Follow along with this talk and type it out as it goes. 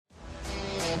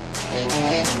And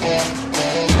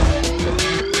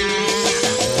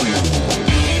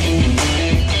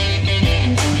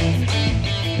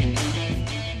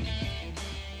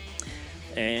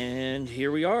here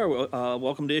we are.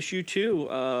 Welcome to issue 2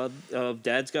 of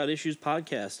Dad's Got Issues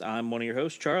podcast. I'm one of your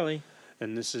hosts, Charlie.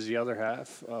 And this is the other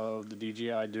half of the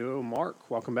DGI duo,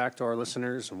 Mark. Welcome back to our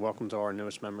listeners, and welcome to our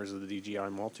newest members of the DGI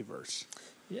multiverse.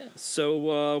 Yeah,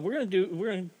 so we're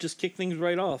gonna just kick things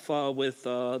right off with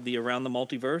the Around the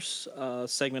Multiverse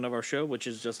segment of our show, which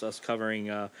is just us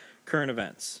covering current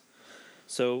events.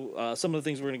 So some of the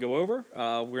things we're gonna go over.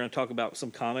 We're gonna talk about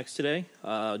some comics today.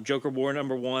 Joker War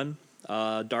 #1,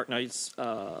 Dark Knight's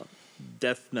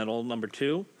Death Metal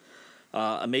 #2,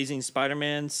 Amazing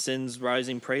Spider-Man Sin's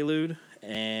Rising Prelude,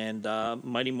 and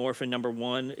Mighty Morphin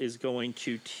 #1 is going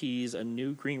to tease a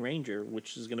new Green Ranger,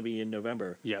 which is going to be in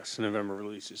November. Yes, November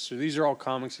releases. So these are all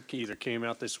comics that either came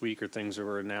out this week or things that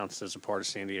were announced as a part of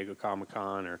San Diego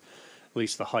Comic-Con, or at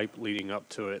least the hype leading up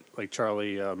to it. Like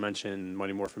Charlie mentioned,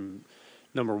 Mighty Morphin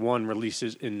 #1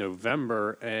 releases in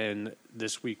November, and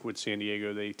this week with San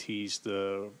Diego, they teased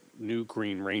the new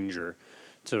Green Ranger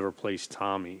to replace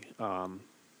Tommy.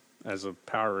 As a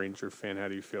Power Ranger fan, how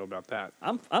do you feel about that?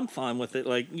 I'm fine with it.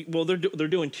 Like, well, they're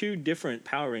doing two different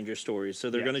Power Ranger stories, so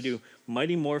they're going to do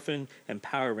Mighty Morphin and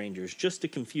Power Rangers just to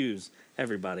confuse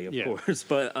everybody, of course.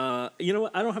 But you know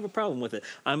what? I don't have a problem with it.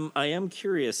 I am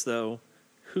curious though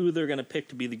who they're going to pick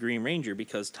to be the Green Ranger,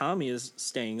 because Tommy is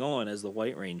staying on as the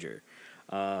White Ranger.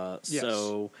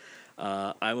 So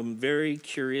I'm very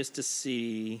curious to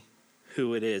see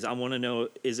who it is. I want to know,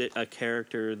 is it a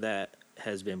character that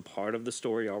has been part of the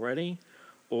story already,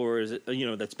 or is it,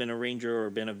 that's been a ranger or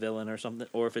been a villain or something,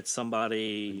 or if it's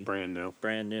somebody brand new.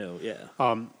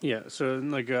 So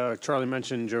like Charlie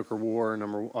mentioned, Joker War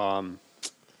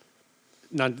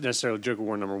not necessarily Joker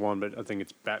War #1, but I think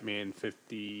it's Batman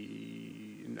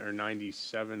 50 or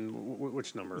 97.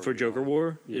 Which number for Joker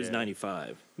War is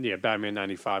 95? Yeah, Batman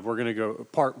 95. We're gonna go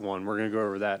part 1. We're gonna go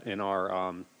over that in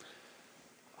our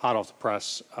hot off the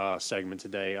press segment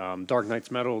today. Dark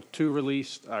Knight's Metal 2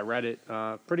 released. I read it.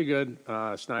 Pretty good.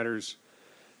 Snyder's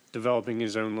developing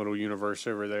his own little universe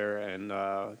over there, and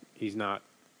he's not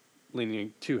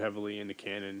leaning too heavily into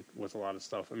canon with a lot of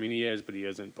stuff. I mean, he is, but he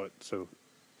isn't. But so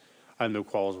I have no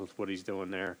qualms with what he's doing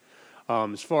there.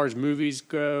 As far as movies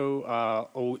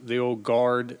go, the Old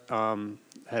Guard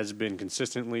has been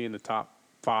consistently in the top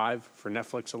 5 for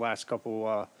Netflix the last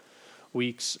couple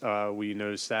weeks. We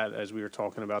noticed that as we were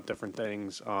talking about different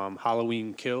things.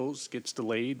 Halloween Kills gets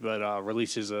delayed, but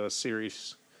releases a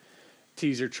series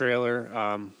teaser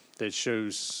trailer that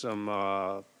shows some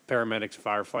paramedics,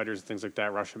 firefighters, and things like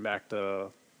that rushing back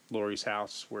to Laurie's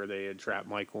house where they had trapped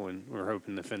Michael, and we're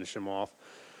hoping to finish him off.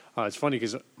 It's funny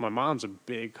because my mom's a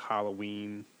big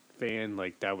Halloween fan.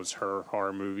 Like, that was her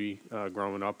horror movie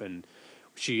growing up, and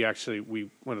we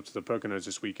went up to the Poconos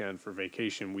this weekend for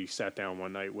vacation. We sat down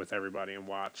one night with everybody and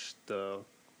watched the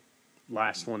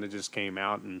last one that just came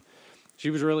out, and she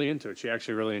was really into it. She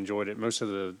actually really enjoyed it. Most of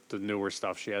the newer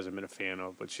stuff she hasn't been a fan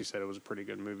of, but she said it was a pretty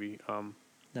good movie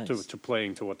to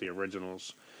playing to what the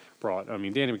originals brought. I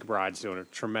mean, Danny McBride's doing a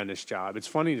tremendous job. It's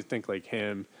funny to think like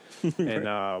him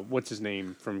and what's his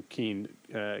name from Key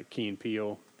and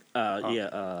Peele?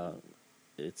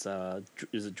 It's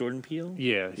is it Jordan Peele?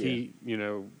 Yeah, he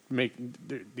make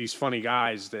these funny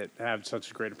guys that have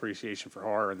such a great appreciation for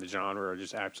horror and the genre are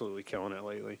just absolutely killing it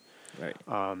lately. Right.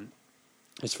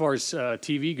 As far as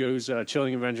TV goes,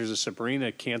 Chilling Adventures of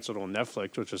Sabrina canceled on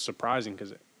Netflix, which was surprising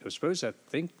because it was supposed to,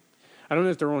 I don't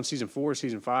know if they're on season 4 or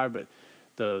season 5, but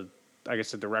I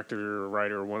guess the director or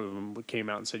writer, one of them came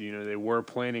out and said, they were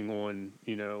planning on,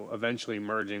 eventually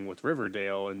merging with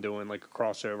Riverdale and doing like a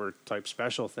crossover type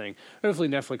special thing. Hopefully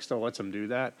Netflix still lets them do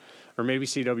that, or maybe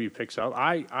CW picks up.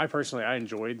 I personally, I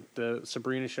enjoyed the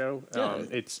Sabrina show. Yeah.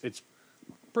 It's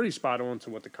pretty spot on to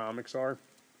what the comics are.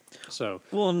 So,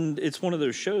 well, and it's one of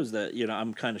those shows that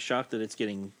I'm kind of shocked that it's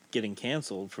getting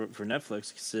canceled for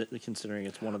Netflix, considering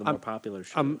it's one of the more popular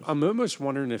shows. I'm almost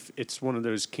wondering if it's one of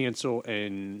those cancel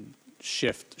and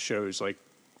shift shows. Like,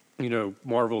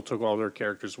 Marvel took all their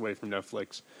characters away from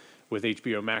Netflix, with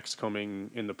HBO Max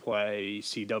coming into play,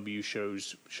 CW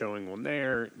shows showing on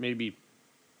there. Maybe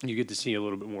you get to see a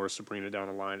little bit more of Sabrina down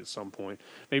the line at some point.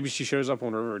 Maybe she shows up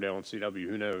on Riverdale on CW.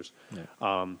 Who knows?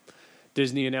 Yeah.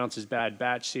 Disney announces Bad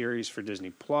Batch series for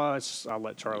Disney Plus. I'll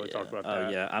let Charlie talk about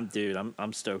that.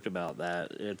 I'm stoked about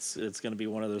that. It's going to be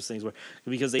one of those things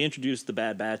because they introduced the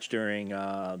Bad Batch during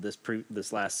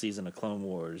this last season of Clone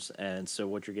Wars, and so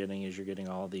what you're getting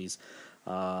all these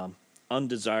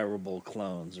undesirable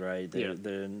clones, right?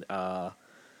 They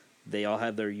all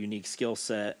have their unique skill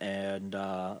set, and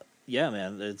yeah,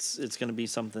 man, it's going to be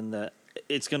something that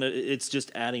it's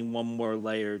just adding one more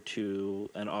layer to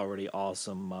an already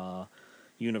awesome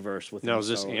universe within Now, is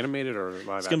this Star Wars. animated or live It's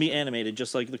action? going to be animated,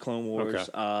 just like the Clone Wars,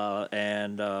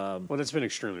 and Well, that's been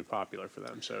extremely popular for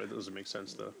them, so it doesn't make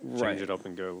sense to change Right. it up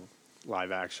and go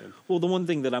live action. well, the one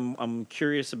thing that I'm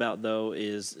curious about though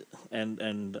is,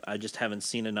 and I just haven't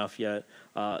seen enough yet,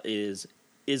 is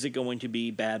it going to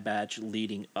be Bad Batch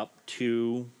leading up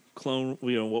to Clone,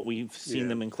 what we've seen Yeah.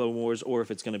 them in Clone Wars, or if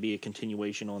it's going to be a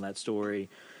continuation on that story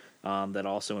that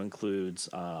also includes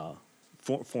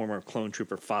former Clone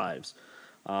Trooper 5s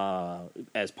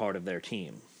as part of their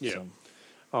team. Yeah.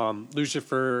 So,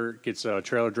 Lucifer gets a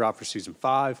trailer drop for season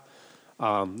 5.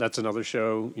 That's another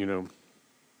show,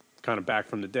 kind of back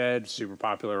from the dead, super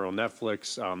popular on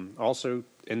Netflix. Also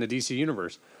in the DC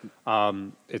universe.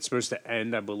 It's supposed to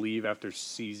end, I believe, after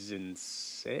season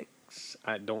 6.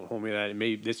 Don't hold me to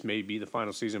that. This may be the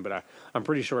final season, but I'm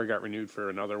pretty sure it got renewed for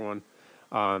another one.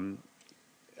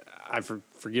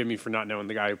 Forgive me for not knowing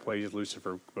the guy who plays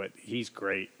Lucifer, but he's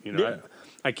great. Yeah.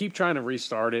 I keep trying to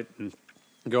restart it and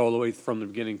go all the way from the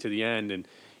beginning to the end, and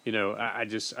I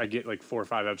get like 4 or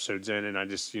 5 episodes in, and I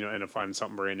just end up finding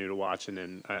something brand new to watch, and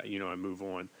then I move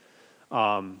on.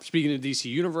 Speaking of DC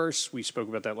Universe, we spoke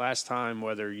about that last time,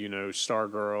 whether,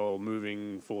 Stargirl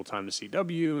moving full-time to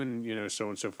CW and, so on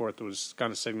and so forth was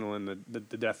kind of signaling the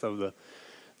death of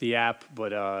the app,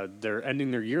 but they're ending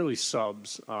their yearly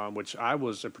subs, which I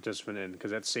was a participant in,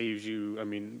 because that saves you,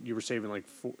 you were saving like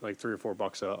 $3 or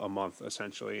 $4 a month,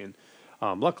 essentially, and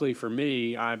luckily for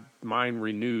me, mine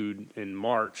renewed in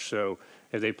March, so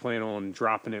if they plan on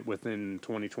dropping it within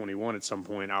 2021 at some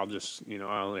point, I'll just,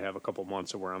 I only have a couple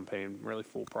months of where I'm paying really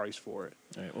full price for it.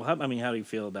 all right. Well, how do you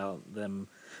feel about them?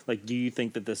 Like, do you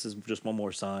think that this is just one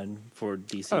more sign for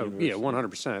DC? Oh, Universe? yeah,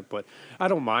 100%. But I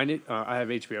don't mind it. I have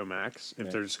HBO Max. If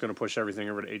Right. they're just going to push everything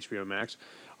over to HBO Max,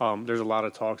 there's a lot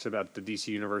of talks about the DC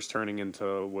Universe turning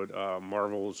into what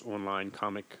Marvel's online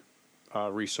comic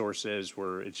resource is,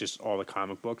 where it's just all the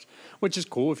comic books, which is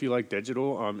cool if you like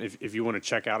digital. If you want to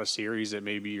check out a series that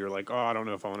maybe you're like, oh, I don't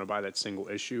know if I want to buy that single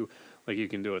issue, like you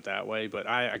can do it that way. But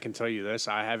I can tell you this,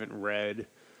 I haven't read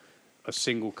a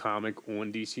single comic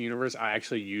on DC Universe. I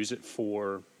actually use it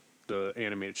for the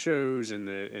animated shows and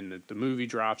the movie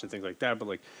drops and things like that. But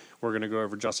like, we're gonna go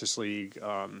over Justice League,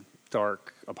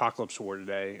 Dark, Apocalypse War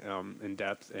today in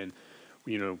depth, and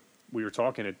we were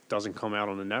talking. It doesn't come out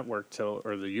on the network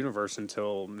or the universe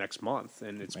until next month,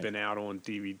 and it's been out on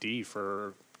DVD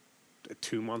for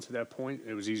 2 months at that point.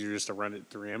 It was easier just to rent it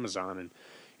through Amazon,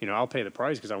 and I'll pay the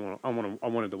price because I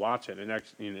wanted to watch it, and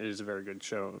actually, it is a very good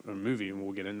show, a movie, and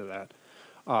we'll get into that.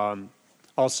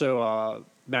 Also,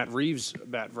 Matt Reeves'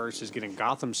 Batverse is getting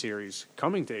Gotham series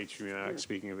coming to HBO Max.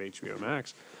 Speaking of HBO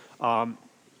Max,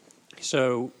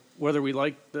 so whether we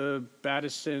like the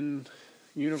Battison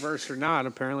universe or not,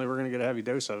 apparently we're going to get a heavy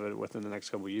dose of it within the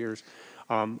next couple of years.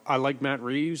 I like Matt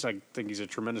Reeves. I think he's a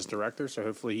tremendous director, so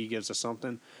hopefully he gives us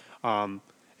something.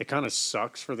 It kind of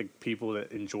sucks for the people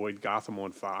that enjoyed Gotham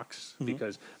on Fox,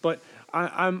 but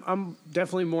I'm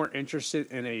definitely more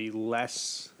interested in a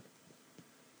less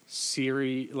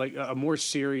like a more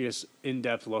serious,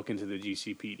 in-depth look into the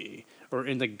GCPD or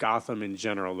into Gotham in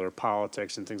general, their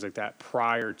politics and things like that.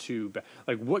 Prior to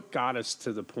like what got us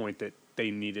to the point that they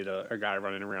needed a guy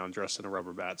running around dressed in a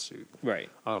rubber bat suit, Right.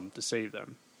 to save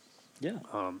them. Yeah.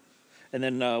 And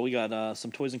then we got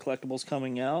some toys and collectibles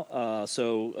coming out.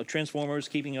 So Transformers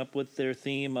keeping up with their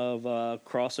theme of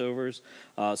crossovers.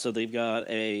 So they've got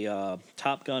a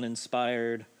Top Gun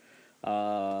inspired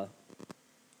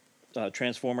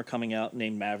Transformer coming out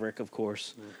named Maverick, of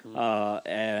course.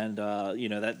 And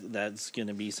that's going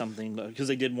to be something, because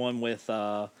they did one with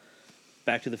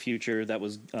Back to the Future that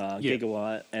was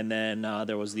Gigawatt, and then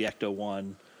there was the Ecto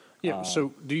one. Yeah.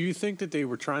 So, do you think that they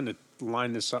were trying to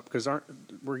line this up because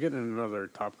we're getting another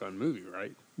Top Gun movie,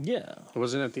 right? Yeah.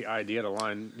 Wasn't it the idea to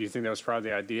line? Do you think that was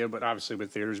probably the idea? But obviously,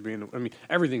 with theaters being,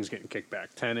 everything's getting kicked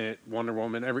back. Tenet, Wonder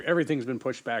Woman, everything's been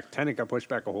pushed back. Tenet got pushed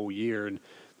back a whole year, and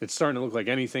it's starting to look like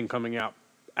anything coming out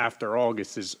after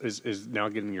August is now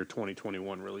getting your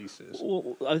 2021 releases.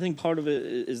 Well, I think part of it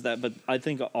is that, but I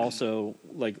think also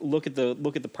like look at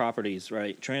the properties,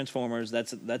 right? Transformers,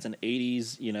 that's an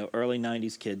 80s, early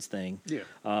 90s kids thing. Yeah.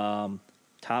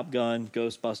 Top Gun,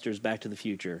 Ghostbusters, Back to the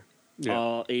Future. Yeah.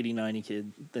 All 80, 90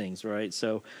 kid things, right?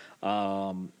 So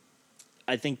I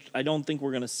don't think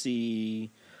we're going to see,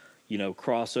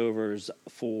 crossovers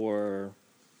for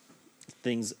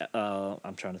things.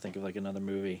 I'm trying to think of like another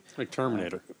movie. Like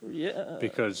Terminator. Yeah.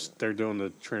 Because they're doing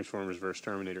the Transformers versus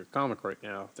Terminator comic right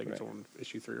now. I think it's on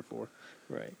issue 3 or 4.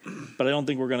 Right. But I don't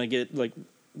think we're going to get,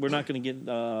 we're not going to get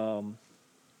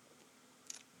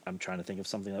I'm trying to think of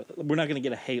something. We're not going to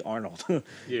get a Hey Arnold,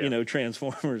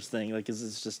 Transformers thing. Like, 'cause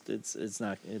it's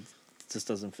not, it just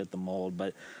doesn't fit the mold.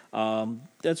 But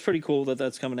that's pretty cool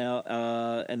that's coming out.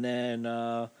 And then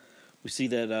we see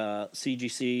that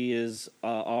CGC is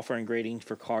offering grading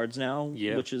for cards now,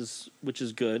 which is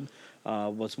good.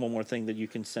 What's one more thing that you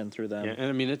can send through them? Yeah, and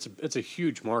I mean it's a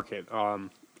huge market. I'm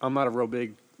not a real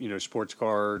big sports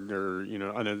card, or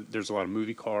I know there's a lot of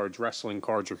movie cards. Wrestling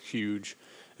cards are huge,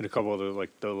 and a couple of the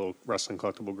little wrestling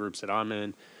collectible groups that I'm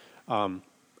in.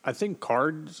 I think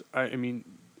cards. I mean,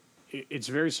 it's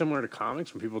very similar to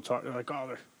comics. When people talk, they're like,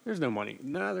 "Oh, there's no money."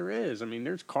 No, there is. I mean,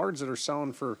 there's cards that are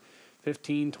selling for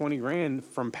 15, 20 grand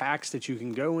from packs that you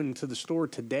can go into the store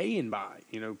today and buy.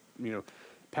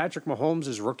 Patrick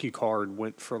Mahomes' rookie card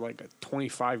went for like a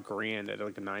 25 grand at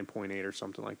like a 9.8 or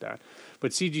something like that.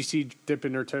 But CGC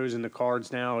dipping their toes in the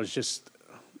cards now is just,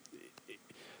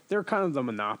 they're kind of the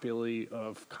monopoly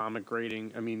of comic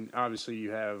grading. I mean, obviously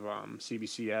you have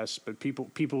CBCS, but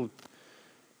people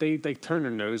they turn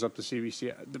their nose up to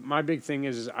CBC. My big thing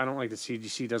is I don't like that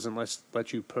CGC doesn't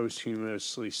let you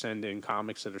posthumously send in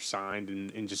comics that are signed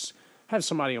and just have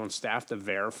somebody on staff to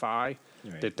verify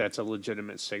that that's a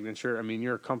legitimate signature. I mean,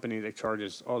 you're a company that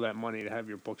charges all that money to have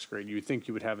your books graded. You would think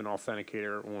you would have an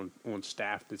authenticator on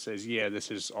staff that says, yeah, this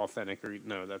is authentic, or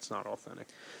no, that's not authentic.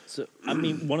 So, I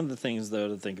mean, one of the things, though,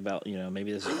 to think about,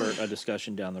 maybe this is for a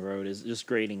discussion down the road, is just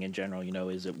grading in general.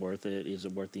 Is it worth it? Is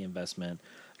it worth the investment?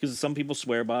 Because some people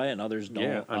swear by it and others don't.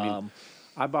 Yeah, I mean,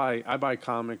 I buy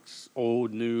comics,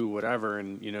 old, new, whatever,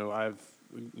 and I've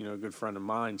a good friend of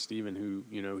mine, Steven, who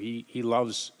he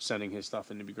loves sending his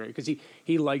stuff in to be great because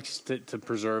he likes to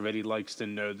preserve it. He likes to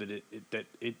know that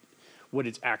it what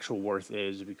its actual worth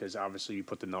is, because obviously you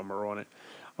put the number on it.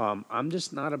 I'm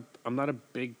not a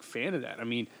big fan of that. I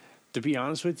mean, to be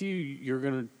honest with you, you're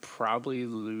gonna probably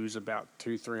lose about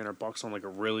 $200-300 on like a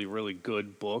really, really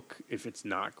good book if it's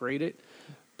not graded.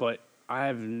 But I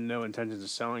have no intentions of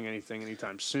selling anything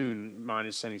anytime soon,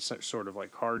 minus any sort of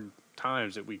like hard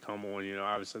times that we come on.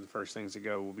 Obviously the first things to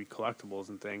go will be collectibles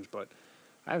and things, but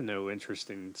I have no interest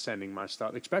in sending my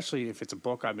stuff, especially if it's a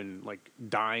book I've been like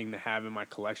dying to have in my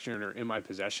collection or in my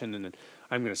possession, and then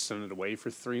I'm going to send it away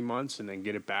for 3 months and then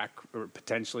get it back, or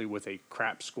potentially with a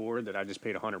crap score that I just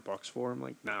paid $100 for. I'm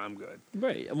like, nah, I'm good.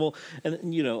 Right. Well, and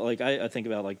like I think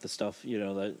about like the stuff,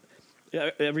 that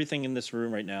everything in this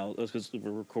room right now, because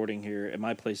we're recording here at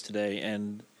my place today,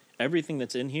 and everything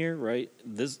that's in here, right?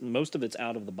 Most of it's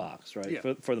out of the box, right?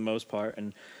 Yeah. For the most part,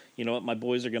 and you know what? My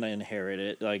boys are gonna inherit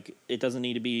it. Like, it doesn't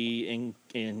need to be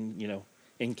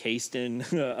encased in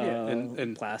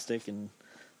and plastic. And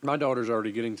my daughter's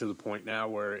already getting to the point now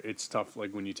where it's tough.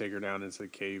 Like when you take her down into the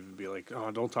cave and be like,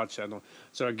 "Oh, don't touch that." Don't.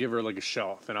 So I give her like a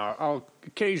shelf, and I'll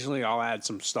occasionally add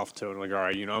some stuff to it. Like, all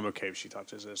right, I'm okay if she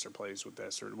touches this or plays with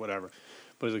this or whatever.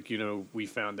 But like we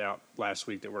found out last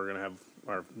week that we're gonna have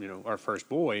our first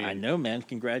boy. I know, man.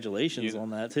 Congratulations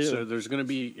on that too. So there's going to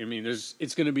be,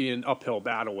 it's going to be an uphill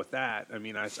battle with that. I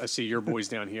mean, I see your boys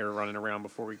down here running around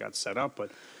before we got set up, but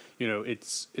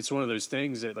it's one of those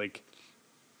things that like,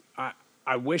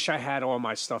 I wish I had all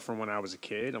my stuff from when I was a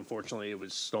kid. Unfortunately, it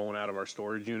was stolen out of our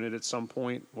storage unit at some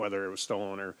point, whether it was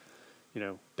stolen or,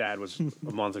 Dad was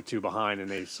a month or two behind and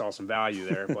they saw some value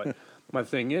there. But my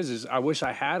thing is I wish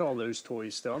I had all those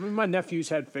toys still. I mean, my nephews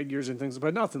had figures and things,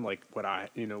 but nothing like what I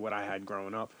had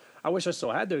growing up. I wish I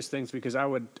still had those things, because I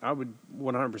would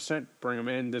 100% bring them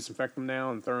in, disinfect them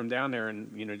now, and throw them down there,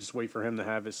 and just wait for him to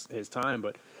have his time.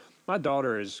 But my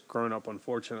daughter has grown up,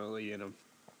 unfortunately, in a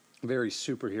very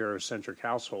superhero-centric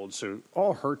household, so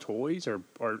all her toys are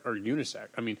unisex.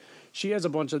 I mean, she has a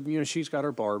bunch of she's got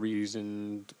her Barbies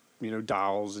and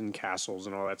dolls and castles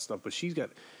and all that stuff, but she's got.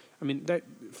 I mean, that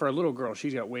for a little girl,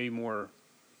 she's got way more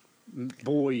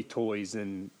boy toys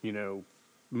than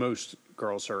most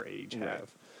girls her age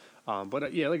have.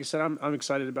 But yeah, like I said, I'm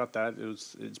excited about that.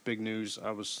 It's big news.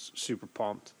 I was super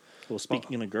pumped. Well,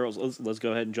 speaking of girls, let's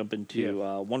go ahead and jump into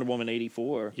Wonder Woman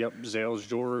 84. Yep, Zale's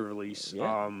jewelry release,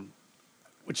 yeah.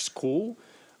 Which is cool.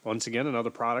 Once again,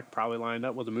 another product probably lined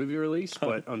up with a movie release,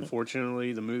 but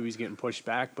unfortunately the movie's getting pushed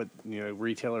back, but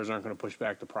retailers aren't going to push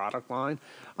back the product line.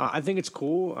 I think it's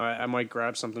cool. I might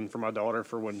grab something for my daughter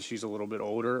for when she's a little bit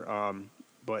older.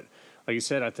 But like you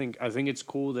said, I think it's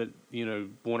cool that,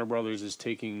 Warner Brothers is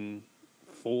taking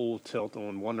full tilt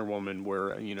on Wonder Woman,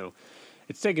 where,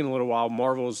 it's taken a little while.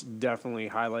 Marvel's definitely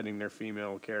highlighting their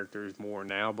female characters more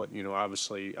now, but,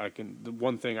 obviously the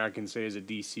one thing I can say as a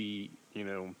DC,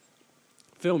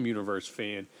 film universe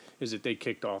fan is that they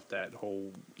kicked off that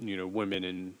whole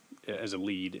women as a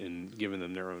lead and giving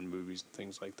them their own movies and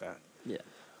things like that. Yeah.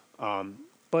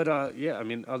 But yeah, I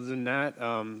mean, other than that,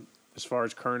 as as far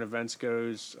as current events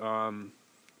goes,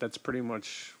 that's pretty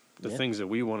much the things that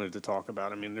we wanted to talk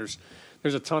about. I mean, there's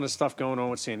a ton of stuff going on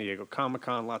with San Diego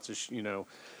Comic-Con. Lots of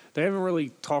they haven't really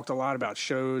talked a lot about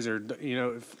shows or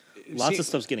lots of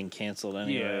stuff's getting canceled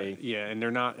anyway. Yeah, and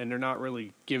they're not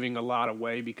really giving a lot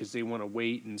away because they want to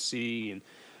wait and see and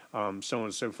so on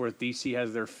and so forth. DC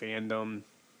has their fandom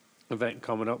event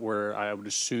coming up where I would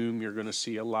assume you're going to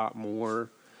see a lot more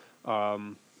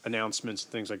announcements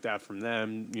and things like that from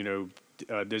them.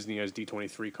 Disney has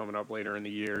D23 coming up later in the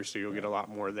year, so you'll get a lot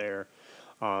more there.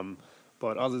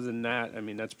 But other than that, I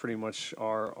mean, that's pretty much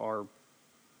our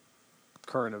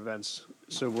current events.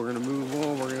 So we're going to move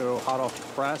on. We're going to go hot off the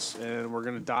press, and we're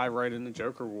going to dive right into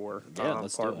Joker War.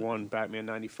 Let's Part do it. 1, Batman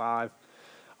 95.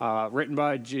 Written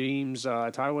by James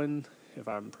Tywin, if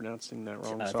I'm pronouncing that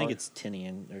wrong. I think it's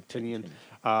Tinian. Or Tinian.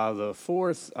 The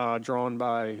fourth, drawn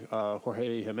by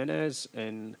Jorge Jimenez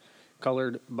and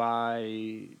colored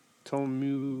by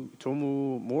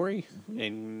Tomu Mori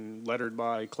and lettered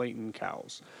by Clayton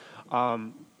Cowles.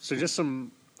 So just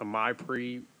some of my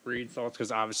pre-read thoughts,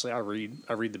 because obviously I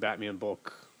read the Batman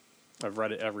book. I've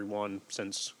read it every one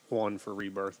since 1 for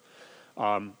Rebirth.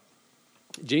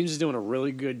 James is doing a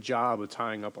really good job of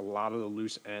tying up a lot of the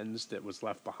loose ends that was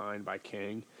left behind by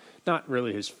King. Not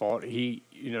really his fault.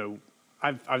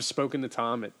 I've spoken to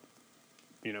Tom at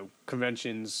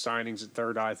conventions, signings at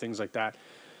Third Eye, things like that.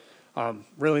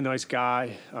 Really nice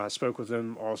guy. Spoke with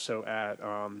him also at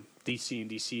DC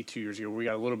and DC 2 years ago. We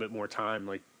got a little bit more time.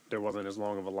 Like, there wasn't as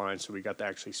long of a line, so we got to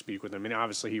actually speak with him. And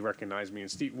obviously, he recognized me.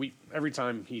 And Steve, every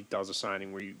time he does a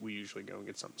signing, we usually go and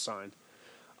get something signed.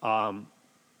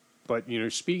 But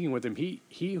speaking with him,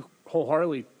 he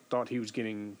wholeheartedly thought he was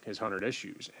getting his 100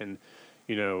 issues, and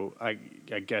I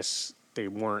guess they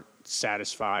weren't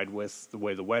satisfied with the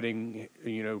way the wedding,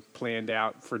 planned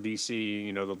out for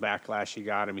DC, the backlash he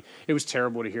got. I mean, it was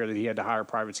terrible to hear that he had to hire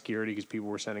private security because people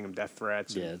were sending him death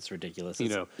threats. Yeah, it's ridiculous.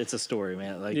 It's a story,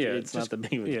 man. Like, it's not the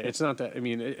big one. Yeah, it's not that. I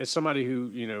mean, as somebody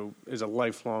who, is a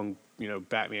lifelong,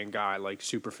 Batman guy, like,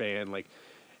 super fan, like,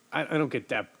 I don't get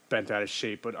that bent out of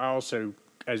shape, but I also,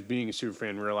 as being a super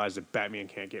fan, realize that Batman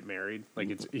can't get married.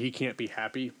 Like, he can't be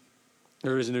happy.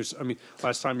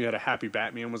 Last time you had a happy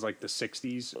Batman was like the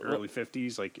 60s, early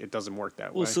 50s. Like, it doesn't work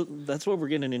that way. Well, so that's what we're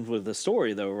getting into with the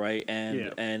story, though, right?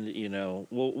 And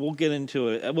we'll get into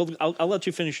it. I'll let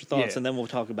you finish your thoughts, and then we'll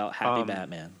talk about Happy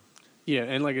Batman. Yeah,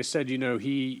 and like I said,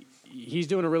 he's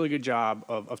doing a really good job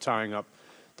of tying up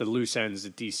the loose ends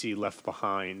that DC left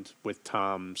behind with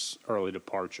Tom's early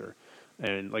departure.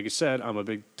 And like I said, I'm a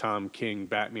big Tom King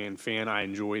Batman fan. I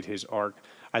enjoyed his arc.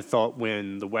 I thought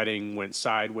when the wedding went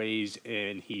sideways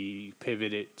and he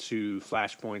pivoted to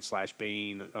Flashpoint /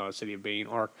 Bane, City of Bane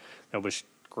arc, that was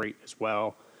great as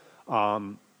well.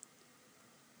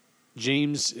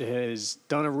 James has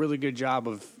done a really good job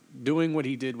of doing what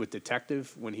he did with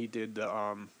Detective when he did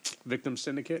the Victim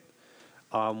Syndicate.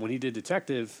 When he did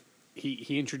Detective,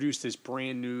 he introduced this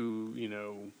brand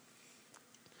new,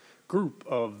 group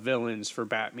of villains for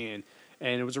Batman.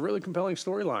 And it was a really compelling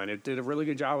storyline. It did a really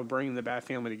good job of bringing the Bat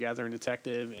family together in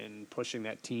Detective and pushing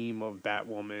that team of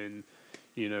Batwoman,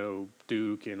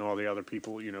 Duke, and all the other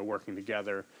people, working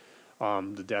together.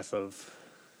 The death of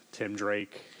Tim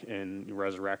Drake and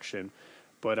Resurrection.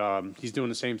 But he's doing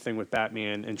the same thing with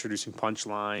Batman, introducing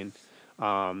Punchline.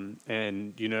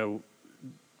 And,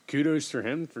 kudos for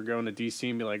him for going to DC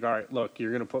and be like, all right, look,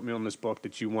 you're going to put me on this book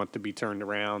that you want to be turned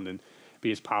around and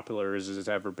be as popular as it's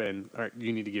ever been. All right,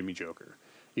 you need to give me Joker.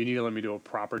 You need to let me do a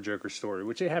proper Joker story,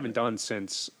 which they haven't done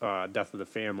since Death of the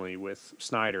Family with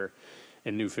Snyder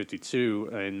and New 52.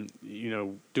 And,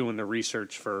 doing the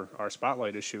research for our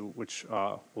Spotlight issue, which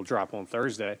will drop on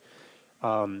Thursday,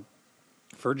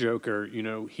 for Joker,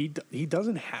 he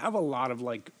doesn't have a lot of,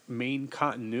 like, main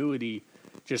continuity,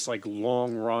 just, like,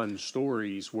 long-run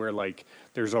stories where, like,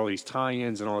 there's all these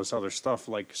tie-ins and all this other stuff.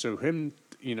 Like, so him,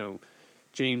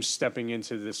 James stepping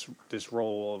into this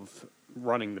role of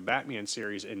running the Batman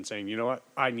series and saying, you know what,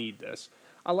 I need this.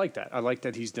 I like that. I like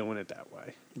that he's doing it that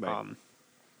way. Right.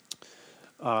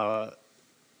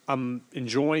 I'm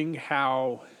enjoying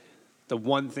how the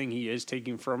one thing he is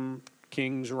taking from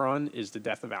King's run is the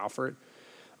death of Alfred,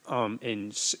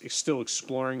 and still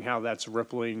exploring how that's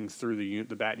rippling through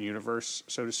the Bat universe,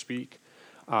 so to speak.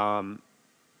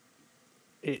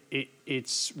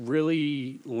 It's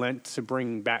really lent to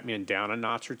bring Batman down a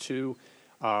notch or two,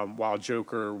 while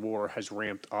Joker War has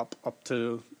ramped up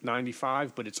to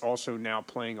 95, but it's also now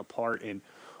playing a part in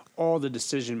all the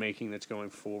decision-making that's going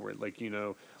forward. Like,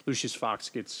 Lucius Fox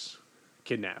gets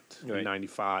kidnapped in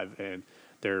 95, and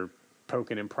they're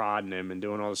poking and prodding him and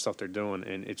doing all the stuff they're doing,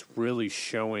 and it's really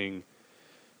showing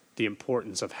the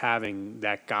importance of having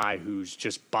that guy who's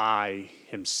just by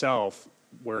himself,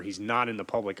 where he's not in the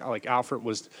public. Like Alfred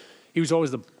was, he was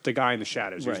always the guy in the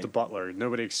shadows. He was Right. the butler.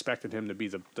 Nobody expected him to be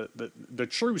the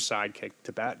true sidekick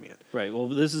to Batman. Right. Well,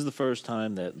 this is the first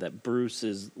time that Bruce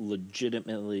is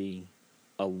legitimately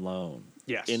alone.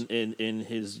 Yes. In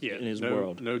his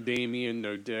world. No Damian,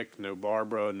 no Dick, no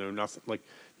Barbara, no nothing. Like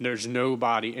there's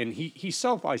nobody, and he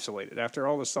self isolated after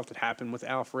all the stuff that happened with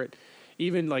Alfred.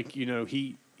 Even like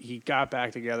he got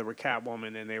back together with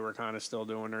Catwoman, and they were kind of still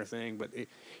doing their thing. But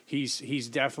he's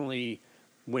definitely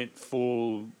went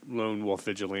full lone wolf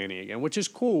vigilante again, which is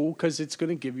cool because it's going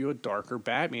to give you a darker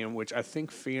Batman, which I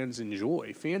think fans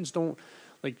enjoy. Fans don't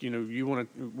like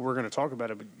we're going to talk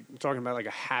about it, but we're talking about like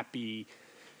a happy,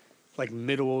 like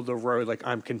middle of the road, like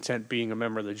I'm content being a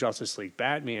member of the Justice League.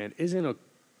 Batman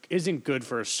isn't good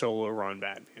for a solo run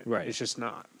Batman. Right. It's just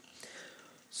not.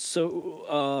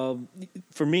 So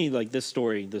for me, like this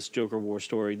story, this Joker War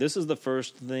story, this is the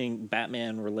first thing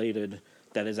Batman related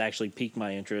that has actually piqued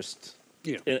my interest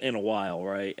in a while,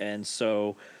 right? And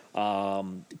so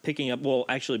picking up, well,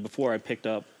 actually, before I picked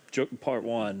up part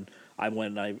 1, I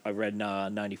went and I read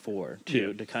 94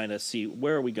 to kind of see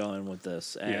where are we going with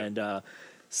this, and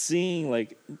seeing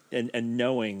like and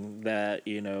knowing that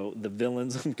the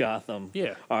villains of Gotham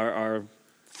are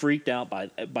freaked out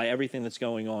by everything that's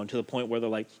going on to the point where they're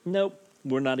like, nope,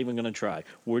 we're not even going to try.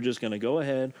 We're just going to go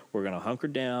ahead. We're going to hunker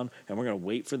down, and we're going to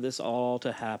wait for this all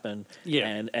to happen.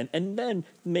 Yeah. And then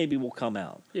maybe we'll come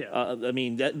out. Yeah. I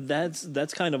mean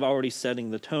that's kind of already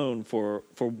setting the tone for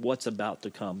what's about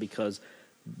to come, because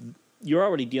you're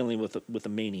already dealing with a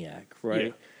maniac, right?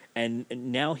 Yeah. And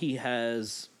now he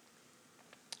has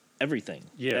everything.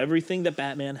 Yeah. Everything that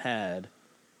Batman had,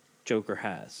 Joker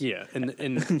has. Yeah,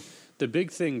 and the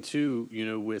big thing too,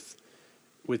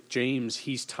 with James,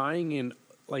 he's tying in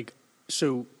like,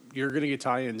 so you're gonna get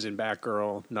tie-ins in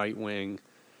Batgirl, Nightwing,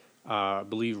 I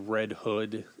believe Red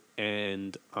Hood,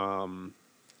 and Batgirl,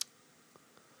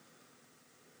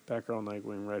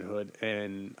 Nightwing, Red Hood,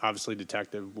 and obviously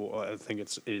Detective. Well, I think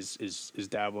is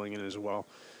dabbling in as well,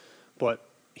 but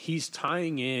he's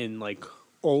tying in like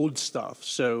old stuff.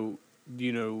 So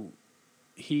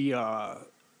he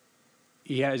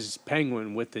has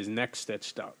Penguin with his neck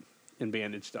stitched up and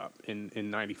bandaged up in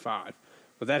 95.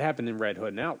 But that happened in Red Hood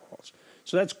and Outlaws.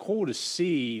 So that's cool to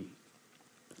see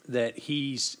that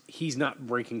he's not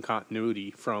breaking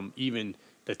continuity from even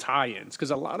the tie-ins, because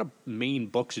a lot of main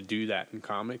books do that in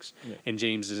comics, and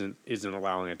James isn't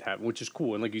allowing it to happen, which is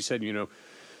cool. And like you said,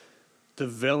 the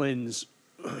villains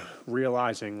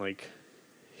realizing like,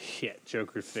 shit,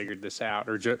 Joker figured this out,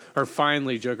 or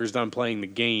finally Joker's done playing the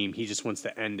game. He just wants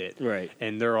to end it, right?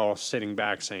 And they're all sitting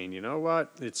back saying, you know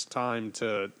what, it's time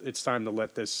to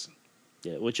let this.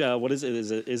 Yeah, which what is it?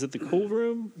 Is it the cool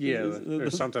room? Yeah, or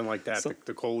something like that.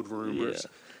 The cold room, or Yeah.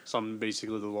 something,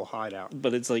 basically the little hideout.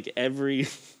 But it's like every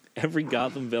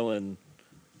Gotham villain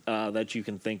that you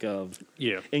can think of.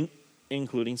 Yeah.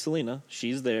 Including Selina.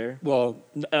 She's there. Well,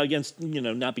 against,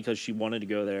 not because she wanted to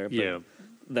go there. But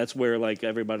that's where like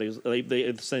everybody's, they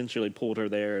essentially pulled her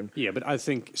there. And yeah, but I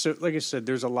think so. Like I said,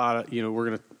 there's a lot of we're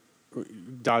gonna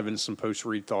dive into some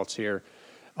post-read thoughts here,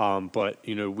 but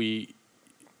we,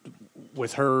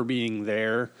 with her being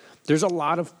there, there's a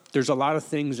lot of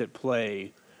things at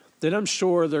play that I'm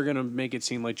sure they're gonna make it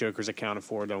seem like Joker's accounted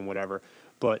for, done whatever.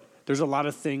 But there's a lot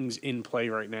of things in play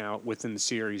right now within the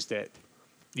series that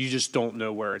you just don't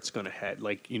know where it's gonna head.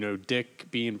 Like Dick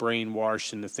being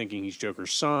brainwashed into thinking he's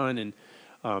Joker's son, and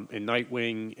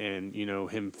Nightwing, and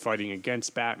him fighting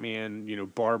against Batman.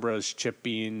 Barbara's chip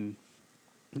being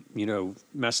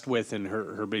messed with, and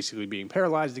her basically being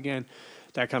paralyzed again.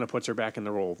 That kind of puts her back in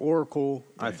the role of Oracle,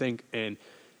 right. I think, and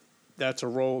that's a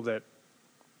role that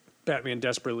Batman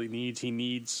desperately needs. He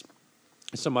needs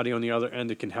somebody on the other end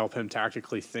that can help him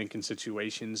tactically think in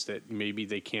situations that maybe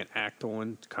they can't act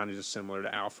on, kind of just similar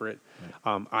to Alfred.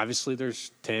 Right. Obviously,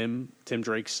 there's Tim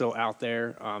Drake's still out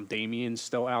there. Damian's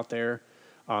still out there.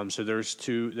 So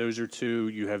those are two.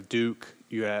 You have Duke.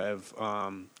 You have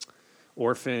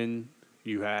Orphan.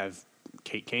 You have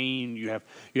Kate Kane. You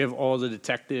have all the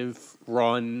detective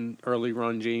early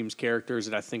run James characters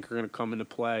that I think are going to come into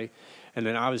play. And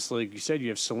then obviously, like you said, you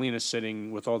have Selina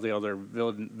sitting with all the other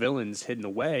villains hidden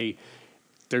away.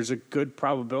 There's a good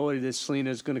probability that Selina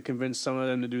is going to convince some of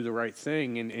them to do the right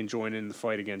thing and join in the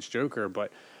fight against Joker.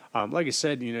 But like I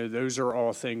said, those are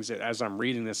all things that as I'm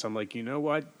reading this, I'm like, you know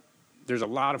what? There's a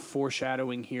lot of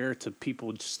foreshadowing here to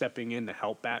people stepping in to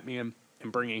help Batman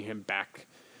and bringing him back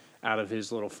out of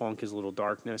his little funk, his little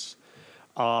darkness.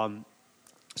 Some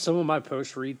of my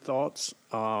post-read thoughts,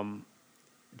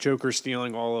 Joker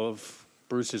stealing all of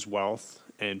Bruce's wealth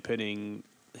and pitting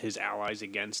his allies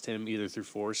against him, either through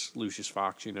force, Lucius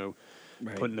Fox,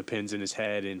 Right. putting the pins in his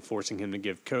head and forcing him to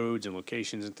give codes and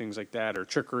locations and things like that, or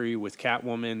trickery with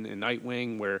Catwoman and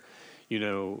Nightwing, where,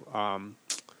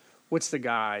 what's the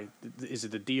guy? Is it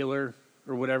the dealer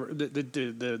or whatever?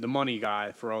 The money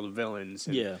guy for all the villains.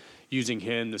 And Yeah. using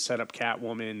him to set up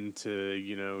Catwoman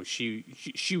to,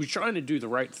 she was trying to do the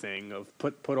right thing of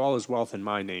put all his wealth in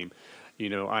my name.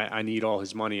 I need all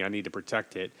his money. I need to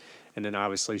protect it. And then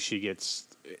obviously she gets,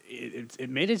 it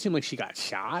made it seem like she got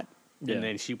shot. Yeah. And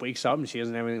then she wakes up and she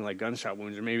doesn't have anything like gunshot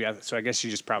wounds, or maybe so I guess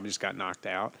she probably just got knocked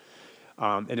out.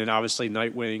 And then obviously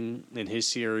Nightwing in his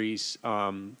series,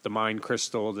 the Mind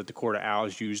Crystal that the Court of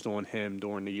Owls used on him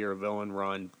during the Year of Villain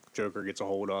run, Joker gets a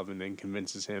hold of and then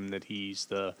convinces him that he's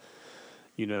that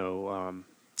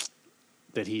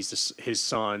he's his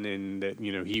son, and that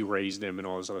he raised him and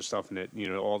all this other stuff, and that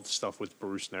all the stuff with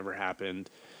Bruce never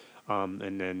happened.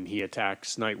 And then he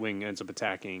attacks Nightwing, ends up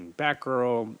attacking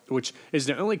Batgirl, which is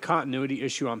the only continuity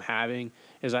issue I'm having.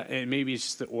 And maybe it's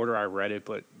just the order I read it,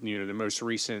 but the most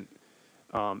recent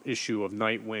issue of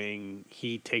Nightwing,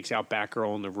 he takes out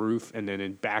Batgirl on the roof, and then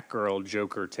in Batgirl,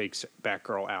 Joker takes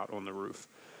Batgirl out on the roof,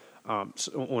 on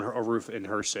a roof in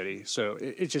her city. So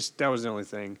it just, that was the only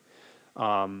thing.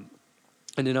 And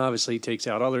then obviously he takes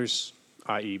out others,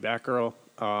 i.e. Batgirl.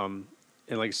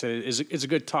 And like I said, it's a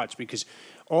good touch because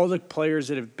all the players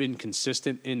that have been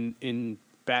consistent in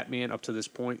Batman up to this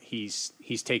point, he's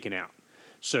taken out.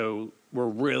 So we're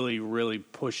really, really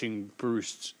pushing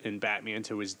Bruce and Batman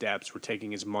to his depths. We're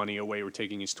taking his money away. We're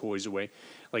taking his toys away.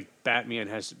 Like, Batman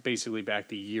has basically back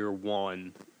to year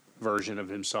one version of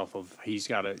himself of he's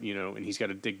got to, and he's got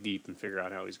to dig deep and figure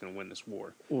out how he's going to win this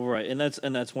war. Well, right, and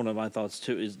that's one of my thoughts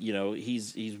too. Is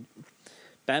he's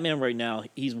Batman right now.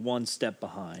 He's one step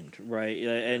behind, right?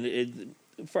 And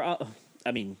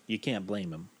you can't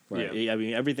blame him, right? Yeah. I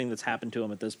mean, everything that's happened to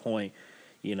him at this point,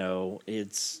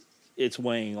 it's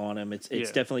weighing on him. It's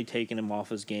definitely taking him off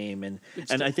his game, and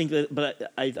I think that.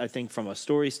 But I think from a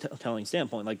storytelling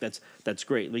standpoint, like that's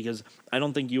great, because I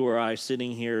don't think you or I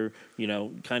sitting here,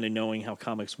 kind of knowing how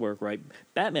comics work, right?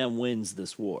 Batman wins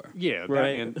this war. Yeah,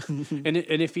 right. Batman,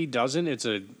 and if he doesn't, it's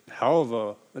a hell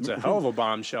of a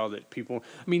bombshell that people.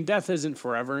 I mean, death isn't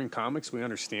forever in comics. We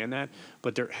understand that,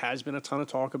 but there has been a ton of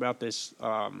talk about this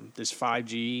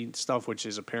 5G stuff, which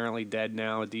is apparently dead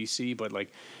now at DC. But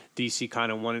like, DC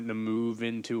kind of wanted to move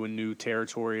into a new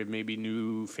territory of maybe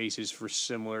new faces for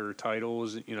similar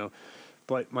titles,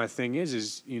 But my thing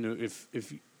is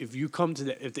if you come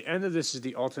to if the end of this is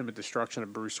the ultimate destruction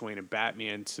of Bruce Wayne and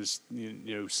Batman to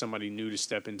somebody new to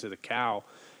step into the cowl,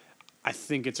 I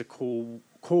think it's a cool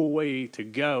way to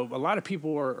go. A lot of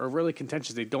people are really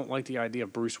contentious. They don't like the idea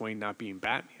of Bruce Wayne not being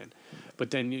Batman. But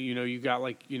then, you got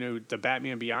the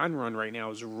Batman Beyond run right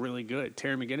now is really good.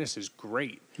 Terry McGinnis is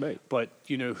great. Right. But,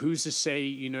 who's to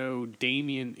say,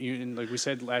 Damian, and like we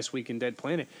said last week in Dead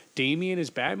Planet, Damian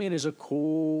as Batman is a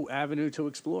cool avenue to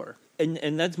explore.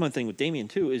 And that's my thing with Damian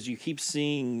too, is you keep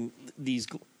seeing these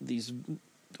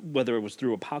whether it was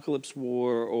through Apocalypse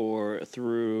War or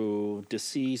through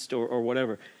Deceased or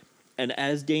whatever. And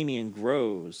as Damian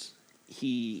grows,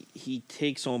 he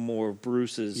takes on more of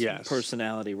Bruce's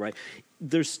personality, right?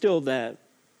 There's still that,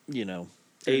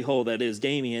 a-hole that is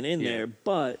Damian in there,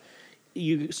 but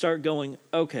you start going,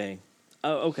 okay,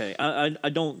 I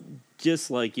don't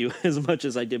dislike you as much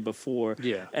as I did before.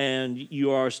 Yeah. And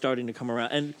you are starting to come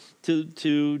around. And to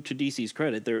DC's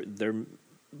credit,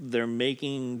 they're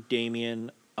making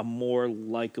Damian a more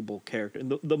likable character.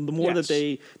 The more that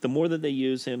they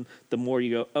use him, the more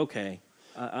you go, okay,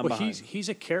 I'm behind. He's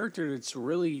a character that's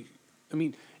really, I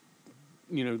mean,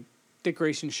 Dick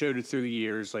Grayson showed it through the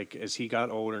years, like as he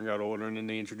got older, and then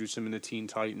they introduced him in the Teen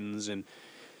Titans, and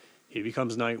he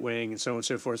becomes Nightwing, and so on and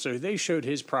so forth. So they showed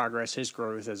his progress, his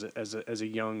growth as a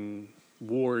young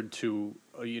ward to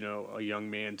a young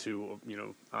man to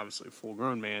obviously a full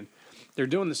grown man. They're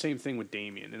doing the same thing with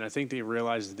Damian, and I think they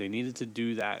realized that they needed to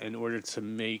do that in order to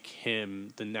make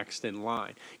him the next in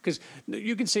line. Because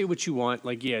you can say what you want,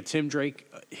 like Tim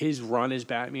Drake, his run as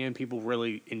Batman, people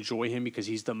really enjoy him because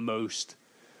he's the most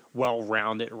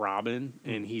well-rounded Robin,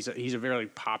 and he's a very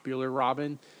popular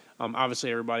Robin.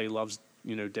 Obviously, everybody loves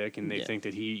Dick, and they think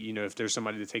that he, if there's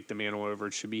somebody to take the mantle over,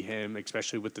 it should be him,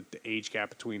 especially with the age gap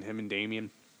between him and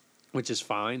Damian, which is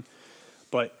fine.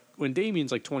 But when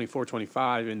Damian's like 24,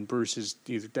 25, and Bruce is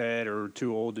either dead or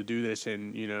too old to do this,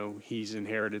 and, he's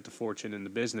inherited the fortune and the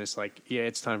business,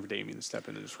 it's time for Damian to step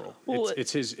into this role. Well,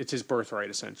 it's his birthright,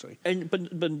 essentially. And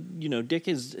but Dick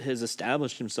has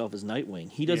established himself as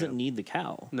Nightwing. He doesn't need the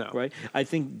cowl. No. Right? I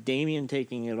think Damian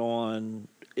taking it on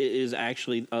is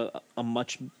actually a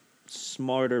much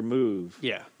smarter move.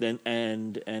 Yeah. Then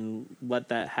and let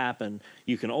that happen.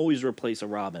 You can always replace a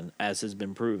Robin, as has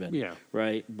been proven. Yeah.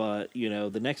 Right. But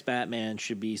the next Batman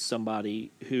should be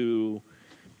somebody who.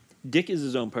 Dick is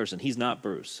his own person. He's not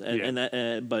Bruce, and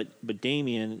that, but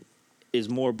Damian is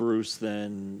more Bruce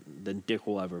than Dick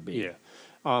will ever be. Yeah,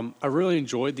 I really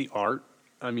enjoyed the art.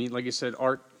 I mean, like I said,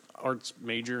 art's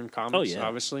major in comics,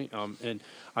 obviously. And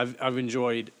I've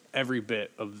enjoyed every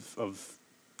bit of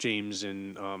James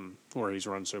and where he's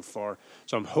run so far.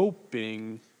 So I'm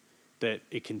hoping that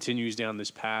it continues down this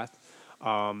path.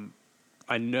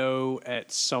 I know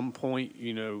at some point,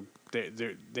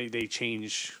 they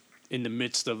change. In the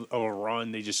midst of a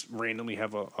run, they just randomly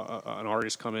have an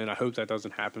artist come in. I hope that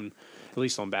doesn't happen, at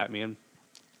least on Batman.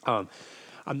 I'm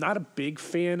not a big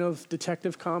fan of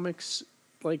Detective Comics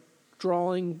like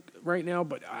drawing right now,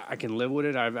 but I can live with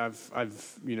it. I'm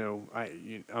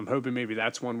hoping maybe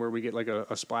that's one where we get like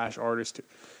a splash artist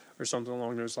or something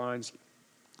along those lines.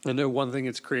 I know one thing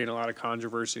that's creating a lot of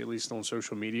controversy, at least on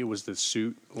social media, was the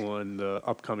suit on the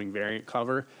upcoming variant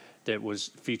cover that was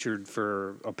featured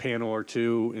for a panel or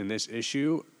two in this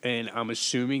issue, and I'm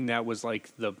assuming that was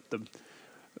like the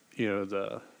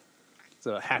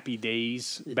Happy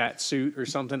Days bat suit or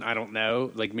something. I don't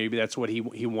know. Like maybe that's what he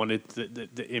wanted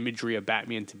the imagery of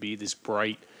Batman to be, this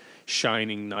bright,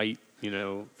 shining knight,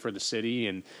 for the city.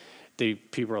 And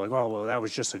people are like, oh well, that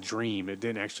was just a dream. It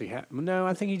didn't actually happen. No,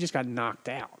 I think he just got knocked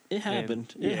out. It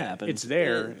happened. It happened. It's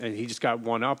there, and he just got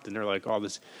one upped. And they're like, "Oh,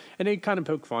 this," and they kind of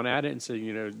poke fun at it and say,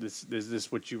 "This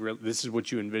is what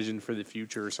you envisioned for the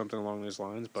future, or something along those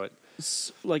lines." But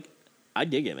like, I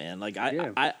dig it, man. Like,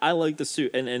 I like the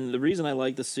suit, and the reason I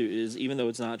like the suit is even though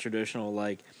it's not traditional.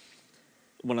 Like,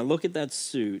 when I look at that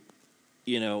suit,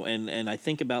 and I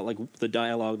think about like the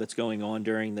dialogue that's going on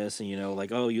during this, and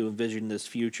like, oh, you envision this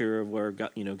future of where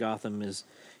Gotham is,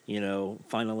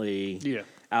 finally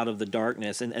out of the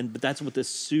darkness, but that's what this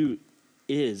suit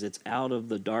is. It's out of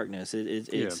the darkness.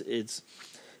 It's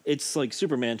like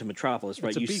Superman to Metropolis,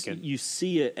 right? It's a beacon. You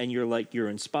see it and you're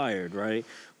inspired, right?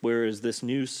 Whereas this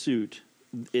new suit,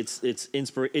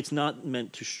 it's not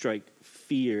meant to strike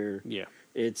fear. Yeah.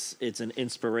 It's an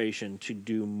inspiration to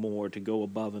do more, to go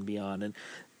above and beyond, and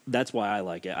that's why I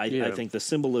like it. I think the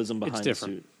symbolism behind the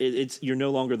suit. You're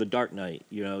no longer the Dark Knight.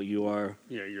 You are.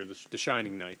 Yeah, you're the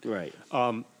Shining Knight. Right.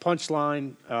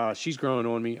 Punchline. She's growing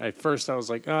on me. At first, I was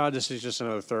like, this is just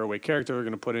another throwaway character we're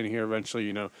going to put in here.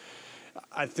 Eventually,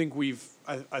 I think we've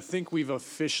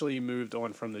officially moved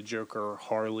on from the Joker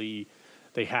Harley.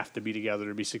 They have to be together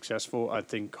to be successful. I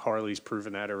think Harley's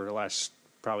proven that over the last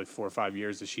probably 4 or 5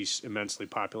 years that she's immensely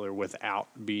popular without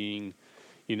being,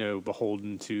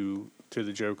 beholden to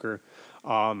the Joker.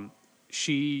 Her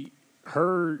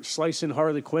slicing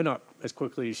Harley Quinn up as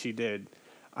quickly as she did,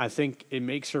 I think it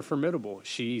makes her formidable.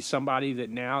 She's somebody that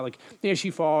now,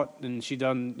 she fought and she's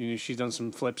done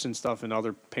some flips and stuff in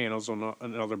other panels on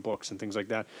other books and things like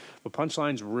that. But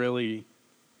Punchline's really,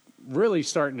 really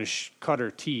starting to cut her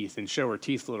teeth and show her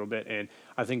teeth a little bit, and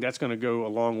I think that's going to go a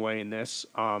long way in this.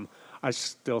 I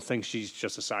still think she's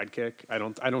just a sidekick. I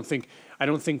don't think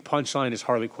Punchline is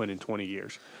Harley Quinn in 20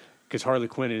 years, because Harley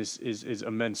Quinn is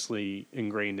immensely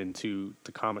ingrained into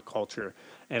the comic culture,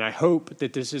 and I hope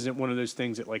that this isn't one of those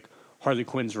things that like Harley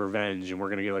Quinn's revenge, and we're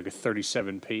gonna get like a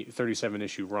 37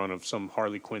 issue run of some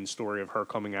Harley Quinn story of her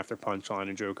coming after Punchline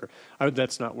and Joker. I hope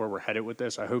that's not where we're headed with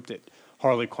this. I hope that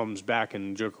Harley comes back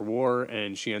in Joker War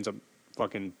and she ends up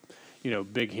fucking,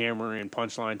 big hammer and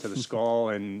Punchline to the skull,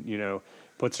 and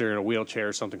puts her in a wheelchair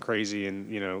or something crazy, and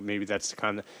maybe that's the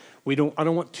kind of I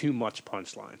don't want too much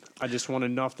Punchline. I just want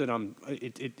enough that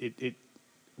it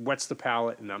wets the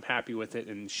palate and I'm happy with it,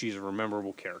 and she's a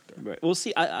memorable character. Right. Well,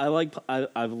 see,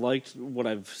 I've liked what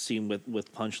I've seen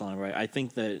with Punchline. Right. I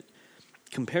think that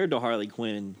compared to Harley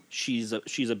Quinn, she's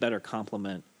a better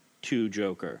complement to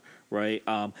Joker. Right.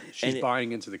 She's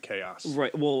buying into the chaos.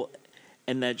 Right. Well,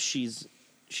 and that she's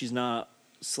not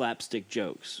slapstick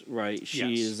jokes, right?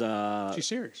 She's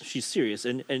serious. She's serious,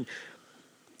 and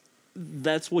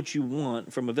that's what you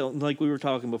want from a villain. Like we were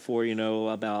talking before,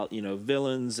 about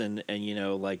villains and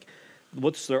like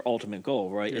what's their ultimate goal,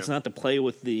 right? Yeah. It's not to play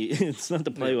with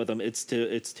with them. It's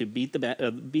to beat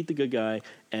the good guy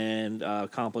and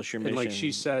accomplish your mission. And like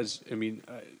she says, I mean,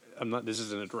 this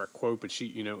isn't a direct quote, but she,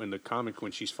 in the comic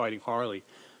when she's fighting Harley,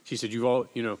 she said,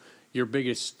 your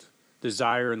biggest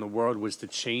desire in the world was to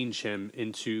change him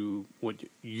into what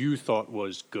you thought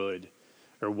was good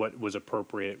or what was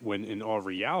appropriate, when in all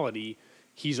reality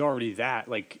he's already that.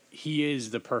 Like, he is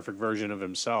the perfect version of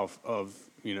himself, of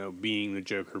being the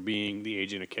Joker, being the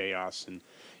agent of chaos, and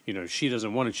she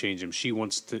doesn't want to change him. She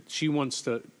wants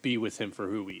to be with him for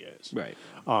who he is. Right.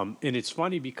 And it's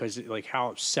funny because like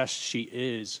how obsessed she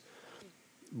is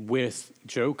with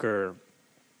Joker.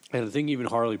 And I think even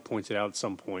Harley pointed out at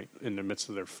some point in the midst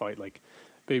of their fight, like,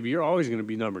 baby, you're always going to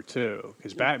be number 2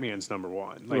 because Batman's number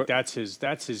 1. Like that's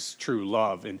his true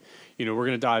love. And, we're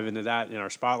going to dive into that in our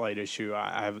spotlight issue.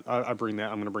 I'm going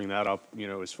to bring that up,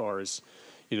 as far as,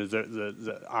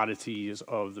 the oddities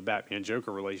of the Batman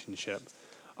Joker relationship.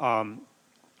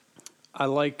 I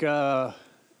like how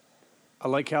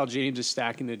James is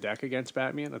stacking the deck against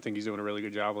Batman. I think he's doing a really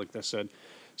good job, like I said,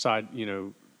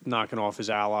 knocking off his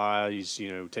allies,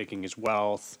 taking his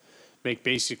wealth,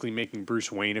 basically making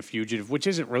Bruce Wayne a fugitive, which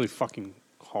isn't really fucking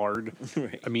hard.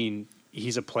 Right. I mean,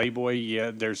 he's a playboy.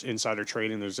 Yeah, there's insider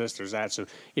trading. There's this, there's that. So,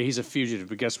 yeah, he's a fugitive.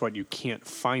 But guess what? You can't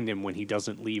find him when he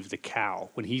doesn't leave the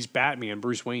cowl. When he's Batman,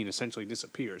 Bruce Wayne essentially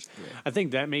disappears. Yeah. I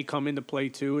think that may come into play,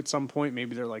 too, at some point.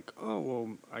 Maybe they're like, oh,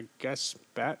 well, I guess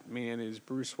Batman is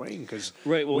Bruce Wayne because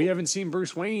we haven't seen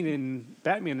Bruce Wayne and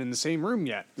Batman in the same room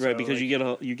yet. Right, so, because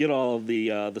you get all of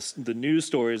the news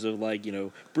stories of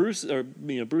Bruce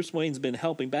Wayne's been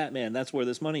helping Batman. That's where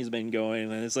this money's been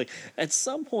going, and it's like at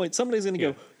some point somebody's going to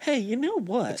go, hey, you know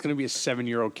what? It's going to be a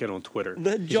 7-year-old kid on Twitter.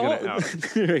 Right.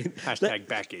 Hashtag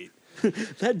Batgate.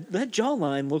 That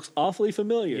jawline looks awfully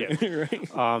familiar. Yeah. Right?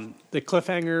 The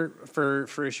cliffhanger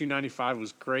for issue 95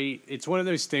 was great. It's one of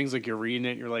those things like you're reading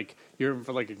it, you're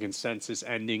for like a consensus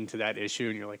ending to that issue,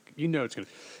 and you're like, it's going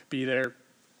to be there.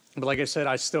 But like I said,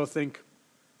 I still think,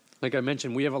 like I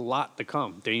mentioned, we have a lot to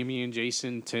come. Damian,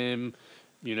 Jason, Tim,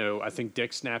 I think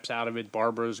Dick snaps out of it.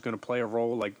 Barbara's going to play a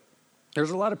role. Like,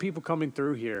 there's a lot of people coming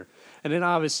through here. And then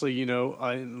obviously,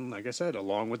 like I said,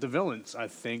 along with the villains, I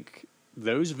think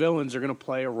those villains are going to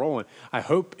play a role. And I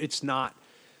hope it's not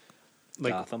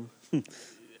like Gotham.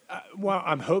 Well,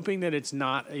 I'm hoping that it's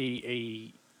not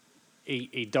a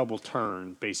double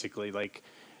turn, basically. Like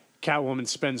Catwoman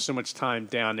spends so much time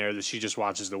down there that she just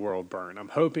watches the world burn. I'm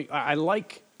hoping I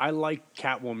like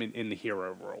Catwoman in the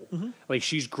hero role. Mm-hmm. Like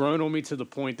she's grown on me to the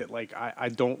point that like I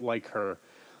don't like her.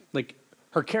 Like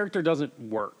her character doesn't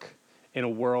work in a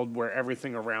world where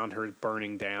everything around her is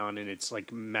burning down and it's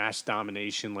like mass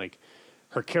domination. Like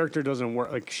her character doesn't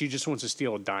work. Like she just wants to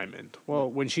steal a diamond.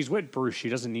 Well, when she's with Bruce, she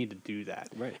doesn't need to do that.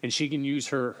 Right. And she can use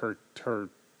her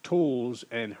tools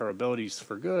and her abilities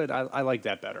for good. I like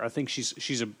that better. I think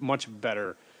she's a much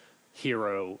better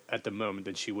hero at the moment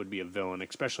than she would be a villain,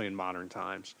 especially in modern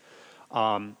times.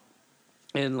 And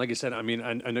like I said, I mean,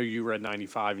 I know you read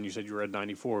 95 and you said you read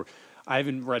 94. I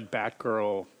haven't read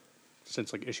Batgirl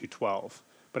since like issue 12,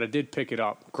 but I did pick it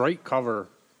up. Great cover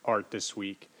art this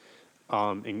week,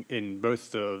 in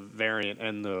both the variant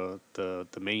and the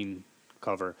main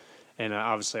cover. And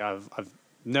obviously I've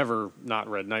never not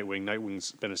read Nightwing.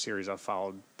 Nightwing's been a series I've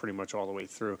followed pretty much all the way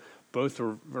through. Both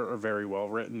are very well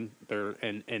written. They're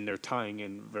tying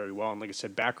in very well. And like I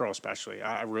said, Batgirl especially,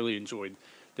 I really enjoyed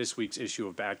this week's issue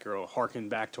of Batgirl. Harking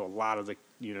back to a lot of the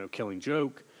Killing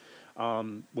Joke,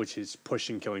 which is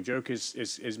pushing Killing Joke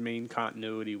is main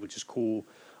continuity, which is cool.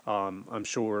 I'm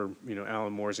sure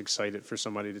Alan Moore's excited for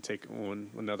somebody to take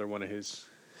on another one of his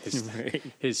right.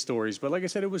 his stories. But like I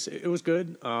said, it was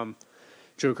good.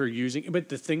 Joker using, but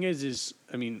the thing is,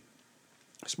 I mean,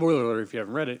 spoiler alert if you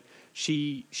haven't read it,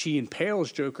 she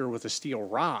impales Joker with a steel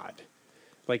rod,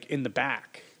 like in the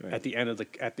back right. at the end of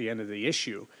the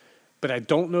issue. But I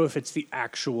don't know if it's the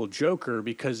actual Joker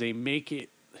because they make it.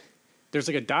 There's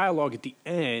like a dialogue at the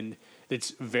end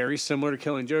that's very similar to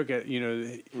Killing Joke.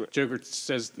 Joker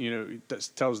says,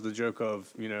 tells the joke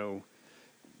of,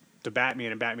 the Batman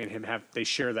and Batman and him they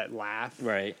share that laugh,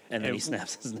 right? And then he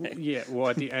snaps his neck. Yeah. Well,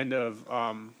 at the end of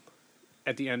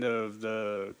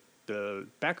the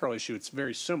Batgirl issue, it's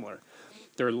very similar.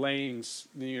 They're laying,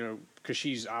 because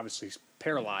she's obviously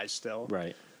paralyzed still,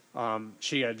 right?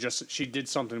 She did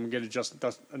something to get just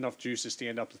enough juice to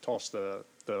stand up to toss the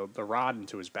rod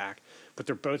into his back, but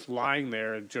they're both lying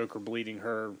there, Joker bleeding,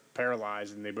 her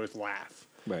paralyzed, and they both laugh.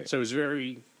 Right. So it was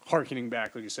very harkening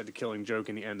back, like you said, to Killing Joke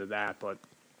in the end of that. But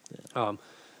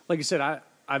like I said,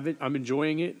 I'm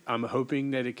enjoying it. I'm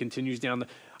hoping that it continues down.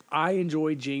 I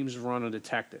enjoyed James' run on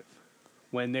Detective.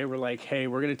 When they were like, hey,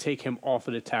 we're going to take him off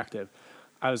of Detective,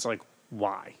 I was like,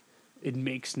 why? It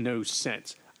makes no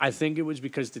sense. I think it was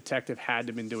because Detective had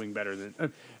to have been doing better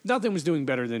than... nothing was doing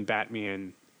better than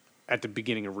Batman at the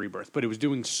beginning of Rebirth, but it was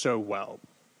doing so well.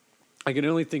 I can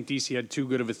only think DC had too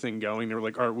good of a thing going. They were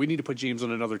like, all right, we need to put James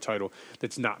on another title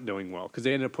that's not doing well. Because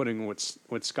they ended up putting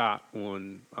with Scott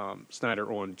on...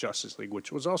 Snyder on Justice League,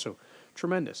 which was also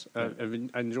tremendous. I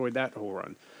enjoyed that whole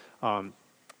run.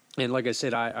 And like I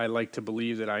said, I like to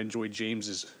believe that I enjoyed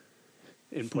James's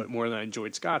input more than I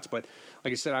enjoyed Scott's. But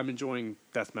like I said, I'm enjoying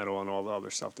death metal and all the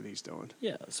other stuff that he's doing.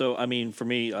 Yeah. So I mean, for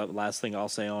me, last thing I'll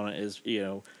say on it is,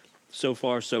 so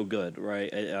far so good, right?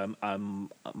 I'm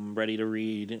ready to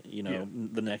read,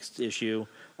 the next issue,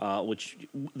 which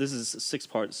this is a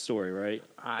 6-part story, right?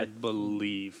 I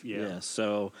believe, yeah. Yeah.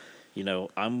 So,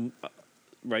 I'm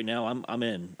right now. I'm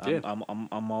in.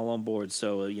 I'm all on board.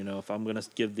 So if I'm gonna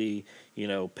give the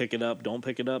pick it up, don't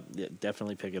pick it up, yeah,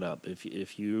 definitely pick it up.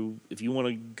 If you want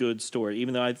a good story,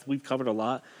 even though we've covered a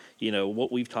lot,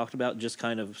 what we've talked about just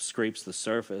kind of scrapes the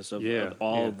surface of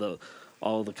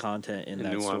all the content in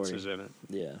that nuances story. in it.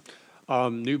 Yeah.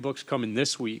 New books coming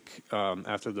this week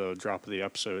after the drop of the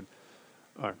episode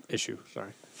or issue.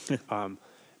 Sorry,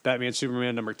 Batman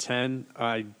Superman number 10.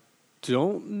 I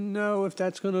don't know if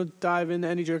that's going to dive into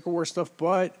any Joker War stuff,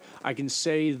 but I can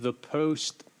say the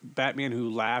post Batman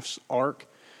Who Laughs arc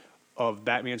of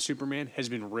Batman Superman has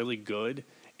been really good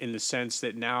in the sense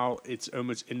that now it's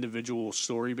almost individual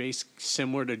story based,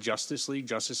 similar to Justice League.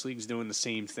 Justice League's doing the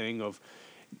same thing of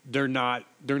they're not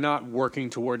working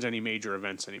towards any major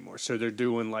events anymore. So they're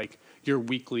doing like your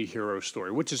weekly hero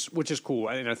story, which is cool.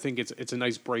 And I think it's a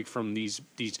nice break from these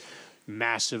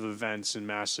massive events and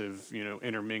massive,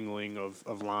 intermingling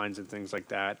of lines and things like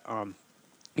that.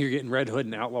 You're getting Red Hood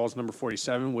and Outlaws number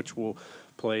 47, which will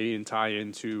play and tie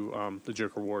into the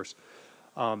Joker Wars.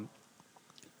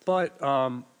 But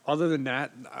other than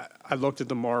that, I looked at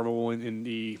the Marvel and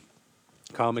the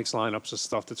comics lineups of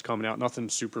stuff that's coming out. Nothing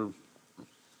super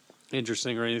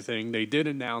interesting or anything. They did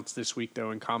announce this week,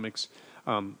 though, in comics,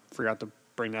 forgot to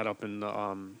bring that up in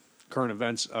the current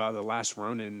events, the Last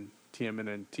Ronin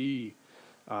TMNT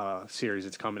series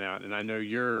that's coming out. And I know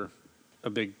you're a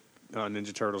big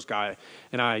Ninja Turtles guy,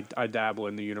 and I dabble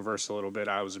in the universe a little bit.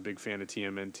 I was a big fan of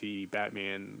TMNT,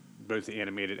 Batman, both the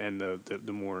animated and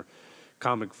the more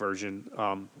comic version.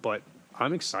 But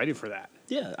I'm excited for that.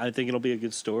 Yeah, I think it'll be a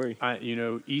good story.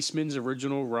 Eastman's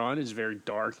original run is very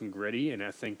dark and gritty, and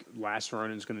I think Last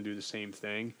Run is going to do the same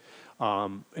thing.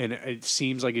 And it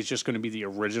seems like it's just going to be the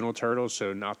original Turtles,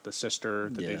 so not the sister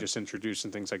that they just introduced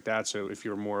and things like that. So if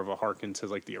you're more of a harken to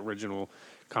like the original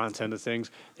content of things,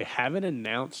 they haven't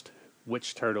announced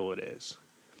which turtle it is,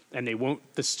 and they won't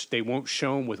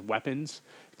show him with weapons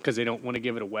because they don't want to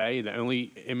give it away. The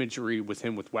only imagery with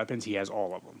him with weapons, he has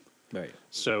all of them. Right.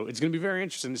 So it's going to be very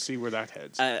interesting to see where that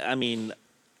heads. I mean,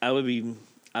 I would be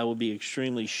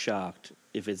extremely shocked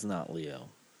if it's not Leo.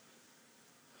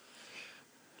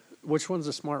 Which one's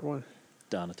the smart one?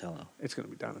 Donatello. It's going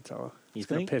to be Donatello. He's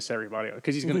going to piss everybody off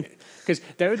because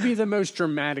that would be the most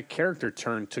dramatic character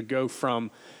turn to go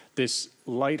from this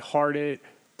lighthearted,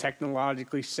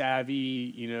 technologically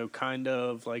savvy, kind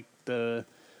of like the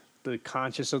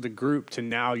conscious of the group to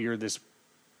now you're this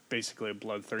basically a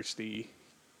bloodthirsty,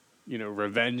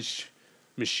 revenge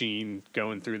machine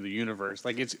going through the universe.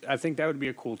 Like I think that would be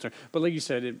a cool turn. But like you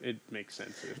said, it makes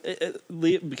sense.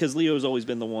 Because Leo's always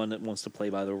been the one that wants to play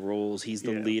by the rules. He's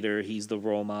the leader. He's the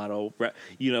role model.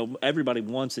 Everybody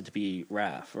wants it to be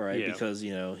Raph, right? Yeah. Because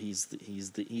he's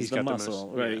the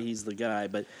muscle, right? He's the guy.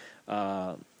 But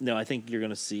no, I think you're going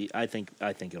to see. I think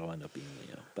it'll end up being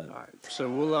Leo. But all right, so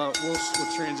we'll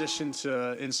transition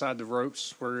to Inside the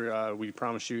Ropes, where we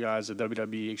promised you guys a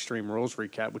WWE Extreme Rules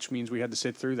recap, which means we had to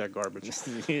sit through that garbage.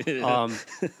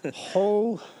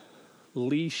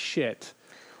 Holy shit!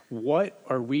 What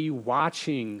are we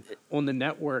watching on the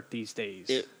network these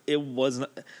days? It wasn't.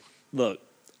 Look,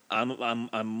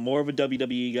 I'm more of a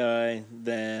WWE guy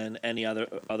than any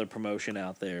other promotion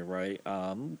out there, right?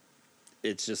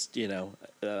 It's just,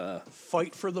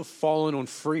 Fight for the Fallen on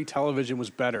free television was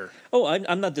better. Oh,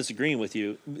 I'm not disagreeing with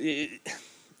you.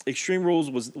 Extreme Rules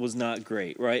was not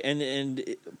great, right? And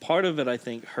part of it, I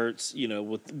think, hurts,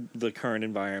 with the current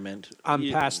environment. I'm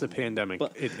past the pandemic.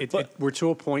 But we're to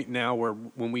a point now where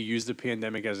when we use the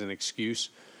pandemic as an excuse,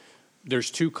 there's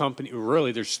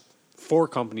there's 4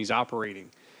 companies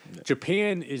operating. Yeah.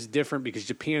 Japan is different because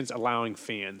Japan's allowing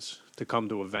fans to come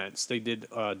to events. They did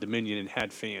Dominion and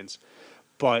had fans.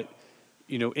 But,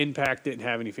 Impact didn't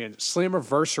have any fans.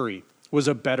 Slammiversary was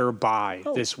a better buy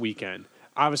this weekend.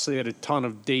 Obviously, had a ton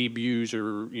of debuts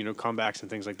or, comebacks and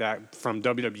things like that from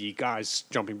WWE guys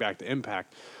jumping back to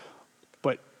Impact.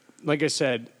 But, like I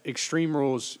said, Extreme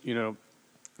Rules,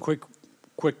 quick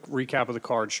recap of the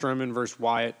card. Strowman versus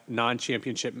Wyatt,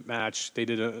 non-championship match. They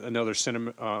did another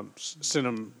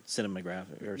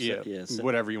cinematographic or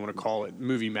whatever you want to call it,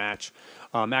 movie match.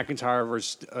 McIntyre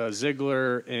versus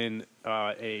Ziggler in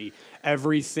a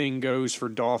everything goes for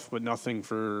Dolph but nothing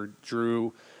for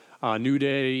Drew. New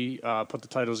Day put the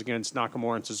titles against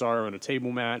Nakamura and Cesaro in a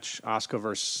table match. Asuka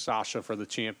versus Sasha for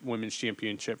the women's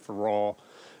championship for Raw.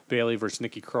 Bayley versus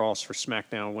Nikki Cross for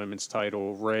SmackDown Women's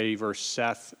title, Ray versus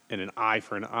Seth in an eye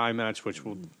for an eye match, which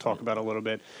we'll talk about a little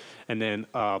bit. And then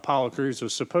Apollo Crews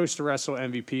was supposed to wrestle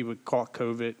MVP, but caught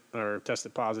COVID or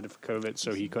tested positive for COVID,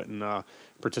 so he couldn't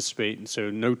participate. And so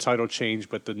no title change,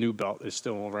 but the new belt is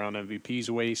still around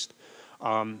MVP's waist.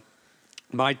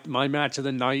 My match of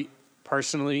the night,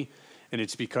 personally, and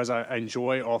it's because I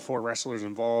enjoy all 4 wrestlers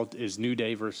involved, is New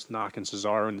Day versus Knox and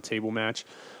Cesaro in the table match.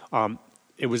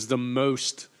 It was the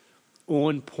most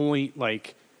on point,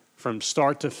 like from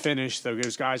start to finish.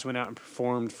 Those guys went out and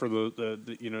performed for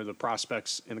the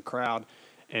prospects in the crowd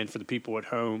and for the people at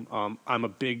home. I'm a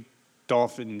big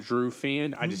Dolph and Drew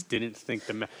fan. I just didn't think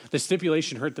the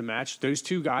stipulation hurt the match. Those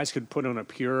 2 guys could put on a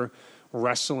pure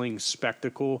wrestling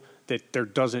spectacle that there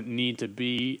doesn't need to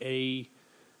be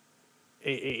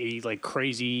a like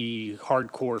crazy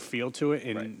hardcore feel to it.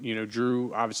 And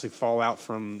Drew obviously fall out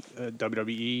from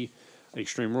WWE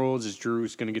Extreme Rules is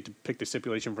Drew's going to get to pick the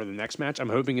stipulation for the next match. I'm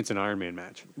hoping it's an Iron Man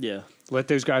match. Yeah. Let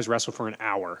those guys wrestle for an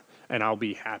hour, and I'll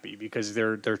be happy because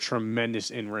they're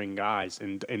tremendous in-ring guys.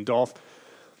 And Dolph,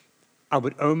 I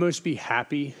would almost be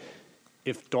happy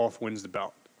if Dolph wins the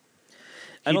belt.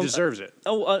 He deserves it.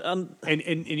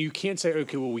 And you can't say,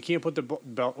 okay, well, we can't put the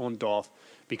belt on Dolph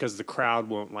because the crowd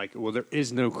won't like it. Well, there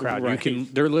is no crowd. Right.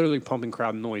 They're literally pumping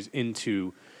crowd noise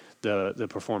into the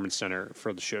performance center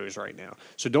for the shows right now.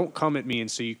 So don't come at me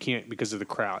and say you can't because of the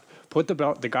crowd. Put the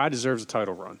belt. The guy deserves a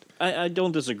title run. I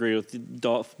don't disagree with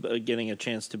Dolph getting a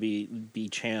chance to be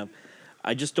champ.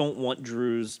 I just don't want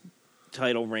Drew's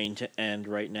title reign to end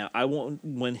right now. I want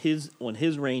when his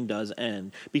reign does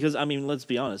end, because I mean, let's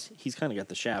be honest, he's kind of got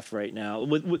the shaft right now.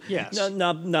 Yes.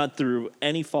 Not through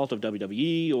any fault of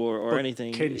WWE or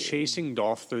anything. Can chasing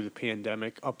Dolph through the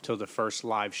pandemic up till the first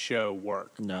live show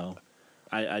work? No.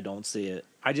 I don't see it.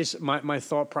 I just my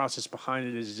thought process behind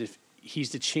it is if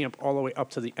he's the champ all the way up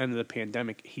to the end of the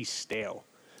pandemic, he's stale,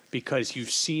 because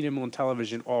you've seen him on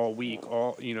television all week,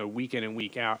 week in and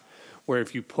week out. Where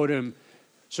if you put him,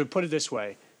 so put it this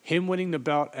way, him winning the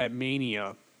belt at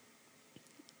Mania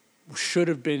should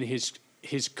have been his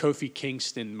Kofi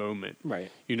Kingston moment. Right.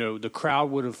 The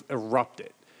crowd would have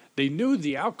erupted. They knew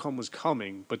the outcome was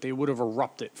coming, but they would have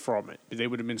erupted from it. They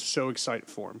would have been so excited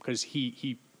for him because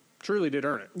he truly did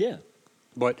earn it. Yeah.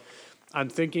 But I'm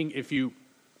thinking if you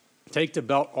take the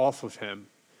belt off of him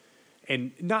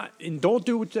and don't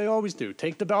do what they always do.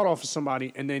 Take the belt off of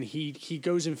somebody and then he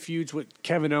goes and feuds with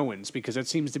Kevin Owens, because that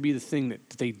seems to be the thing that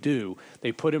they do.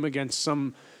 They put him against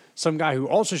some guy who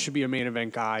also should be a main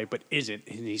event guy but isn't,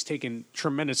 and he's taken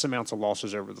tremendous amounts of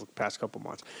losses over the past couple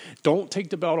months. Don't take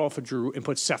the belt off of Drew and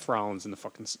put Seth Rollins in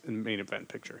the main event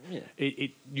picture. Yeah.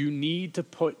 You need to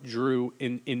put Drew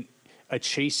in a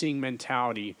chasing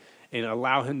mentality and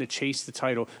allow him to chase the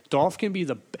title. Dolph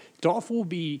will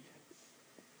be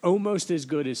almost as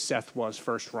good as Seth was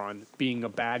first run, being a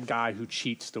bad guy who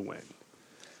cheats to win.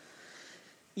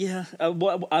 Yeah,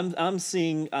 I'm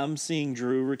seeing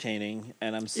Drew retaining,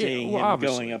 and I'm seeing him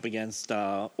obviously going up against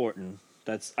Orton.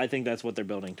 I think that's what they're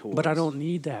building towards. But I don't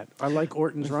need that. I like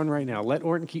Orton's run right now. Let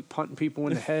Orton keep punting people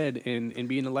in the head and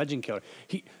being a legend killer.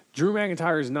 Drew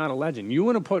McIntyre is not a legend. You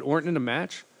want to put Orton in a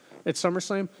match at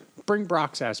SummerSlam? Bring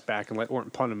Brock's ass back and let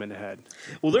Orton punt him in the head.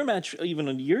 Well, their match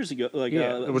even years ago,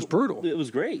 it was brutal. It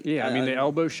was great. Yeah, I mean the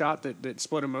elbow shot that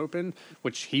split him open,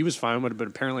 which he was fine with, but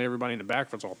apparently everybody in the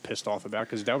back was all pissed off about,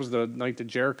 because that was the night that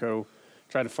Jericho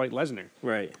tried to fight Lesnar.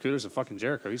 Right. Kudos to fucking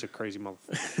Jericho. He's a crazy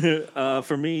motherfucker.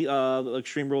 For me,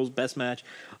 Extreme Rules best match.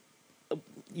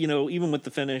 Even with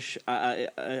the finish,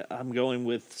 I'm going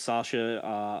with Sasha,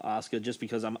 Asuka, just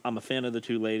because I'm a fan of the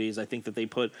two ladies. I think that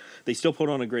they still put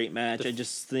on a great match. I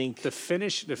just think the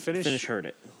finish hurt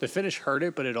it. The finish hurt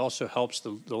it, but it also helps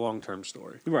the long-term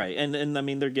story. Right, and I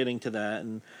mean they're getting to that,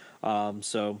 and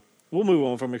so we'll move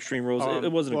on from Extreme Rules.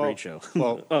 It wasn't a great show.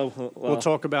 We'll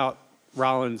talk about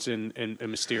Rollins and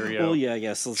Mysterio. Well, yeah, I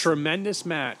guess. Tremendous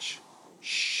match.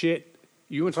 Shit.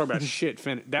 You want to talk about shit?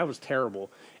 That was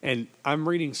terrible. And I'm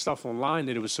reading stuff online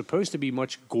that it was supposed to be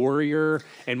much gorier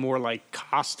and more like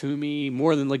costumey,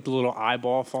 more than like the little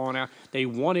eyeball falling out. They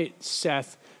wanted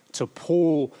Seth to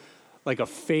pull like a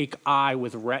fake eye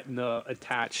with retina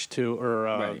attached to,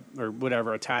 or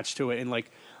whatever attached to it. And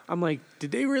I'm like,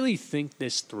 did they really think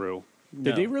this through? No.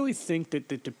 Did they really think that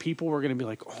the people were going to be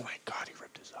like, oh my God, he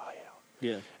ripped his eye out?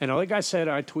 Yeah. And like I said,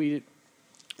 I tweeted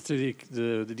through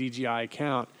the DGI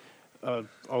account 2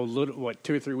 or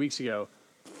 3 weeks ago.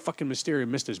 Fucking Mysterio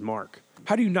missed his mark.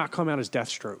 How do you not come out as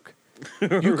Deathstroke?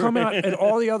 You come out at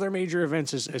all the other major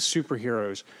events as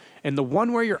superheroes, and the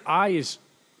one where your eye is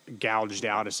gouged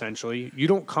out, essentially. You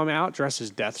don't come out dressed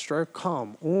as Deathstroke?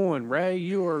 Come on, Ray.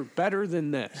 You are better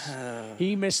than this.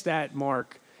 He missed that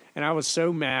mark. And I was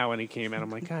so mad when he came out. I'm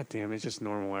like, God damn, it's just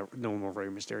normal Rey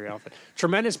Mysterio outfit.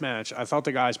 Tremendous match. I thought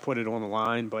the guys put it on the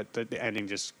line, but the ending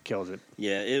just kills it.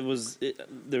 Yeah, there was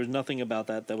nothing about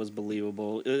that was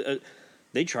believable.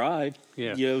 They tried.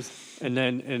 Yeah. You know. And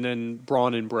then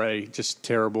Braun and Bray, just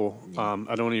terrible.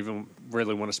 I don't even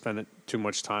really want to spend too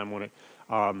much time on it.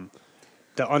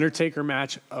 The Undertaker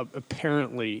match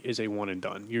apparently is a one and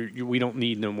done. We don't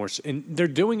need no more. And they're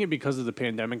doing it because of the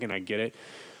pandemic, and I get it.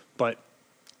 But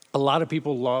a lot of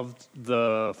people loved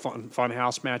the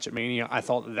Funhouse match at Mania. I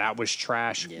thought that was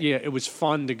trash. Yeah, it was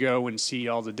fun to go and see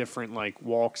all the different like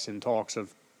walks and talks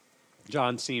of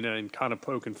John Cena and kind of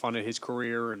poking fun at his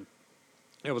career, and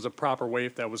it was a proper way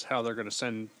if that was how they're going to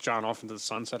send John off into the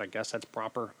sunset. I guess that's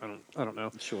proper. I don't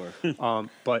know. Sure.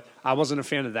 But I wasn't a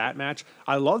fan of that match.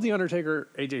 I love the Undertaker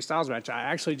AJ Styles match. I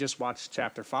actually just watched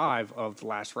Chapter 5 of The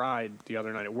Last Ride the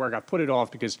other night at work. I put it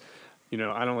off because, you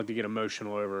know, I don't like to get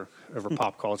emotional over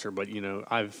pop culture, but, you know,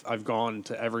 I've gone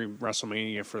to every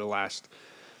WrestleMania for the last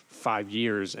 5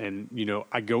 years, and, you know,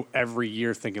 I go every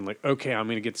year thinking like, okay, I'm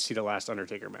going to get to see the last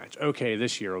Undertaker match. Okay,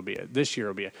 this year will be it. This year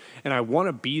will be it. And I want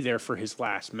to be there for his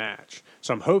last match.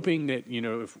 So I'm hoping that, you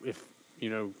know, if you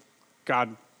know,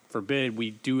 God forbid,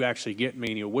 we do actually get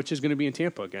Mania, which is going to be in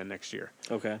Tampa again next year.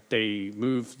 Okay. They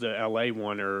moved the LA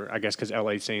one, or I guess because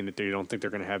LA's saying that they don't think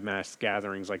they're going to have mass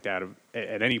gatherings like that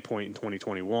at any point in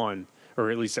 2021,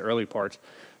 or at least the early parts.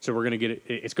 So we're going to get it.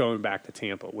 It's going back to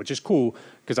Tampa, which is cool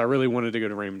because I really wanted to go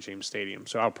to Raymond James Stadium.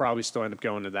 So I'll probably still end up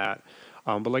going to that.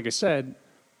 But like I said,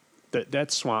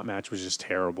 that Swamp match was just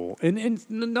terrible. And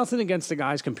nothing against the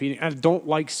guys competing. I don't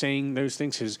like saying those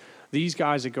things because these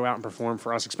guys that go out and perform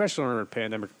for us, especially under a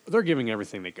pandemic, they're giving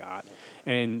everything they got.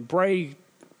 And Bray,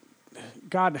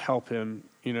 God help him,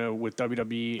 you know, with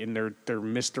WWE and their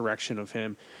misdirection of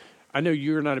him. I know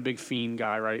you're not a big Fiend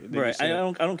guy, right? Right. I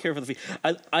don't care for the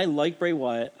Fiend. I like Bray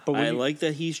Wyatt. But I like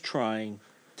that he's trying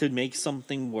to make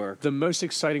something work. The most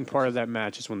exciting part of that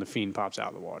match is when the Fiend pops out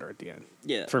of the water at the end.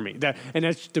 Yeah. For me. That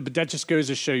just goes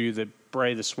to show you that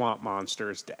Bray the Swamp Monster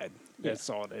is dead. That's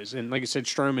all it is. And like I said,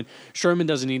 Strowman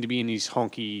doesn't need to be in these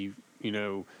honky, you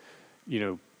know,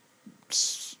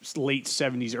 late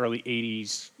 70s, early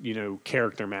 80s, you know,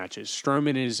 character matches.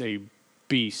 Strowman is a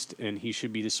beast, and he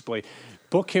should be displayed.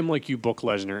 Book him like you book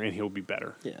Lesnar, and he'll be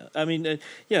better. Yeah, I mean,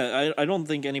 I don't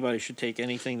think anybody should take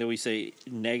anything that we say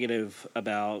negative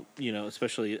about, you know,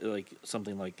 especially like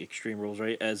something like Extreme Rules,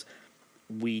 right, as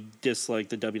we dislike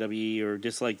the WWE or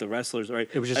dislike the wrestlers, right?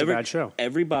 It was just a bad show.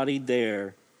 Everybody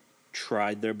there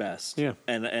tried their best. Yeah.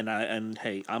 And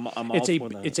hey, I'm all for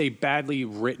that. It's a badly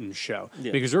written show.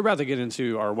 Yeah. Because we're about to get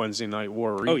into our Wednesday Night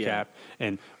War recap,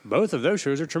 and both of those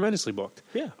shows are tremendously booked.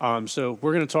 Yeah. So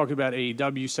we're going to talk about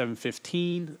AEW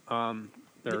 715,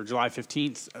 their July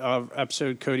 15th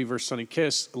episode, Cody versus Sonny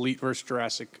Kiss, Elite versus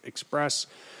Jurassic Express,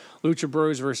 Lucha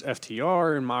Bros versus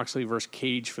FTR, and Moxley versus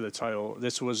Cage for the title.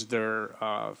 This was their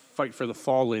Fight for the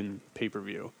Fallen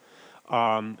pay-per-view.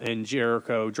 And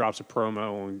Jericho drops a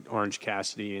promo on Orange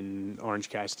Cassidy, and Orange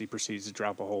Cassidy proceeds to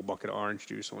drop a whole bucket of orange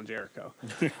juice on Jericho.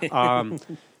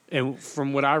 And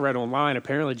from what I read online,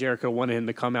 apparently Jericho wanted him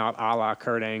to come out a la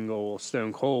Kurt Angle,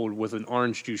 Stone Cold, with an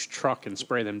orange juice truck and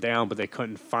spray them down, but they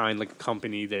couldn't find like a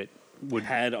company that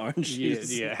had orange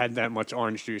juice. Yeah, had that much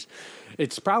orange juice.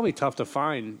 It's probably tough to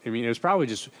find. I mean, it was probably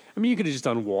just. I mean, you could have just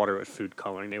done water with food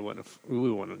coloring. We wouldn't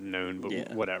have known,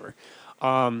 but whatever.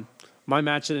 My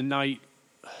match of the night.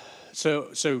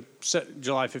 So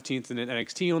July 15th in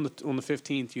NXT on the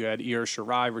 15th, you had Io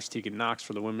Shirai versus Tegan Nox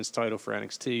for the women's title for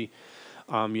NXT.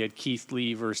 You had Keith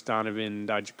Lee versus Donovan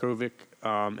Dijakovic,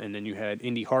 and then you had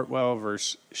Indy Hartwell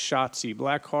versus Shotzi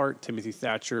Blackheart, Timothy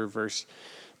Thatcher versus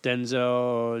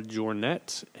Denzel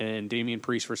Jornet, and Damian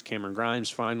Priest versus Cameron Grimes.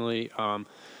 Finally,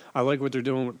 I like what they're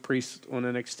doing with Priest on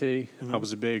NXT. I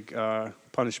was a big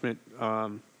Punishment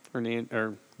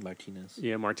Martinez.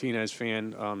 Yeah, Martinez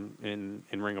fan in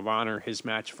Ring of Honor. His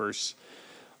match versus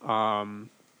Adam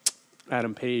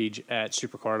Page at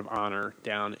Supercard of Honor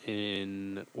down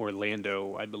in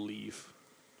Orlando, I believe.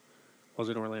 Was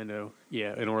it Orlando?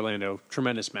 Yeah, in Orlando.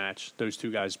 Tremendous match. Those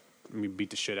two guys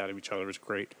beat the shit out of each other. It was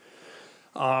great.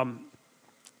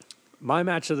 My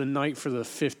match of the night for the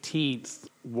 15th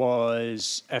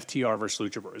was FTR versus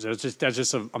Lucha Bros. That's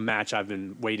just a match I've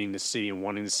been waiting to see and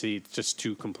wanting to see. It's just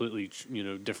two completely,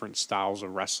 different styles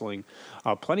of wrestling.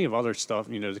 Plenty of other stuff.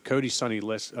 The Cody Sonny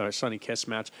Kiss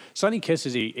match. Sonny Kiss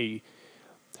is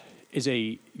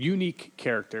a unique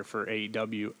character for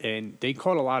AEW, and they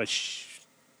caught a lot of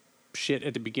shit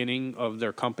at the beginning of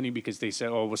their company because they said,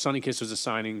 "Oh, well, Sonny Kiss was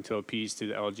assigning to appease to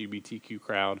the LGBTQ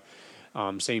crowd."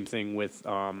 Same thing with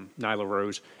Nyla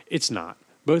Rose. It's not.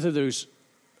 Both of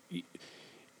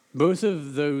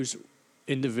those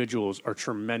individuals are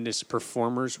tremendous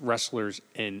performers, wrestlers,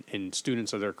 and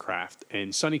students of their craft.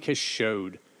 And Sonny Kiss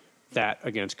showed that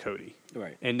against Cody.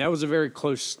 Right. And that was a very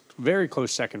close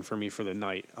second for me for the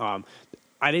night.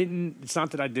 It's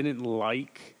not that I didn't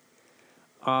like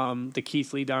the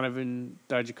Keith Lee Donovan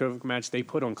Dijakovic match. They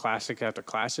put on classic after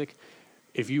classic.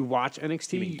 If you watch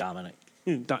NXT, You mean Dominic?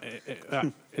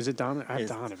 Is it Donovan? I have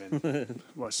Donovan.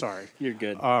 Well, sorry. You're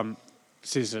good.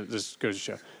 This goes to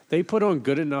show. They put on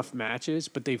good enough matches,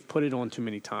 but they've put it on too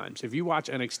many times. If you watch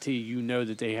NXT, you know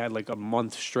that they had like a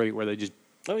month straight where they just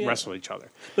wrestle each other.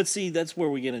 But see, that's where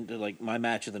we get into like my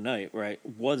match of the night, right?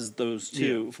 Was those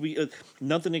two? Yeah. If we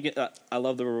nothing against. I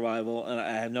love the Revival, and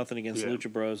I have nothing against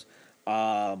Lucha Bros.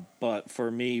 But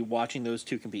for me, watching those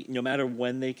two compete, no matter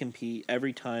when they compete,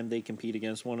 every time they compete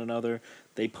against one another,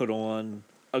 they put on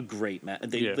a great match.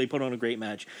 They put on a great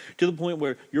match to the point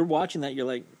where you're watching that, you're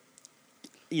like,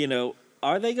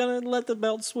 are they going to let the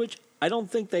belt switch? I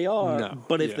don't think they are. No.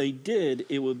 But if they did,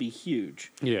 it would be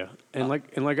huge. Yeah, and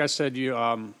like I said,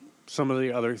 some of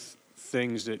the other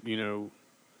things that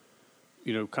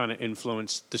kind of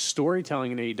influence the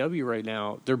storytelling in AEW right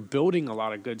now. They're building a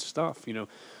lot of good stuff.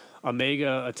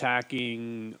 Omega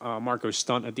attacking Marco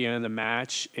Stunt at the end of the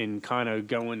match and kind of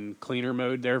going cleaner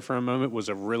mode there for a moment was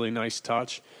a really nice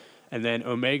touch. And then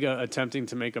Omega attempting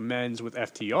to make amends with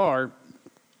FTR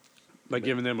by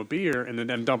giving them a beer and then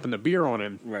them dumping the beer on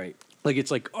him. Right. Like,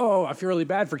 it's like, oh, I feel really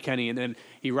bad for Kenny. And then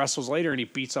he wrestles later and he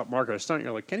beats up Marco Stunt.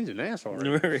 You're like, Kenny's an asshole.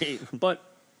 Right. But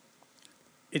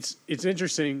it's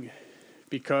interesting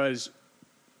because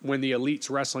when the Elites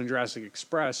Wrestling Jurassic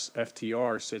Express,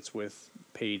 FTR sits with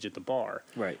Paige at the bar.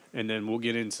 Right. And then we'll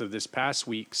get into this past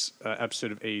week's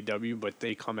episode of AEW, but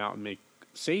they come out and make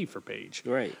save for Paige.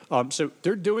 Right. So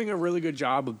they're doing a really good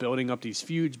job of building up these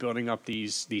feuds, building up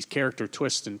these character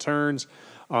twists and turns.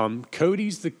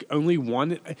 Cody's the only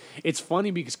one. It's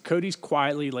funny because Cody's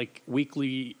quietly, like, week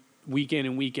in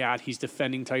and week out, he's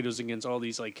defending titles against all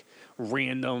these, like,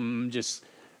 random just,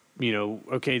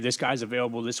 okay, this guy's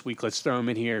available this week. Let's throw him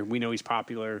in here. We know he's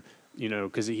popular,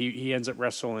 because he ends up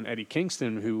wrestling Eddie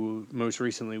Kingston, who most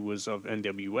recently was of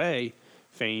NWA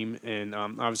fame and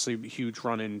obviously a huge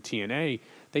run in TNA.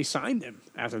 They signed him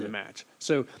after the match.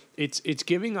 So it's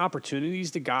giving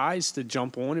opportunities to guys to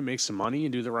jump on and make some money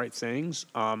and do the right things.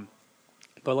 But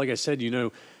like I said,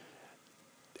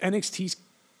 NXT's...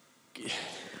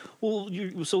 Well,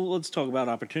 so let's talk about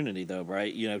opportunity, though,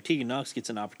 right? Tegan Nox gets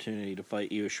an opportunity to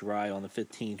fight Io Shirai on the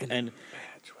 15th. And the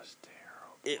match was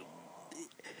terrible.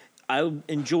 I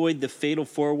enjoyed the Fatal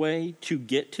 4-Way to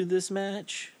get to this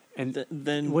match. And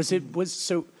then Io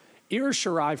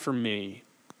Shirai, for me,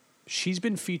 she's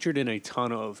been featured in a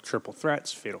ton of triple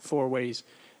threats, fatal 4-ways,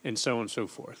 and so on and so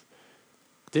forth.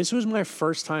 This was my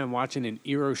first time watching an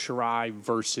Io Shirai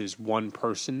versus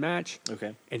one-person match.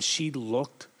 Okay. And she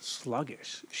looked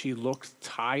sluggish. She looked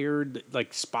tired.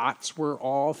 Like, spots were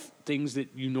off. Things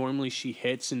that normally she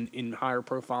hits in higher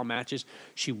profile matches.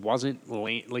 She wasn't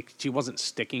she wasn't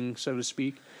sticking, so to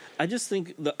speak. I just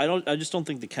think I just don't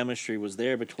think the chemistry was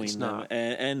there between them.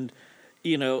 And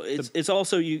it's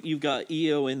also you've got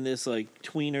Io in this like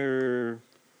tweener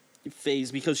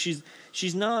phase because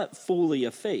she's not fully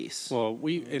a face. Well,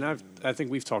 I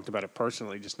think we've talked about it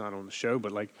personally, just not on the show,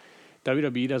 but like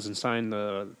WWE doesn't sign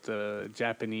the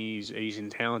Japanese Asian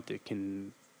talent that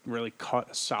can really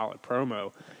cut a solid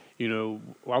promo.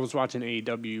 I was watching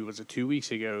AEW, was it 2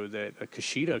 weeks ago, that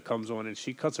Kushida comes on and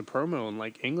she cuts a promo in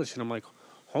like English, and I'm like,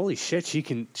 holy shit, she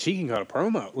can cut a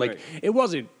promo. Like, It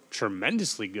wasn't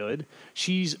tremendously good.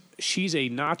 She's a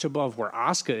notch above where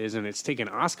Asuka is, and it's taken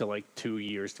Asuka like 2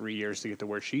 years, 3 years to get to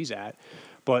where she's at.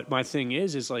 But my thing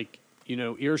is like,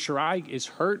 Io Shirai is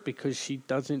hurt because she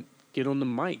doesn't get on the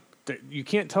mic. You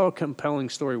can't tell a compelling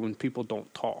story when people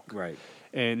don't talk. Right.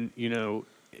 And,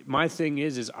 my thing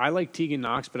is I like Tegan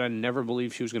Nox, but I never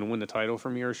believed she was going to win the title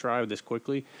from Io Shirai this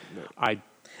quickly. Right.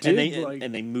 And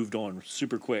they moved on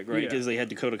super quick, right? Because they had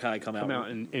Dakota Kai come out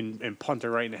and punt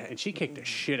her right in the head, and she kicked the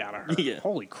shit out of her. Yeah.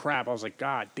 Holy crap! I was like,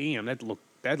 God damn, that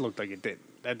looked like it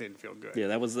didn't. That didn't feel good. Yeah,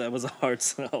 that was a hard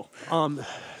sell.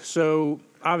 So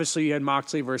obviously you had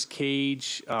Moxley versus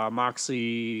Cage.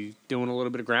 Moxley doing a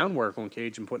little bit of groundwork on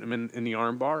Cage and putting him in the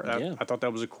armbar. I thought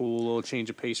that was a cool little change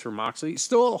of pace for Moxley.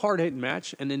 Still a hard hitting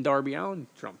match, and then Darby Allin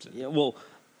jumps in. Yeah, well,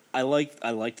 I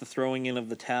like the throwing in of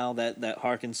the towel that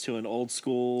harkens to an old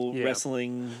school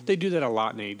wrestling. They do that a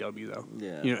lot in AEW though.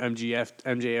 Yeah. You know,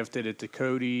 MJF did it to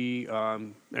Cody.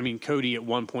 Cody at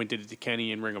one point did it to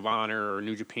Kenny in Ring of Honor or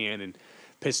New Japan and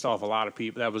pissed off a lot of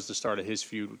people. That was the start of his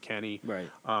feud with Kenny. Right.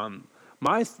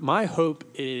 My hope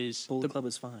is Bullet Club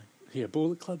is fine. Yeah,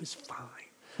 Bullet Club is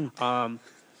fine.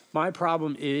 My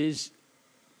problem is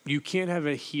you can't have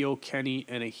a heel Kenny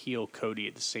and a heel Cody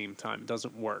at the same time. It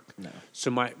doesn't work. No.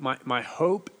 So my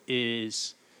hope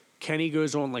is Kenny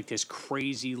goes on like this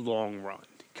crazy long run.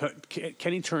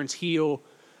 Kenny turns heel.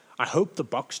 I hope the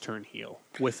Bucks turn heel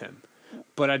with him,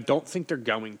 but I don't think they're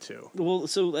going to. Well,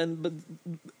 but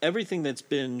everything that's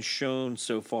been shown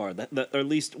so far, that or at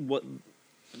least what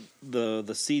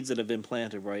the seeds that have been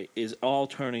planted, right, is all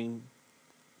turning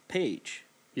Page.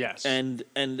 Yes. And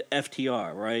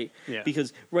FTR, right? Yeah.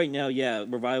 Because right now,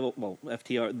 Revival, well,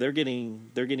 FTR, they're getting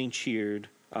cheered.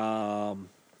 They're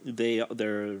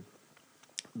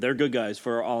good guys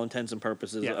for all intents and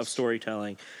purposes of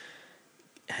storytelling.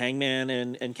 Hangman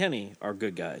and Kenny are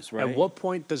good guys, right? At what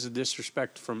point does the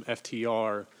disrespect from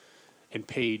FTR and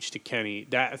Page to Kenny,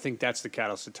 I think that's the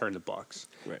catalyst to turn the Bucks.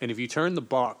 Right. And if you turn the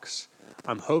Bucks,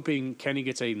 I'm hoping Kenny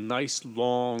gets a nice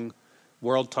long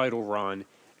world title run.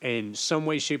 In some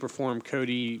way, shape, or form,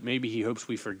 Cody, maybe he hopes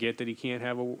we forget that he can't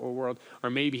have a world,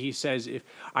 or maybe he says, "If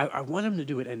I want him to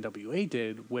do what NWA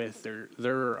did with their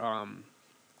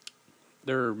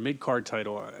mid card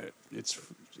title, it's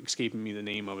escaping me the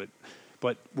name of it,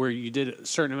 but where you did a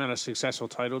certain amount of successful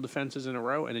title defenses in a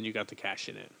row, and then you got to cash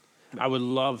it in. I would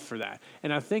love for that,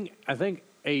 and I think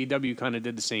AEW kind of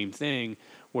did the same thing,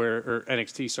 or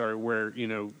NXT, sorry, where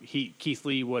Keith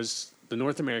Lee was the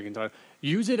North American title.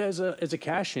 Use it as a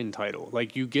cash-in title.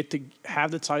 Like, you get to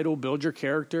have the title, build your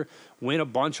character, win a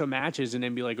bunch of matches, and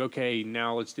then be like, okay,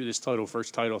 now let's do this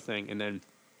first title thing. And then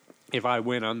if I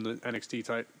win, I'm the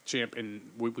NXT champ, and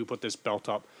we put this belt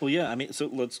up. Well, yeah. I mean, so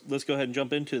let's go ahead and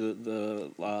jump into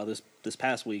this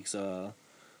past week's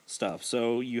stuff.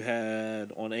 So you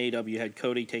had on AEW, you had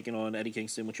Cody taking on Eddie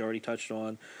Kingston, which you already touched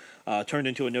on. Turned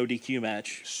into a no DQ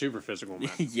match. Super physical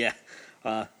match. Yeah.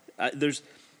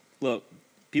 Look.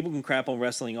 People can crap on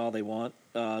wrestling all they want.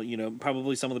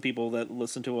 Probably some of the people that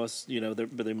listen to us,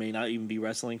 but they may not even be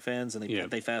wrestling fans, and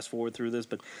they fast forward through this.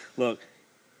 But look,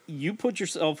 you put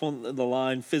yourself on the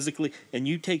line physically, and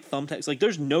you take thumbtacks. Like,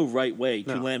 there's no right way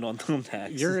to land on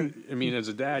thumbtacks. As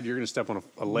a dad, you're going to step on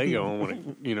a Lego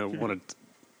and want to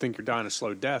think you're dying a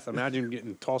slow death. Imagine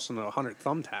getting tossed on 100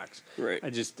 thumbtacks. Right.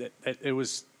 It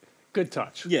was. Good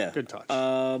touch. Yeah. Good touch.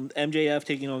 MJF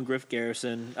taking on Griff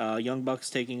Garrison. Young Bucks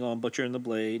taking on Butcher and the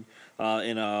Blade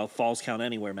in a Falls Count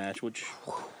Anywhere match, which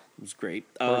was great.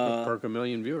 Broke a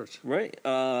million viewers. Right.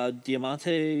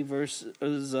 Diamante versus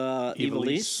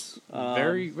Ivelisse.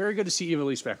 Very, very good to see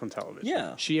Ivelisse back on television.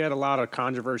 Yeah. She had a lot of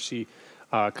controversy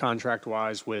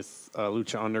contract-wise with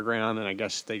Lucha Underground, and I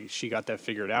guess she got that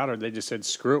figured out, or they just said,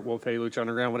 screw it, we'll pay Lucha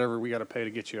Underground whatever we got to pay to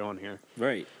get you on here.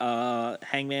 Right.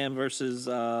 Hangman versus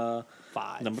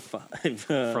number 5.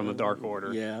 From the Dark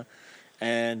Order. Yeah.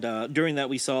 And during that,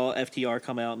 we saw FTR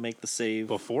come out and make the save.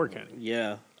 Before Kenny.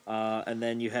 Yeah. And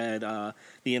then you had the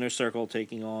Inner Circle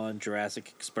taking on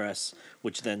Jurassic Express,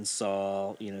 which then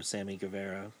saw, Sammy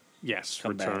Guevara. Yes,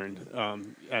 returned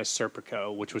as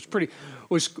Serpico, which was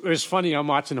was funny. I'm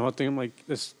watching the whole thing. I'm like,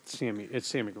 it's Sammy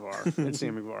Guevara. It's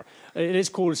Sammy Guevara. It is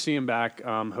cool to see him back.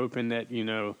 Hoping that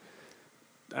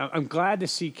I'm glad to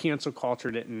see cancel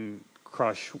culture didn't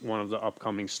crush one of the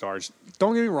upcoming stars.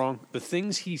 Don't get me wrong, the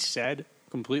things he said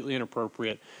completely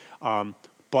inappropriate.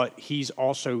 But he's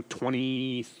also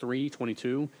 23,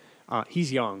 22.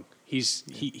 He's young.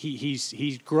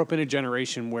 He grew up in a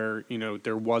generation where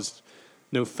there was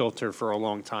no filter for a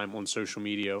long time on social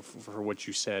media for what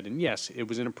you said. And yes, it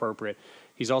was inappropriate.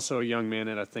 He's also a young man,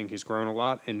 and I think he's grown a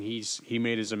lot, and he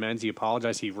made his amends. He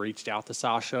apologized. He reached out to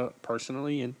Sasha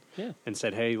personally and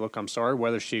said, hey, look, I'm sorry.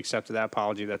 Whether she accepted that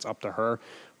apology, that's up to her.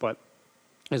 But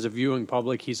as a viewing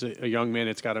public, he's a young man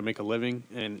that's got to make a living,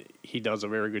 and he does a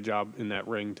very good job in that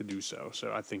ring to do so.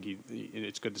 So I think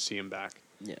it's good to see him back.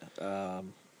 Yeah.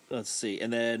 Let's see.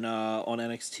 And then on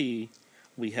NXT,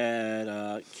 we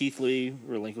had Keith Lee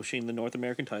relinquishing the North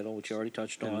American title, which you already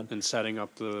touched on. And setting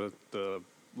up the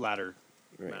ladder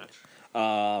match.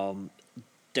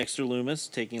 Dexter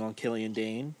Lumis taking on Killian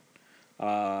Dane.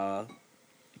 I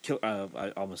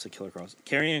almost said Killer Cross.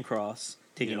 Karrion Kross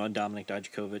taking on Dominic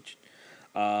Dijakovic.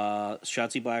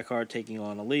 Shotzi Blackheart taking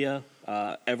on Aaliyah.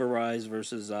 Everrise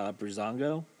versus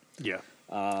Breezango. Yeah.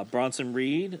 Bronson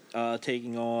Reed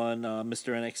taking on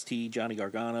Mr. NXT Johnny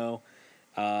Gargano.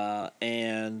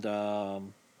 And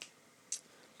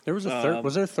There was a third.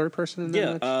 Was there a third person in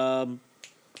that match?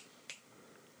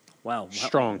 Wow.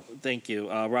 Strong. Thank you.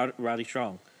 Roddy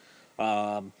Strong.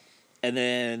 And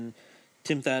then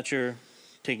Tim Thatcher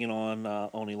taking on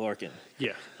Oney Lorcan.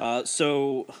 Yeah.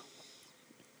 So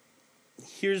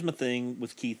here's my thing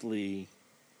with Keith Lee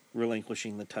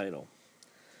relinquishing the title.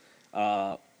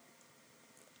 I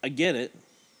get it,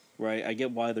 right? I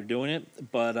get why they're doing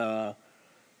it, but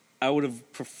I would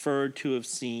have preferred to have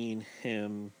seen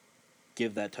him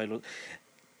give that title.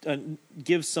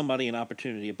 Give somebody an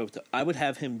opportunity at both. I would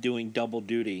have him doing double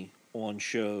duty on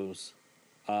shows,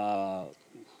 and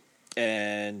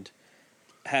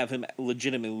have him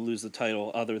legitimately lose the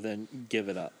title, other than give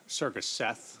it up. Circus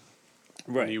Seth,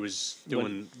 Right? when he was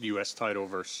doing U.S. title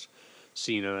versus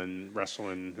Cena and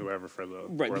wrestling whoever for the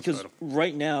Right, world because title.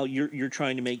 right now you're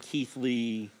trying to make Keith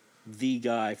Lee the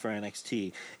guy for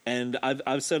NXT, and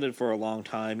I've said it for a long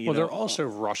time. Well, they're also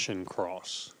rushing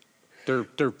Cross. They're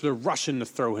rushing to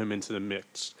throw him into the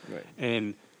mix. Right.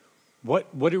 And what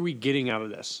are we getting out of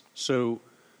this? So,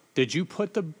 did you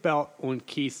put the belt on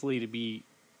Keith Lee to be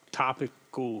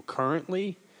topical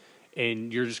currently,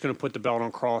 and you're just going to put the belt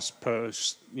on Cross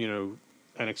post,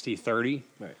 NXT 30?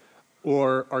 Right.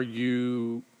 Or are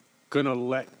you going to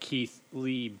let Keith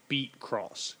Lee beat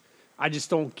Cross? I just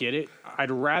don't get it. I'd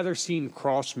rather seen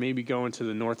Cross maybe go into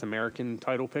the North American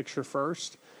title picture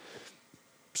first.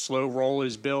 Slow roll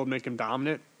his build, make him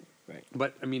dominant. Right.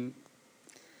 But I mean,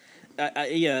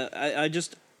 I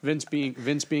just Vince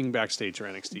being backstage for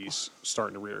NXT is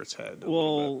starting to rear its head.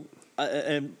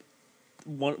 and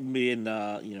me and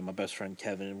my best friend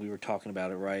Kevin, we were talking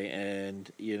about it, right? And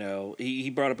he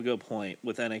brought up a good point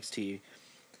with NXT.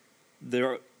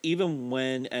 Even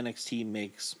when NXT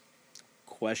makes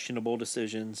questionable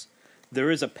decisions,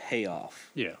 there is a payoff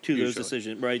to those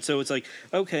decisions, right? So it's like,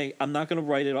 okay, I'm not going to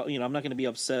write it. I'm not going to be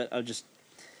upset. I just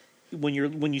when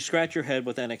you scratch your head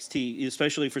with NXT,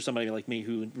 especially for somebody like me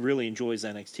who really enjoys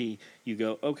NXT, you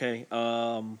go, okay,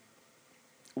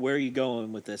 where are you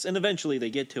going with this? And eventually they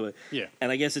get to it. Yeah.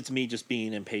 And I guess it's me just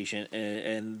being impatient,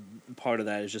 and part of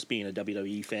that is just being a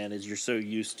WWE fan. Is you're so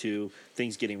used to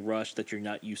things getting rushed that you're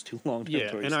not used to long term.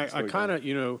 Yeah, and I kind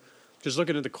of just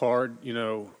looking at the card,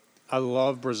 I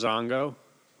love Breezango.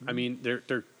 I mean,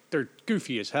 they're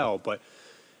goofy as hell, but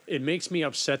it makes me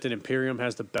upset that Imperium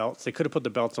has the belts. They could have put the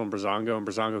belts on Breezango, and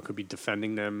Breezango could be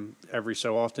defending them every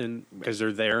so often because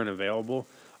they're there and available.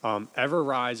 Ever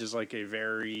Rise is like a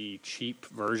very cheap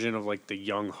version of like the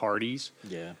Young Hardys.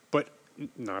 Yeah. But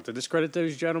not to discredit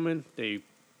those gentlemen,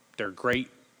 they're great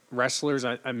wrestlers.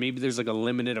 I maybe there's like a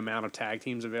limited amount of tag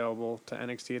teams available to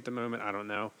NXT at the moment. I don't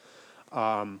know.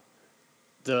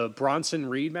 The Bronson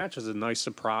Reed match was a nice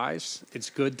surprise. It's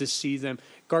good to see them.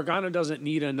 Gargano doesn't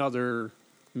need another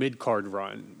mid-card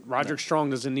run. Roderick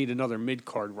Strong doesn't need another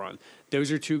mid-card run.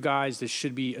 Those are two guys that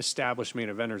should be established main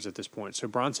eventers at this point. So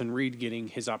Bronson Reed getting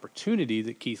his opportunity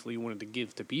that Keith Lee wanted to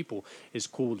give to people is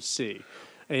cool to see.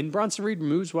 And Bronson Reed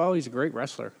moves well. He's a great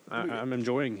wrestler. I'm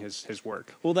enjoying his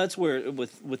work. Well, that's where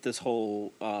with this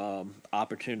whole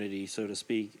opportunity, so to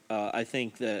speak, I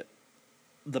think that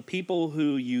the people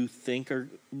who you think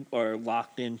are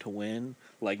locked in to win,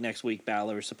 like next week,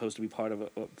 Balor is supposed to be part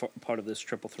of this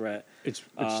triple threat. It's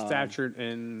Thatcher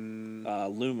and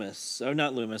Loomis. Oh,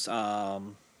 not Loomis.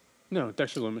 No,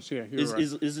 Dexter Loomis. Yeah, you're right.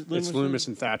 Is it Loomis? It's Loomis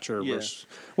and Thatcher. Yeah. Versus,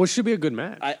 well, it should be a good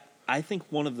match. I think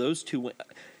one of those two win.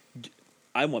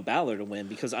 I want Balor to win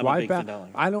because I'm a big Finn Balor.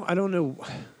 I don't know.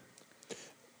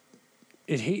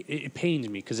 It pains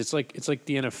me because it's like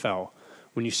the NFL.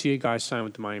 When you see a guy sign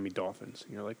with the Miami Dolphins,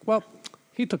 and you're like, well,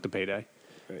 he took the payday.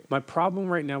 Right. My problem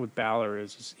right now with Balor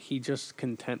is he just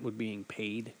content with being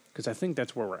paid, because I think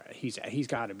that's where we're at. He's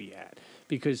got to be at,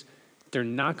 because they're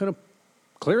not going to,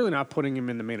 clearly not putting him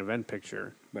in the main event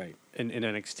picture. Right. In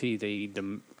NXT,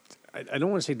 I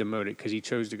don't want to say demoted, because he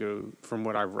chose to go, from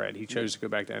what I've read, he chose to go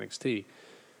back to NXT.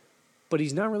 But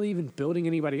he's not really even building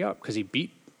anybody up, because he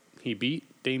beat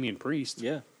Damian Priest.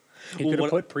 Yeah. He could have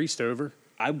put Priest over.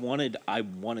 I wanted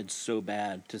so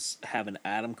bad to have an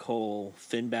Adam Cole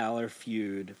Finn Balor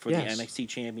feud for the NXT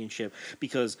Championship,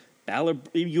 because Balor,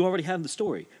 you already have the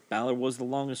story. Balor was the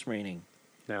longest reigning.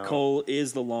 No. Cole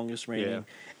is the longest reigning,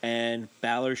 and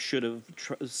Balor should have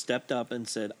stepped up and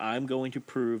said, "I'm going to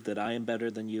prove that I am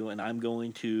better than you, and I'm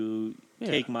going to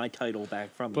take my title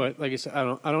back from you." But like I said,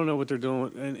 I don't know what they're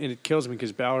doing, and it kills me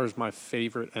because Balor is my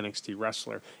favorite NXT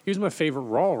wrestler. He was my favorite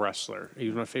Raw wrestler. He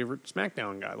was my favorite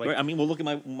SmackDown guy. Right. I mean, well, look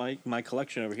at my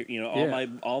collection over here.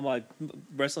 All my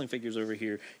wrestling figures over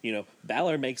here.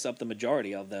 Balor makes up the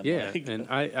majority of them. Yeah, and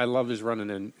I love his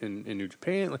running in New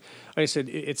Japan. Like I said,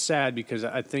 it's sad because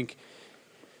I think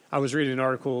I was reading an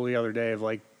article the other day of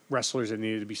like wrestlers that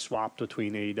needed to be swapped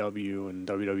between AEW and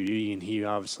WWE, and he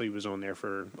obviously was on there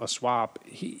for a swap.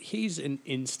 He's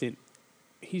instant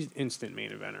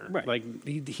main eventer. Right. Like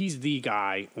he's the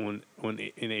guy in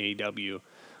AEW.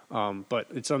 But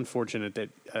it's unfortunate that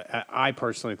I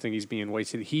personally think he's being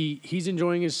wasted. He's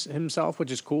enjoying himself,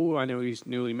 which is cool. I know he's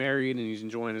newly married and he's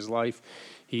enjoying his life.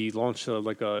 He launched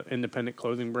a independent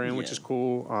clothing brand, which is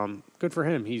cool. Good for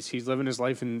him. He's living his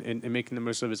life and making the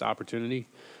most of his opportunity.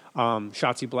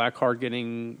 Shotzi Blackheart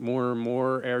getting more and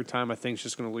more airtime, I think, is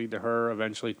just going to lead to her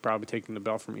eventually probably taking the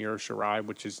belt from Io Shirai,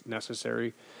 which is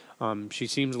necessary. She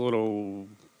seems a little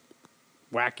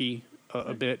wacky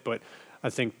a bit, but I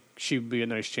think she would be a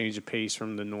nice change of pace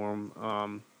from the norm.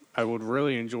 I would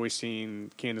really enjoy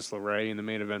seeing Candice LeRae in the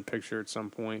main event picture at some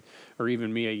point, or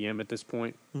even Mia Yim at this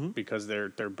point, because they're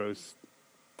both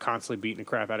constantly beating the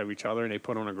crap out of each other, and they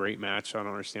put on a great match. So I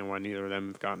don't understand why neither of them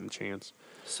have gotten a chance.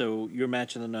 So your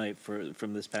match of the night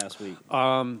from this past week?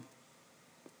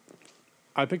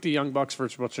 I picked the Young Bucks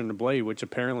versus Butcher and the Blade, which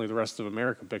apparently the rest of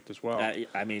America picked as well.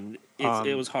 I mean,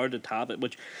 it was hard to top it.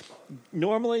 Which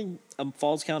normally a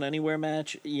Falls Count Anywhere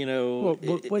match,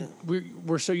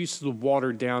 we're so used to the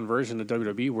watered down version of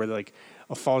WWE where like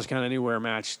a Falls Count Anywhere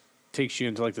match takes you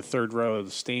into like the third row of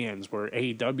the stands, where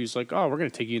AEW's like, oh, we're going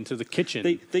to take you into the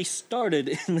kitchen. They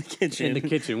started in the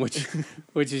kitchen, which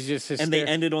is just hysterical. And they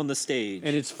ended on the stage.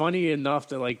 And it's funny enough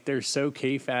that like they're so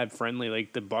kayfabe friendly.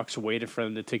 Like the Bucks waited for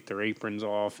them to take their aprons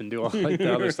off and do all like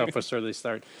the other stuff before they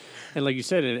start. And like you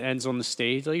said, it ends on the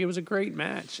stage. Like it was a great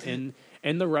match. And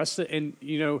the rest of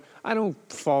I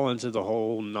don't fall into the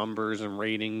whole numbers and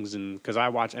ratings, and because I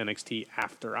watch NXT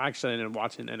after. I actually ended up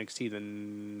watching NXT the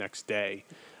next day.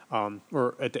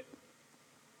 Or at the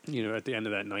end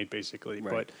of that night, basically.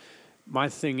 Right. But my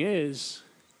thing is,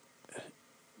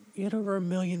 you had over 1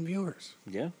 million viewers.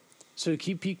 Yeah. So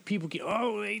people keep,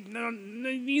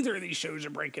 neither of these shows are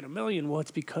breaking 1 million. Well,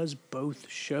 it's because both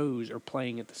shows are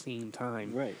playing at the same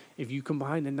time. Right. If you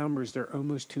combine the numbers, they're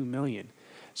almost 2 million.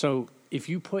 So if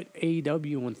you put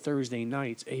AEW on Thursday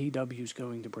nights, AEW is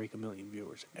going to break 1 million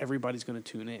viewers. Everybody's going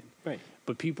to tune in. Right.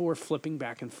 But people are flipping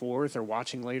back and forth or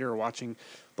watching later or watching.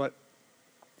 But,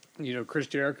 Chris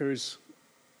Jericho's,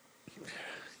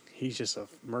 he's just a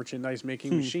merchandise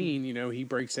making machine. He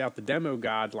breaks out the Demo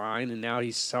God line, and now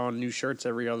he's selling new shirts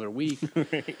every other week.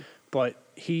 Right. But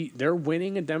they're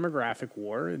winning a demographic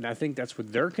war, and I think that's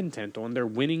what they're content on. They're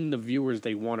winning the viewers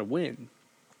they want to win.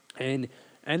 And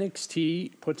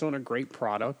NXT puts on a great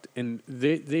product, and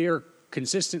they are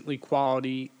consistently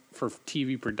quality for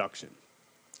TV production.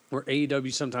 Where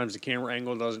AEW, sometimes the camera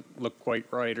angle doesn't look quite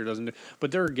right or doesn't,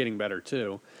 but they're getting better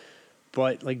too.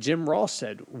 But like Jim Ross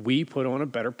said, we put on a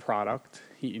better product.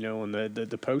 On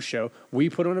the post show, we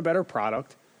put on a better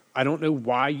product. I don't know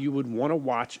why you would want to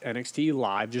watch NXT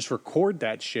live. Just record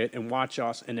that shit and watch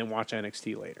us, and then watch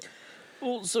NXT later.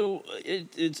 Well, so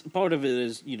it's part of it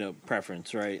is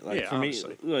preference, right? Like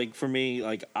for me,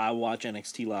 I watch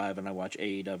NXT live and I watch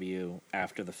AEW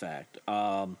after the fact.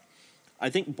 I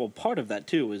think part of that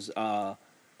too is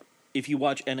if you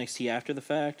watch NXT after the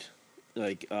fact,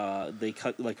 they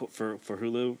cut for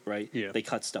Hulu, right? Yeah. They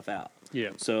cut stuff out.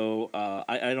 Yeah. So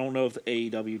I don't know if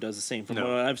AEW does the same. From what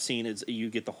I've seen, is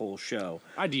you get the whole show.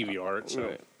 I DVR it, so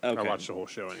right. Okay. I watch the whole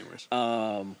show anyways.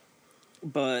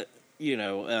 But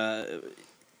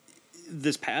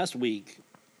this past week,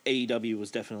 AEW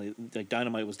was definitely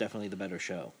Dynamite was definitely the better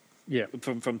show. Yeah,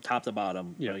 from top to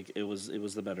bottom, yeah. It was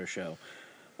the better show.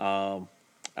 I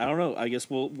don't know. I guess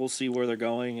we'll see where they're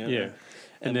going.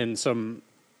 And then some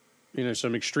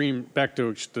extreme back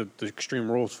to the Extreme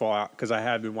Rules fallout, because I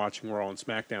have been watching Raw and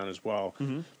SmackDown as well.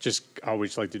 Mm-hmm. Just I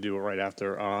always like to do it right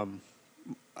after.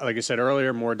 Like I said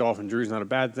earlier, more Dolphin Drew's not a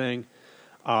bad thing.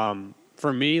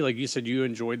 For me, like you said, you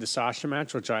enjoyed the Sasha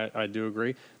match, which I do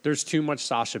agree. There's too much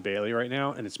Sasha Bailey right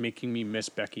now, and it's making me miss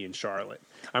Becky and Charlotte.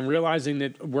 I'm realizing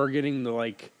that we're getting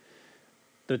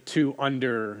the two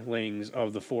underlings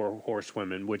of the four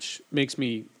horsewomen, which makes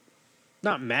me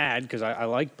not mad because I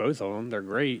like both of them. They're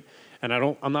great. And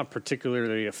I'm not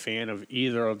particularly a fan of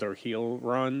either of their heel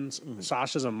runs. Mm-hmm.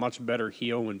 Sasha's a much better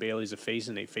heel when Bailey's a face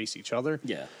and they face each other.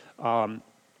 Yeah.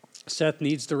 Seth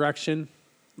needs direction.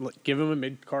 Give him a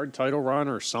mid-card title run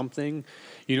or something.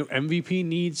 MVP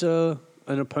needs an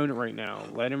opponent right now.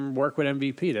 Let him work with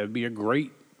MVP. That would be a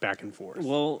great back and forth.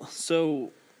 Well,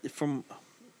 so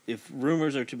if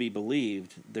rumors are to be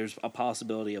believed, there's a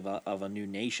possibility of a new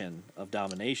Nation of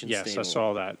Domination. Yes, stable. I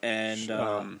saw that.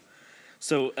 And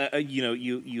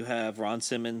you have Ron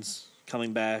Simmons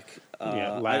coming back.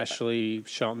 Lashley,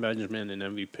 Shelton Benjamin, and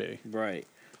MVP. Right.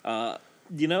 But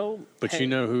you know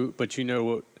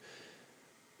what?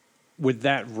 With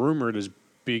that rumored as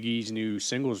Big E's new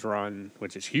singles run,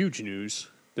 which is huge news,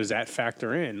 does that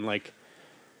factor in? Like,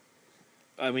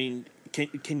 I mean,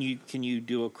 can you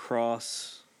do a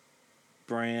cross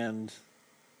brand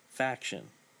faction?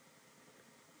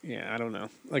 yeah, I don't know.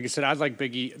 Like I said, I'd like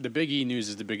Big E. The Big E news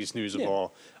is the biggest news of Yeah.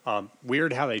 all.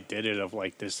 Weird how they did it, of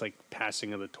like this like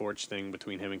passing of the torch thing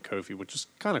between him and Kofi, which was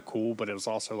kind of cool, but it was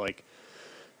also like,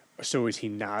 so is he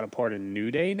not a part of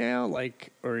New Day now?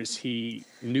 Like, or is he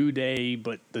New Day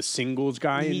but the singles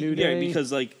guy in New Day? Yeah,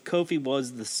 because like Kofi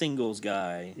was the singles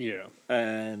guy, yeah,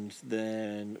 and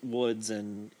then Woods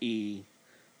and E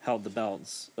held the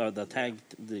belts, the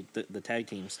tag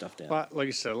team stuff down. like I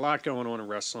said, a lot going on in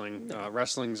wrestling.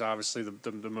 Wrestling's obviously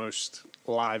the most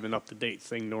live and up to date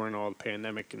thing during all the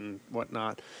pandemic and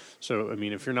whatnot. So, I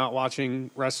mean, if you're not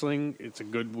watching wrestling, it's a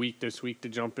good week this week to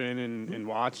jump in and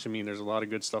watch. I mean, there's a lot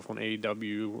of good stuff on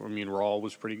AEW. I mean, Raw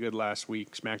was pretty good last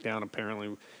week. SmackDown,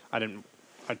 apparently, I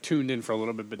tuned in for a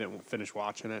little bit, but didn't finish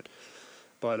watching it.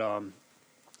 But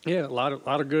yeah, a lot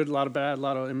of good, a lot of bad, a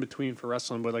lot of in between for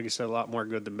wrestling. But like I said, a lot more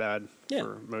good than bad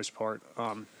for most part.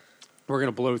 We're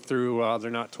gonna blow through. They're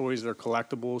not toys; they're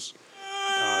collectibles.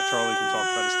 Charlie can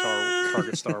talk about his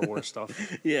Target Star Wars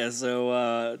stuff. Yeah,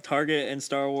 so Target and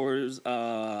Star Wars,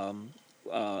 Star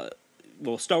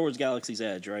Wars Galaxy's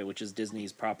Edge, right, which is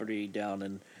Disney's property down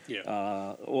in,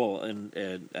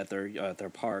 at their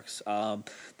parks.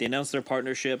 They announced their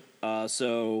partnership.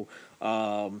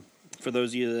 For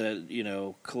those of you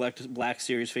that collect Black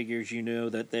Series figures, you know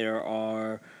that there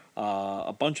are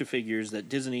a bunch of figures that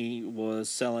Disney was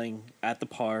selling at the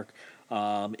park.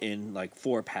 In like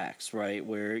 4-packs, right,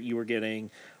 where you were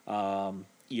getting, a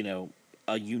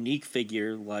unique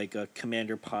figure like a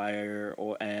Commander Pyre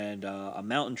and a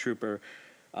Mountain Trooper,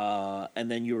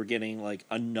 and then you were getting like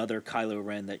another Kylo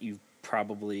Ren that you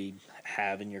probably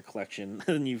have in your collection,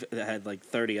 and you've had like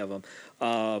 30 of them.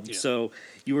 So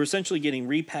you were essentially getting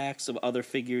repacks of other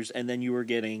figures, and then you were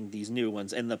getting these new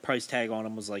ones, and the price tag on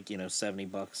them was like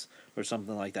 $70 or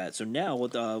something like that. So now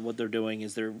what they're doing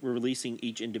is they're releasing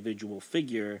each individual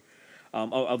figure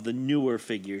of the newer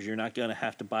figures. You're not going to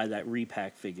have to buy that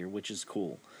repack figure, which is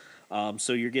cool.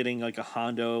 So you're getting like a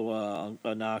Hondo,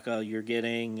 a Naka. You're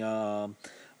getting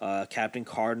Captain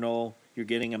Cardinal. You're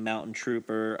getting a Mountain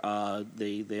Trooper.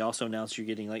 They also announced you're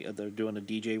getting they're doing a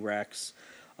DJ Rex.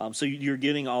 So you're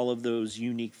getting all of those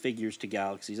unique figures to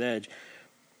Galaxy's Edge.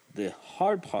 The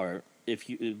hard part,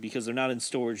 because they're not in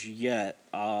stores yet,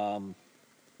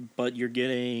 but you're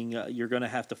going to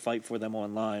have to fight for them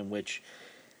online, which,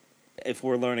 if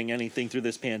we're learning anything through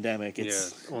this pandemic,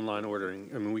 it's online ordering.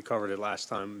 I mean, we covered it last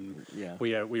time. Yeah,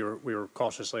 we were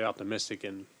cautiously optimistic,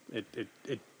 and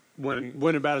it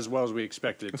went about as well as we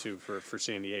expected it to for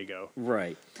San Diego.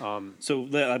 Right. So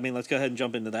I mean, let's go ahead and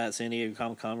jump into that. San Diego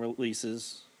Comic-Con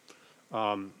releases.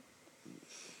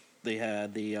 They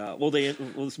had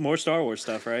it's more Star Wars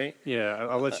stuff, right? Yeah,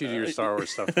 I'll let you do your Star Wars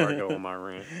stuff before I go on my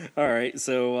rant. All right,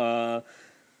 so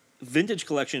vintage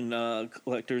collection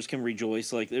collectors can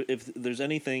rejoice. Like, if there's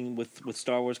anything with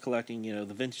Star Wars collecting,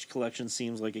 the vintage collection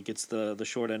seems like it gets the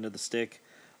short end of the stick.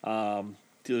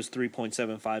 Those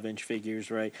 3.75-inch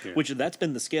figures, right? Yeah. Which that's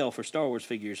been the scale for Star Wars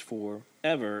figures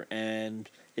forever, and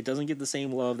it doesn't get the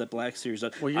same love that Black Series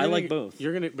does. Well, I like both.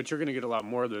 You're gonna get a lot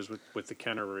more of those with the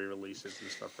Kenner re-releases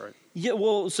and stuff, right? Yeah.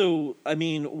 Well, so I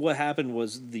mean, what happened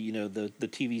was the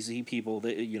TVZ people,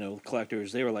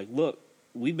 collectors, they were like, look,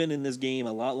 we've been in this game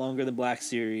a lot longer than Black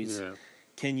Series. Yeah.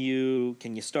 Can you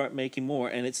start making more?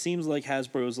 And it seems like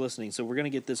Hasbro is listening. So we're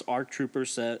gonna get this ARC Trooper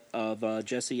set of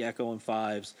Jesse, Echo, and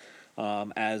Fives.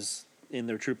 As in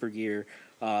their trooper gear.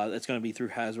 That's going to be through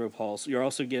Hasbro Pulse. You're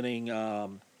also getting,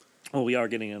 we are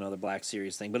getting another Black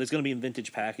Series thing, but it's going to be in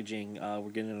vintage packaging. We're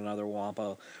getting another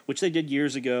Wampa, which they did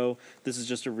years ago. This is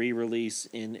just a re-release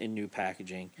in new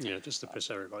packaging. Yeah, just to piss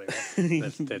everybody off.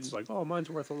 That's like, oh, mine's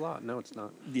worth a lot. No, it's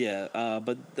not. Yeah,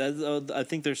 but I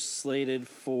think they're slated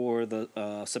for the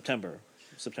September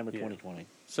 2020.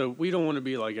 So we don't want to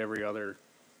be like every other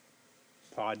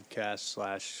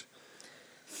podcast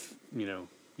 /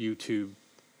 YouTube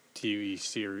TV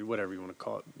series, whatever you want to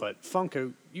call it. But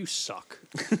Funko, you suck.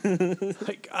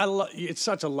 It's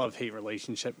such a love-hate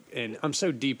relationship, and I'm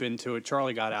so deep into it.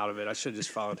 Charlie got out of it. I should have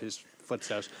just followed his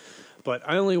footsteps. But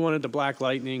I only wanted the Black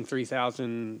Lightning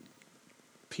 3,000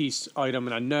 piece item,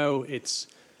 and I know it's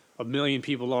a million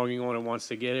people logging on and wants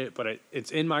to get it, but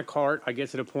it's in my cart. I get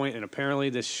to the point, and apparently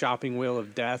this shopping wheel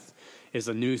of death is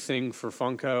a new thing for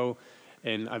Funko.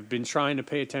 And I've been trying to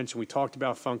pay attention. We talked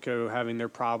about Funko having their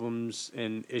problems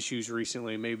and issues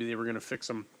recently. Maybe they were going to fix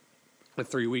them in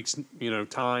 3 weeks,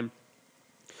 time.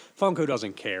 Funko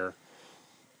doesn't care.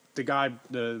 the guy,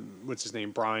 what's his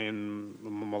name, Brian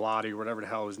Malati or whatever the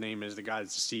hell his name is, the guy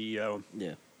that's the CEO.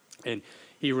 Yeah. And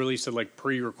he released a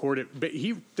pre-recorded, but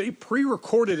they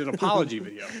pre-recorded an apology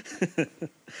video.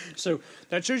 So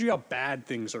that shows you how bad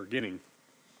things are getting,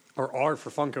 or are for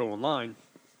Funko Online.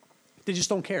 They just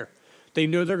don't care. They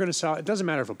know they're going to sell. It doesn't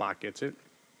matter if a bot gets it,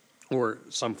 or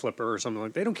some flipper or something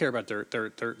like. They don't care about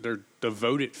their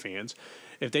devoted fans.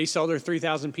 If they sell their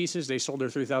 3,000 pieces, they sold their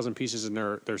 3,000 pieces and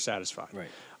they're satisfied.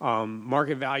 Right.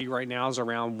 Market value right now is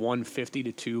around 150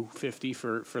 to 250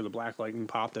 for the Black Lightning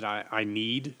Pop that I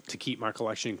need to keep my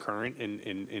collection current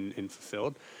and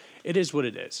fulfilled. It is what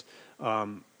it is.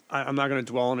 I'm not going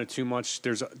to dwell on it too much.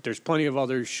 There's plenty of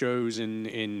other shows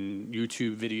in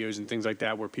YouTube videos and things like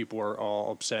that where people are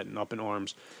all upset and up in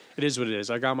arms. It is what it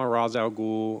is. I got my Ra's al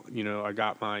Ghul. I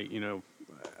got my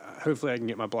hopefully I can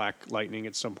get my Black Lightning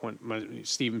at some point.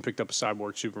 Steven picked up a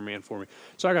Cyborg Superman for me.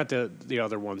 So I got the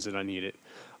other ones that I needed.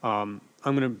 Do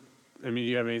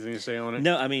you have anything to say on it?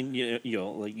 No, I mean,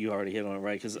 like you already hit on it,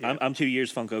 right? Because I'm 2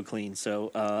 years Funko clean.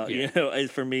 So,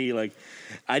 for me, like,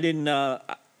 I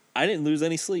didn't lose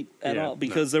any sleep at all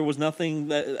because there was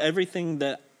everything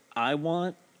that I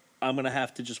want, I'm going to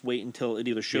have to just wait until it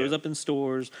either shows up in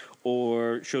stores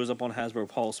or shows up on Hasbro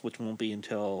Pulse, which won't be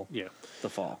until the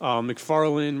fall.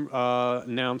 McFarlane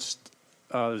announced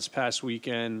this past week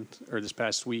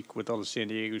with all the San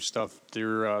Diego stuff,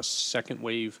 their second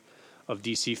wave of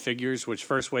DC figures, which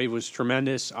first wave was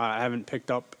tremendous. I haven't picked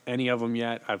up any of them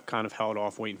yet. I've kind of held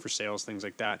off waiting for sales, things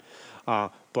like that.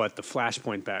 But the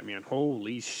Flashpoint Batman,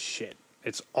 holy shit.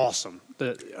 It's awesome.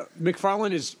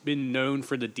 McFarlane has been known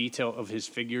for the detail of his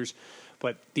figures,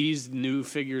 but these new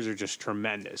figures are just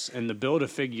tremendous. And the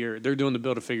Build-A-Figure, they're doing the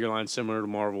Build-A-Figure line similar to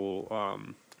Marvel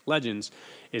Legends,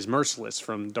 is Merciless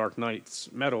from Dark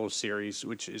Knight's Metal series,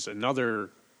 which is another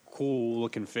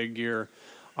cool-looking figure.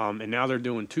 And now they're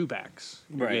doing two-backs.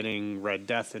 You're getting Red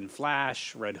Death and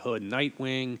Flash, Red Hood and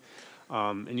Nightwing.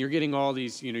 And you're getting all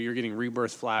these, you're getting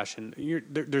Rebirth Flash, and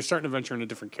they're starting to venture into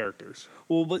different characters.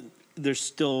 Well, but they're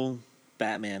still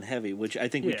Batman heavy, which I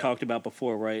think we talked about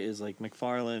before, right? Is like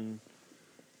McFarlane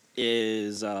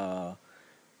is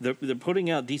they're putting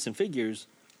out decent figures,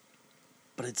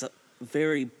 but it's a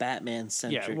very Batman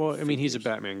centric. Yeah, well, I mean, he's a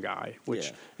Batman guy,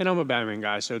 and I'm a Batman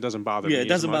guy, so it doesn't bother me. Yeah, it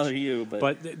doesn't bother you,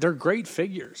 but they're great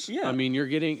figures. Yeah, I mean, you're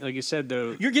getting, like you said,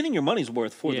 you're getting your money's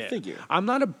worth for the figure. I'm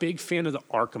not a big fan of the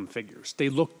Arkham figures. They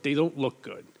don't look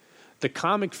good. The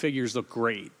comic figures look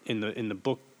great, in the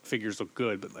book figures look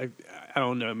good, but I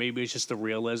don't know. Maybe it's just the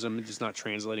realism; it's just not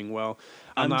translating well.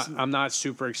 I'm not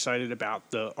super excited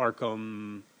about the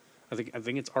Arkham. I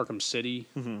think it's Arkham City,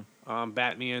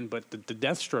 Batman, but the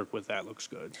Deathstroke with that looks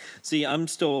good. See, I'm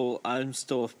still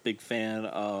a big fan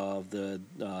of the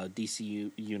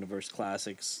DC Universe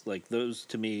classics. Like those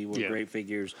to me were great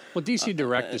figures. Well, DC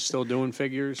Direct is still doing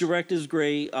figures. Direct is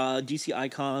great. DC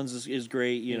Icons is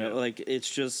great. Like it's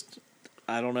just.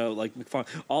 I don't know, like McFarlane.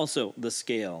 Also, the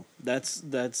scale. That's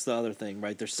the other thing,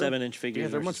 right? There's 7-inch figures. Yeah,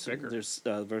 they're much bigger. There's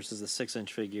versus the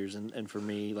 6-inch figures, and for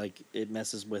me, like it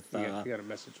messes with. You got a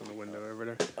message on the window over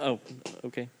there. Oh,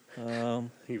 okay.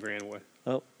 He ran away.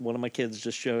 Oh, one of my kids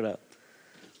just showed up.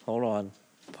 Hold on.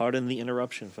 Pardon the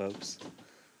interruption, folks.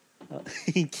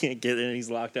 He can't get in. He's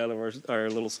locked out of our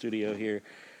little studio here.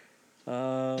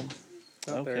 Okay,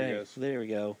 there he goes. There we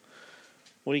go.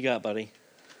 What do you got, buddy?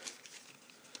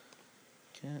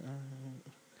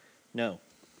 No.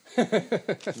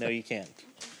 No, you can't.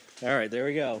 All right, there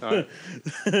we go. All right.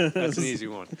 That's an easy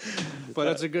one. But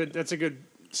that's a good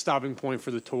stopping point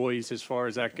for the toys as far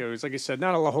as that goes. Like I said,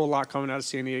 not a whole lot coming out of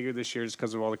San Diego this year just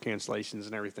because of all the cancellations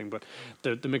and everything. But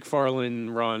the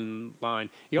McFarlane run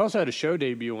line. He also had a show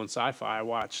debut on Sci-Fi. I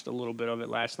watched a little bit of it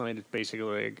last night. It's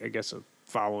basically, I guess, a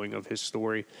following of his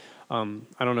story. I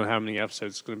don't know how many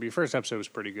episodes it's going to be. First episode was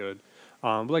pretty good.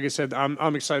 But like I said,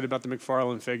 I'm excited about the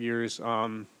McFarlane figures.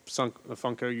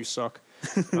 Funko, you suck.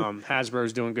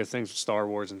 Hasbro's doing good things with Star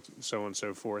Wars and so on and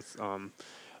so forth.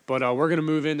 But we're going to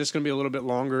move in. This is going to be a little bit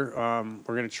longer.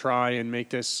 We're going to try and make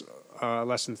this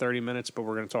less than 30 minutes, but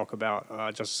we're going to talk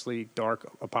about Justice League Dark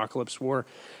Apocalypse War.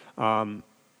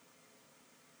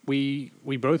 We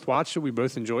both watched it. We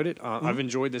both enjoyed it. I've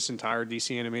enjoyed this entire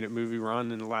DC animated movie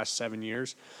run in the last 7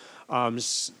 years.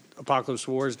 Apocalypse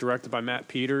War is directed by Matt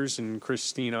Peters and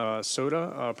Christina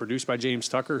Soda, produced by James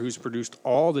Tucker, who's produced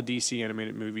all the DC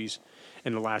animated movies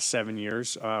in the last 7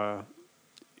 years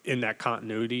in that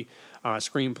continuity.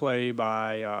 Screenplay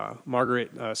by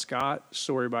Margaret Scott,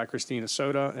 story by Christina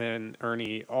Soda and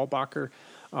Ernie Albacher.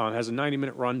 Has a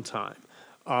 90-minute runtime.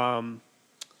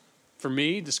 For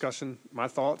me, discussion, my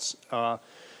thoughts.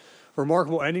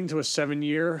 Remarkable ending to a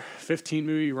 7-year,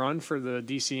 15-movie run for the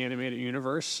DC Animated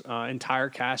Universe. Entire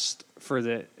cast for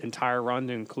the entire run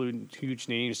to include huge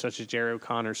names such as Jerry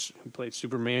O'Connor, who played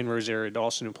Superman, Rosario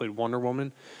Dawson, who played Wonder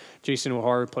Woman, Jason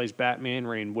O'Hara plays Batman,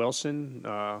 Rainn Wilson,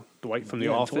 Dwight from The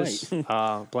Office,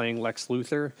 playing Lex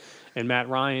Luthor, and Matt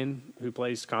Ryan, who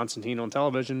plays Constantine on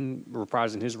television,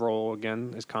 reprising his role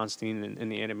again as Constantine in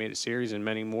the animated series, and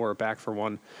many more are back for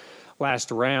one last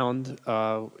round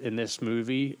in this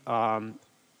movie.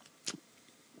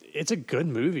 It's a good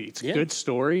movie. It's a good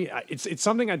story. It's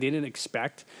something I didn't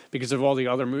expect because of all the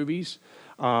other movies.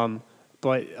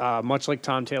 But much like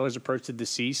Tom Taylor's approach to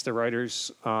Deceased, the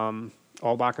writers,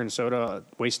 Allbacher and Soda,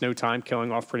 waste no time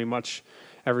killing off pretty much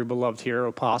every beloved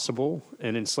hero possible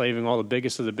and enslaving all the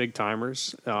biggest of the big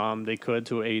timers they could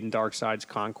to aid in Darkseid's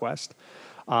conquest.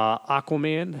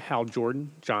 Aquaman, Hal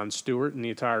Jordan, Jon Stewart, and the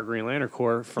entire Green Lantern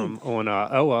Corps from on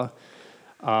Oa.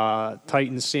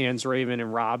 Titans, Sans, Raven,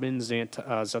 and Robin,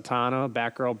 Zatanna,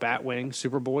 Batgirl, Batwing,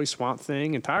 Superboy, Swamp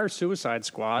Thing, entire Suicide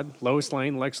Squad, Lois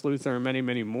Lane, Lex Luthor, and many,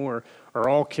 many more are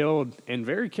all killed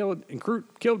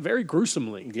killed very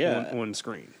gruesomely on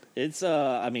screen. It's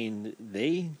I mean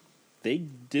they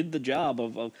did the job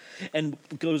of and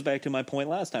it goes back to my point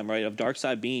last time, right? Of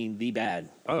Darkseid being the bad.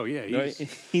 Oh yeah,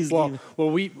 he's well.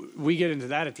 We get into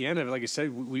that at the end of it. Like I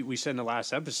said, we said in the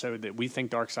last episode that we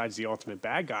think Darkseid's the ultimate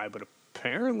bad guy, but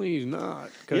apparently he's not.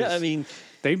 Yeah, I mean,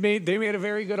 they made a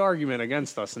very good argument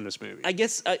against us in this movie. I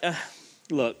guess.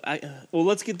 Look,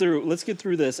 let's get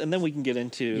through this, and then we can get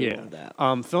into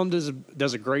that. Film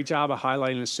does a great job of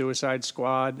highlighting the Suicide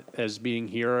Squad as being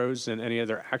heroes than any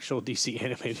other actual DC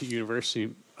Animated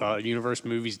Universe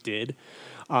movies did.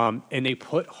 And they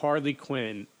put Harley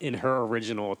Quinn in her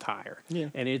original attire,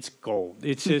 and it's gold.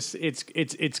 It's just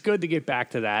it's good to get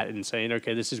back to that and saying,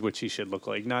 okay, this is what she should look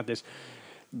like, not this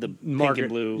the pink and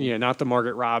blue, not the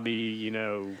Margot Robbie,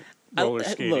 roller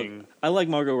skating. Look, I like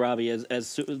Margot Robbie as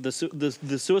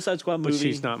the Suicide Squad movie. But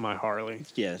she's not my Harley.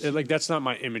 Yes. That's not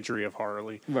my imagery of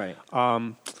Harley. Right.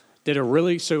 So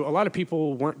a lot of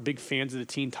people weren't big fans of the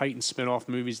Teen Titans spinoff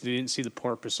movies. They didn't see the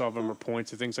purpose of them or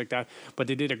points or things like that. But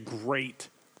they did a great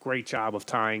job of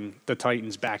tying the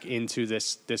Titans back into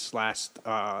this last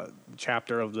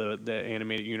chapter of the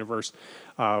animated universe.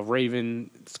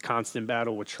 Raven's constant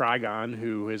battle with Trigon,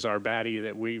 who is our baddie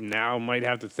that we now might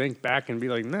have to think back and be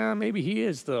like, nah, maybe he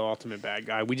is the ultimate bad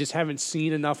guy. We just haven't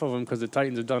seen enough of him because the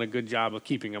Titans have done a good job of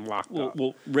keeping him locked up.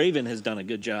 Well, Raven has done a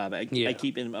good job. I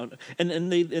keep him out,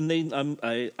 and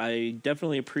I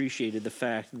definitely appreciated the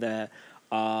fact that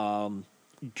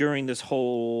during this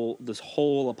whole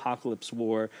apocalypse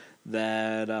war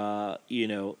that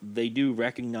they do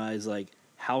recognize like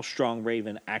how strong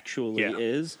Raven actually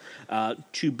is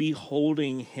to be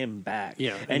holding him back.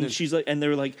 Yeah. And she's like, and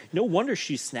they're like, no wonder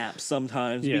she snaps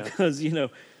sometimes because,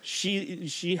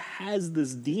 she has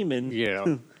this demon.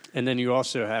 Yeah. And then you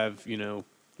also have, you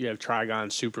have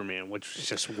Trigon Superman, which is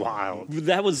just wild.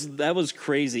 That was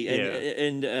crazy.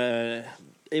 And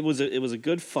it was a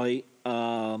good fight.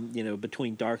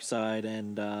 Between Darkseid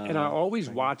and I always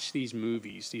watch these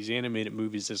movies, these animated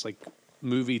movies, as like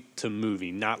movie to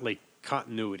movie, not like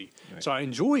continuity. Right. So I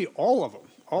enjoy all of them.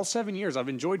 All 7 years, I've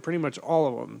enjoyed pretty much all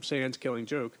of them. Sans, Killing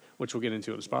Joke, which we'll get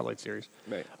into in the Spotlight series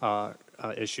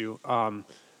issue.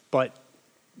 But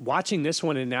watching this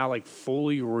one and now like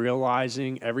fully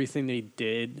realizing everything they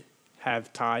did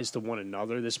have ties to one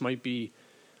another, this might be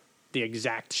the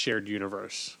exact shared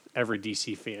universe every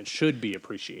DC fan should be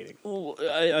appreciating. Well,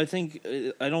 I don't think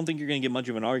you're going to get much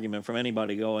of an argument from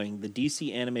anybody going, the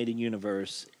DC animated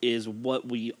universe is what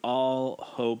we all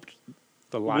hoped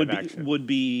would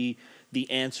be the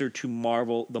answer to the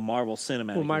Marvel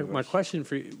Cinematic Universe. My question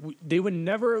for you, they would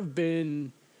never have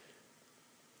been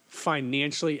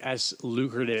financially as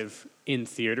lucrative in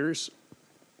theaters,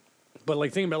 but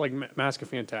like think about like Mask of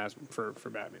Phantasm for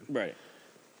Batman. Right.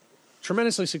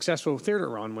 Tremendously successful theater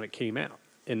run when it came out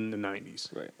in the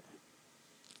 90s. Right.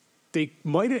 They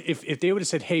might have, if they would have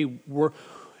said, hey,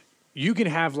 you can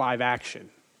have live action.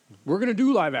 We're going to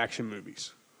do live action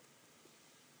movies.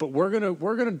 But we're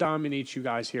gonna dominate you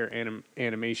guys here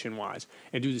animation wise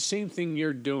and do the same thing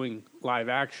you're doing live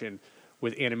action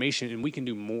with animation, and we can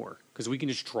do more because we can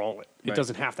just draw it. It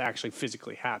doesn't have to actually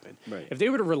physically happen. Right. If they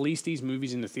would have released these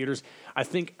movies in the theaters, I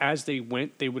think as they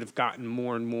went, they would have gotten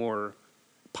more and more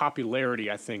popularity,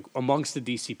 I think, amongst the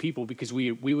DC people because we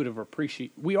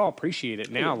all appreciate it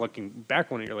now. Looking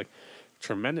back on it, you're like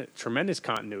tremendous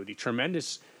continuity,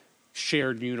 tremendous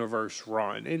shared universe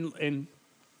run, and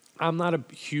I'm not a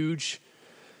huge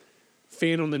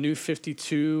fan on the New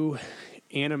 52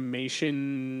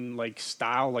 animation like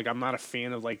style. Like I'm not a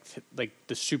fan of like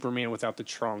the Superman without the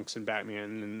trunks and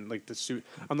Batman and like the suit.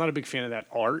 I'm not a big fan of that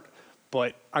art,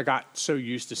 but I got so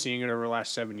used to seeing it over the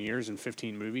last 7 years and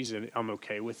 15 movies, and I'm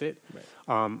okay with it.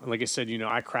 Right. Like I said,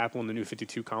 I crap on the New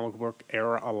 52 comic book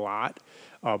era a lot,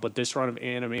 but this run of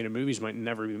animated movies might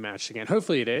never be matched again.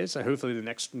 Hopefully it is. Hopefully the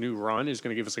next new run is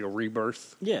going to give us like a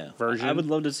rebirth version. I would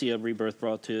love to see a rebirth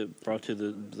brought to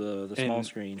the small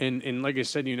screen. And like I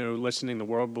said, listening to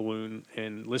World Balloon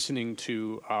and listening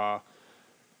to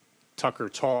Tucker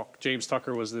talk. James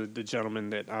Tucker was the gentleman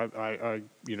that I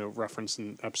referenced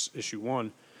in issue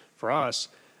 1 for us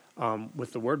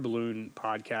with the Word Balloon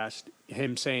podcast.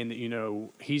 Him saying that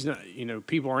he's not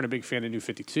people aren't a big fan of New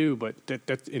 52, but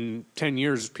that in 10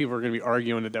 years people are going to be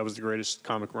arguing that was the greatest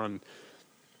comic run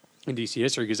in DC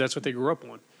history because that's what they grew up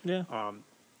on. Yeah.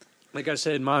 Like I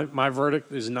said, my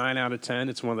verdict is 9 out of 10.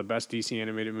 It's one of the best DC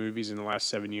animated movies in the last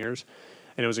 7 years,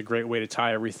 and it was a great way to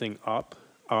tie everything up.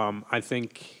 I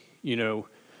think.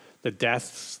 The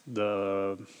deaths,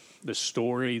 the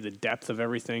story, the depth of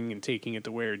everything, and taking it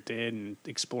to where it did, and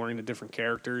exploring the different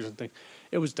characters and things.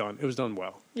 It was done. It was done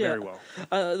well, very well.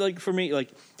 Like for me, like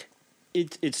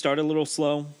it started a little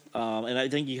slow, and I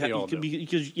think you have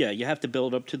to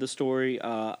build up to the story.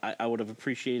 I would have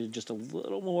appreciated just a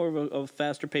little more of a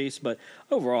faster pace, but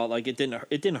overall, like it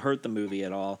didn't hurt the movie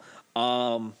at all.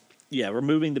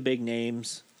 Removing the big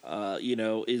names,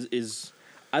 is.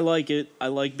 I like it. I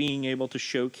like being able to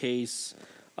showcase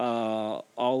all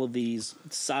of these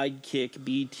sidekick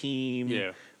B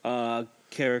team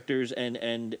characters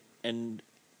and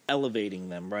elevating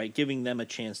them, right? Giving them a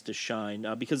chance to shine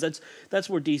because that's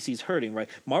where DC's hurting, right?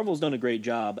 Marvel's done a great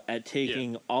job at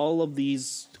taking all of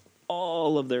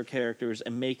their characters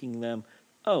and making them,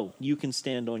 you can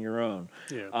stand on your own.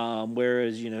 Yeah.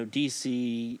 Whereas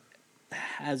DC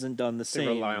hasn't done the same.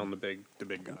 They rely on the big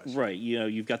guys, right?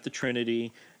 You've got the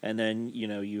Trinity, and then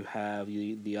you have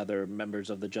the other members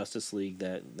of the Justice League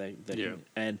that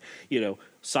and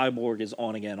Cyborg is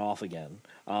on again, off again.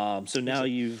 So now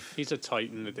he's a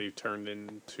Titan that they've turned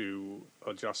into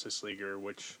a Justice Leaguer,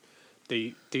 which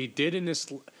they did in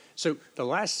this. So the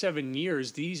last 7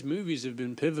 years, these movies have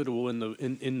been pivotal in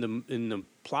the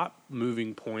plot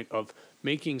moving point of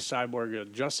making Cyborg a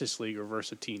Justice Leaguer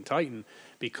versus a Teen Titan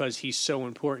because he's so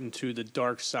important to the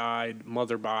Dark Side,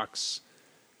 Mother Box,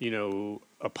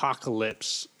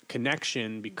 Apocalypse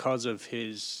connection because of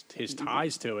his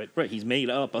ties to it. Right, he's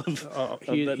made up of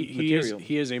that material.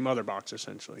 He is a Mother Box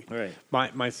essentially. Right.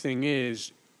 My thing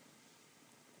is,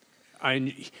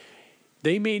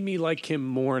 they made me like him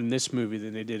more in this movie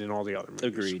than they did in all the other movies.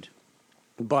 Agreed.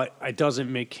 But it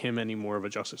doesn't make him any more of a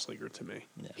Justice Leaguer to me.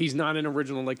 Yeah. He's not an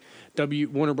original. Like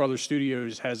Warner Brothers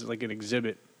Studios has like an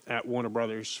exhibit at Warner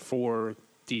Brothers for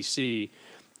DC,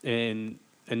 and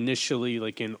initially,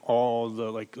 like in all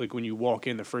the like when you walk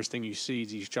in, the first thing you see is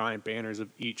these giant banners of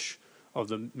each of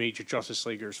the major Justice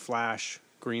Leaguers: Flash,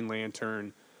 Green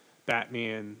Lantern,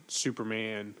 Batman,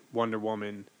 Superman, Wonder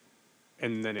Woman,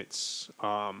 and then it's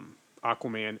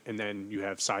Aquaman, and then you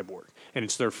have Cyborg, and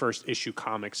it's their first issue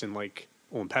comics and like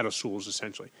on pedestals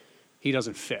essentially. He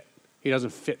doesn't fit. He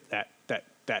doesn't fit that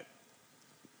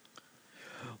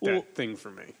thing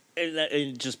for me.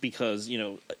 And just because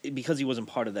because he wasn't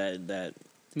part of that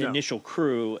initial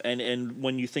crew, and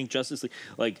when you think Justice League,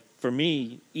 like for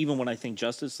me, even when I think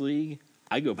Justice League,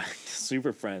 I go back to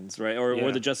Super Friends, right,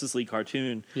 or the Justice League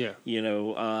cartoon,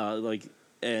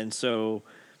 and so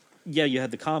you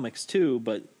had the comics too,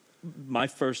 but my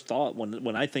first thought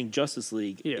when I think Justice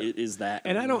League is that,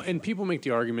 and and people make the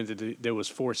argument that there was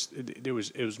forced, it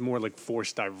was more like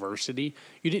forced diversity.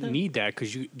 You didn't need that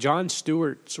because Jon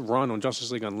Stewart's run on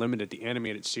Justice League Unlimited, the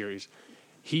animated series,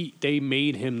 they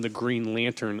made him the Green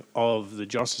Lantern of the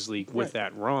Justice League with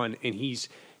that run, and he's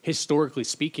historically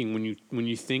speaking, when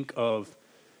you think of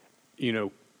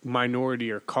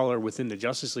minority or color within the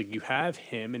Justice League, you have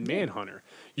him and Manhunter.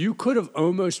 You could have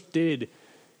almost did.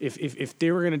 If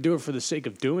they were going to do it for the sake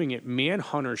of doing it,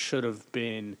 Manhunter should have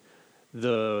been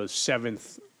the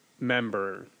 7th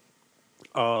member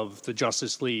of the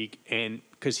Justice League, and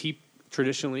because he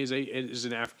traditionally is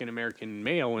an African American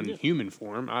male in human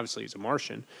form, obviously he's a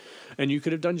Martian, and you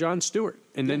could have done Jon Stewart,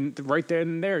 and then right then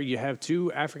and there you have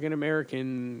 2 African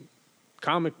American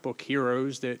comic book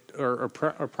heroes that are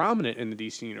prominent in the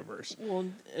DC universe. Well,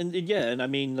 and I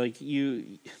mean, like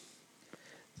you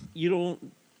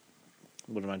don't.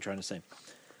 What am I trying to say?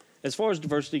 As far as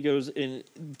diversity goes,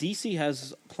 DC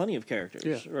has plenty of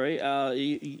characters, right?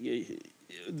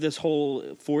 This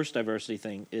whole forced diversity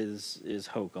thing is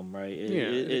hokum, right?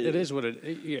 It is what it.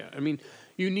 Yeah, I mean,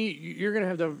 you're going to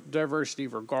have the diversity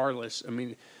regardless. I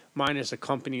mean, minus a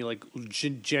company like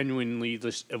genuinely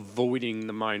just avoiding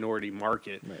the minority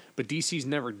market. Right. But DC's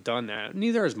never done that.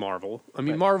 Neither has Marvel. I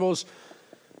mean, Right. Marvel's.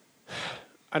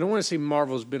 I don't want to say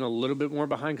Marvel's been a little bit more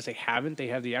behind because they haven't. They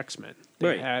have the X-Men.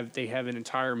 They have an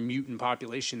entire mutant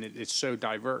population that is so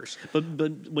diverse. But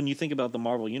when you think about the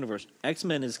Marvel universe,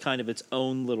 X-Men is kind of its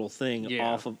own little thing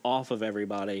off of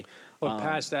everybody. But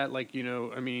past that, like,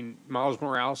 I mean, Miles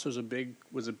Morales was a big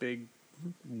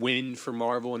win for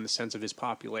Marvel in the sense of his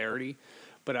popularity.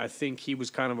 But I think he was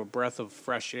kind of a breath of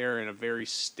fresh air in a very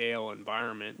stale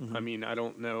environment. Mm-hmm. I mean, I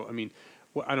don't know. I mean,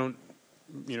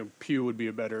 Pew would be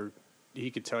a better. He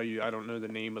could tell you. I don't know the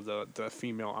name of the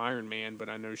female Iron Man, but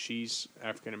I know she's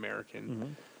African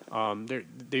American. Mm-hmm.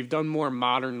 They've done more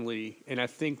modernly, and I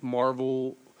think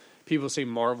Marvel. People say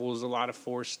Marvel is a lot of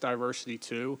forced diversity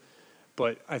too,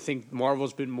 but I think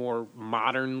Marvel's been more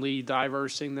modernly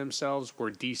diversing themselves,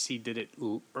 where DC did it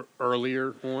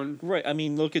earlier on. Right. I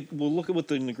mean, look at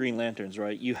what's in the Green Lanterns.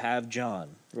 Right. You have John.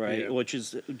 Right.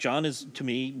 Yeah. John is to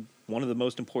me one of the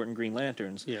most important Green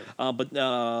Lanterns. Yeah. But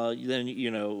then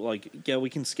we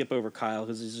can skip over Kyle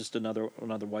because he's just another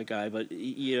white guy. But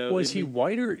is he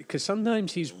whiter? Because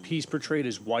sometimes he's portrayed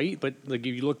as white, but like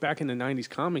if you look back in the '90s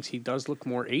comics, he does look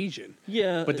more Asian.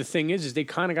 Yeah. But the thing is they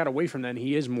kind of got away from that. And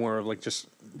he is more of like just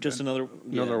another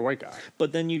white guy.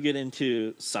 But then you get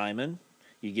into Simon.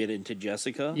 You get into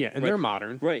Jessica. Yeah, and they're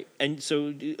modern. Right. And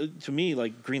so to me,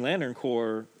 like Green Lantern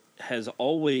Corps has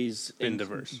always been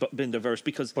diverse.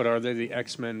 Because. But are they the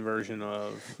X-Men version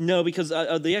of? No, because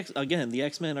the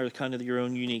X-Men are kind of your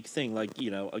own unique thing. Like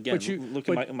look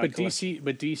at my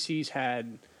DC's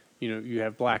had, you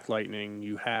have Black Lightning,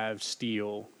 you have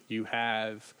Steel, you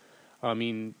have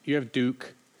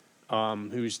Duke,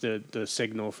 who's the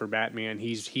signal for Batman.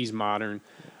 He's modern.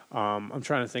 I'm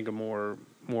trying to think of more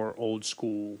old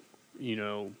school.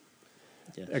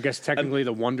 Yeah. I guess technically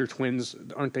the Wonder Twins,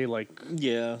 aren't they like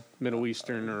Middle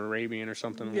Eastern or Arabian or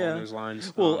something along those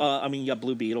lines? Well, you got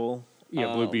Blue Beetle.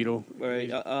 Yeah, Blue Beetle. Right.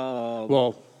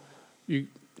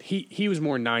 He was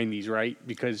more 90s, right?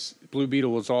 Because Blue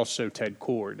Beetle was also Ted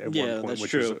Kord at one point,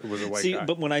 which was a white guy.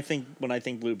 But when I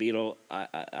think Blue Beetle,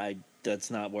 I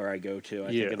that's not where I go to.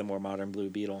 I think of the more modern Blue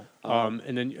Beetle. But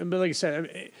like I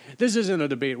said, this isn't a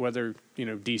debate whether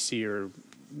DC or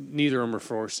neither of them are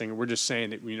forcing. We're just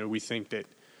saying that we think that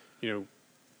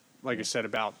like I said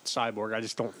about Cyborg, I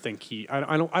just don't think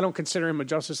I don't consider him a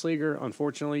Justice Leaguer.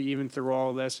 Unfortunately, even through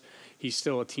all of this, he's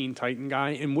still a Teen Titan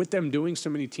guy. And with them doing so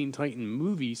many Teen Titan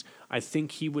movies, I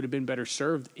think he would have been better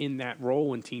served in that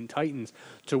role in Teen Titans,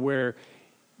 to where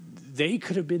they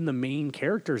could have been the main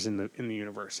characters in the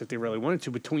universe if they really wanted to.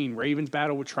 Between Raven's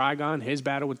battle with Trigon, his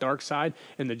battle with Darkseid,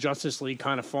 and the Justice League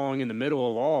kind of falling in the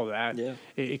middle of all of that,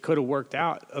 it could have worked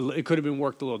out. It could have been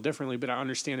worked a little differently, but I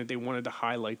understand that they wanted to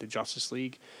highlight the Justice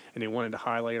League and they wanted to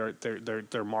highlight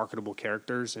their marketable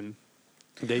characters, and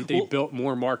they built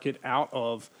more market out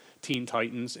of Teen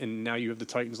Titans, and now you have the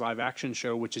Titans live action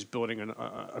show, which is building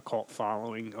a cult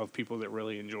following of people that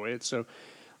really enjoy it. So.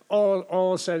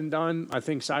 All said and done, I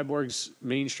think Cyborg's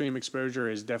mainstream exposure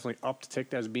is definitely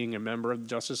upticked as being a member of the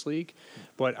Justice League,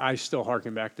 but I still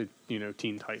harken back to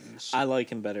Teen Titans. I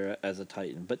like him better as a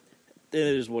Titan, but it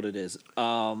is what it is.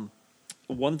 One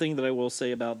thing that I will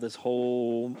say about this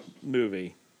whole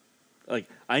movie, like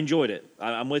I enjoyed it.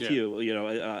 I'm with you.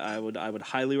 I would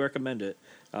highly recommend it.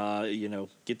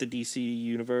 Get the DC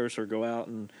universe or go out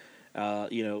and.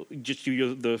 Just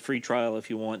do the free trial if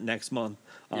you want next month,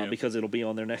 because it'll be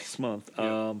on there next month,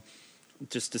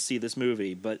 just to see this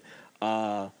movie. But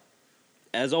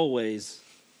as always,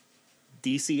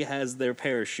 DC has their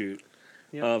parachute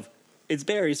of it's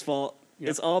Barry's fault. Yep.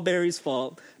 It's all Barry's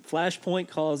fault. Flashpoint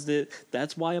caused it.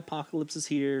 That's why Apocalypse is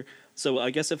here. So I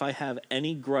guess if I have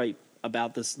any gripe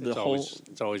about this, it's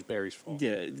always Barry's fault.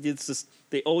 Yeah, it's just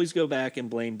they always go back and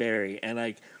blame Barry, and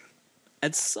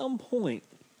at some point,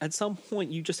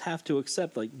 you just have to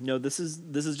accept, no, this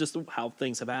is just how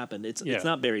things have happened. It's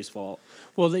not Barry's fault.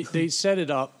 Well, they set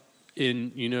it up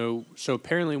in, so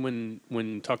apparently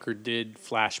when Tucker did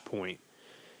Flashpoint,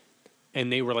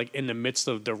 and they were in the midst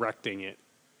of directing it,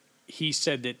 he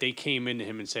said that they came into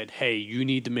him and said, "Hey, you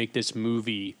need to make this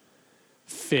movie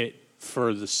fit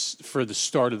for the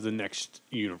start of the next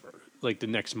universe, like the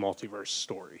next multiverse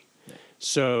story." Yeah.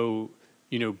 So.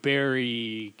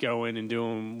 Barry going and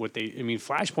doing what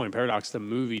Flashpoint Paradox, the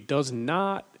movie, does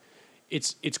not.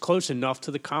 It's close enough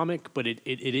to the comic, but it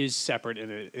is separate in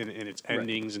its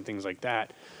endings and things like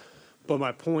that. But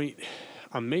my point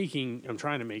I'm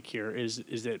trying to make here is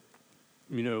that,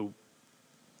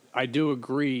 I do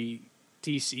agree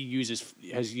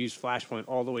DC has used Flashpoint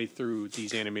all the way through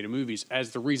these animated movies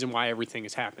as the reason why everything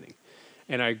is happening.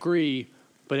 And I agree,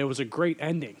 but it was a great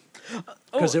ending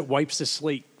because it wipes the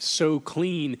slate so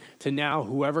clean to now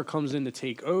whoever comes in to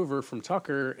take over from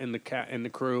Tucker and the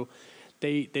crew,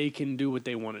 they can do what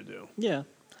they want to do. Yeah.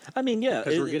 I mean, yeah.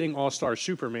 Because we're getting All-Star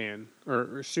Superman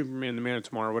or Superman the Man of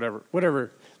Tomorrow,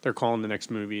 whatever they're calling the next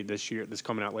movie this year that's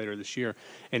coming out later this year.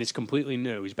 And it's completely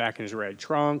new. He's back in his red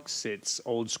trunks. It's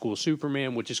old school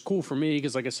Superman, which is cool for me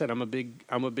because, like I said, I'm a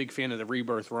big fan of the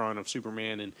rebirth run of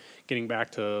Superman and getting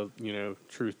back to,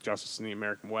 truth, justice, and the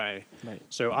American way. Right.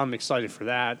 So I'm excited for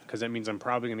that because that means I'm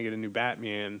probably going to get a new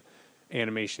Batman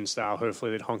animation style.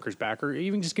 Hopefully that hunkers back, or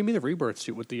even just give me the rebirth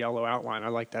suit with the yellow outline. I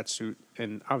like that suit,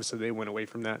 and obviously they went away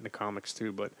from that in the comics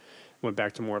too, but went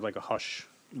back to more of like a Hush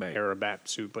era bat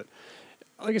suit. But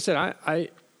like I said,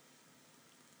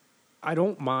 I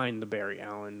don't mind the Barry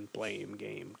Allen blame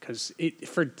game because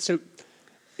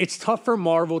it's tough for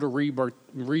Marvel to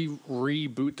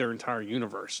reboot their entire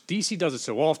universe. DC does it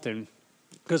so often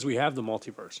because we have the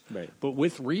multiverse. Right. But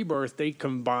with Rebirth, they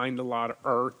combined a lot of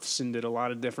Earths and did a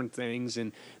lot of different things,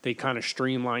 and they kind of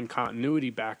streamlined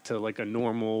continuity back to like a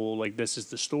normal, like this is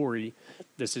the story,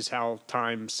 this is how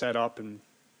time's set up, and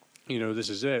this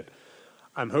is it.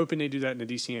 I'm hoping they do that in the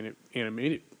DC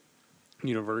animated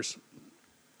universe.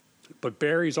 But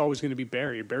Barry's always going to be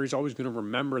Barry. Barry's always going to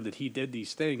remember that he did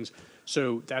these things.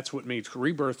 So that's what makes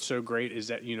Rebirth so great is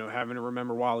that, having to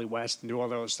remember Wally West and do all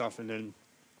that other stuff, and then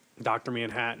Dr.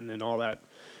 Manhattan and all that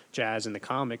jazz in the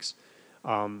comics,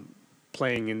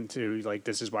 playing into like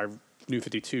this is why New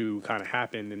 52 kind of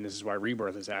happened and this is why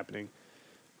Rebirth is happening.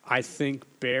 I think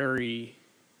Barry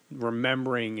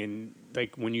remembering, and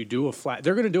like when you do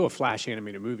they're going to do a Flash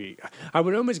animated movie. I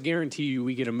would almost guarantee you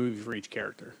we get a movie for each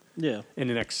character. Yeah. In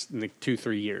the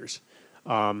 2-3 years,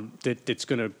 that's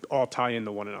going to all tie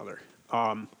into one another.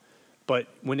 But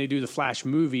when they do the Flash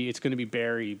movie, it's going to be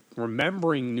Barry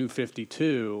remembering New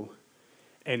 52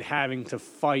 and having to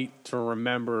fight to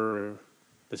remember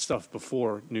the stuff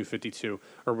before New 52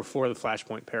 or before the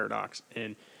Flashpoint Paradox,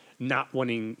 and not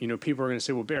wanting, people are going to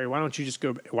say, well, Barry, why don't you just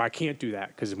go? Well, I can't do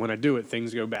that because when I do it,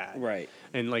 things go bad. Right.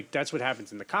 And like that's what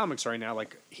happens in the comics right now.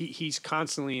 Like he's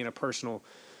constantly in a personal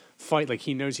fight. Like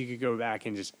he knows he could go back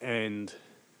and just end.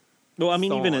 Well, I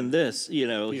mean, even in this,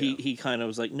 Yeah. he kind of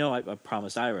was like, no, I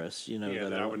promised Iris,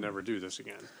 that I would never do this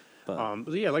again.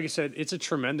 But yeah, like I said, it's a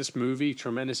tremendous movie,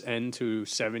 tremendous end to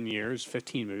 7 years,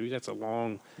 15 movies. That's a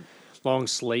long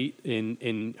slate.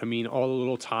 In I mean, all the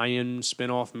little tie-in,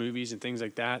 spin-off movies and things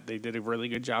like that. They did a really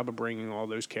good job of bringing all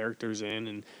those characters in.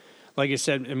 And like I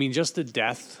said, I mean, just the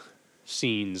death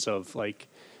scenes of like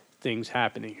things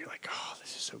happening. You're like, oh,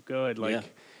 this is so good. Like,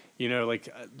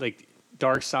 like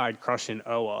Darkseid crushing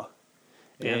Oa.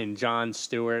 Yeah. And Jon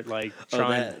Stewart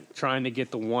trying to get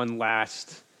the one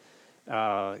last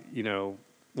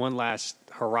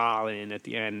hurrah in at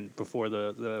the end before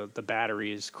the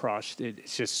battery is crushed.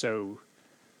 It's just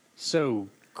so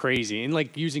crazy. And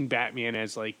like using Batman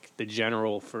as like the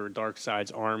general for Darkseid's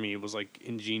army was like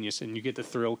ingenious. And you get the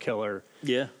Thrill Killer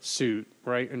suit,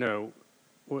 right? Or no,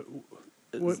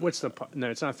 what's the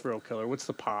no? It's not Thrill Killer. What's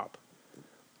the pop?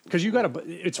 Because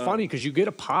it's funny because you get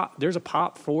a pop. There's a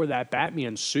pop for that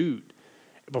Batman suit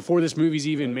before this movie's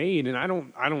even made, and I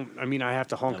mean, I have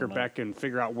to hunker back and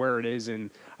figure out where it is, and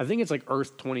I think it's like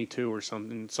Earth 22 or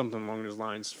something along those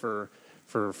lines for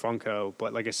Funko.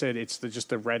 But like I said, it's just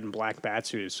the red and black bat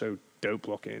suit is so dope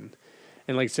looking,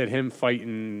 and like I said, him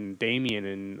fighting Damian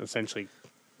and essentially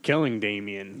killing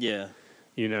Damian. Yeah,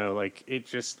 like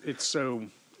it's so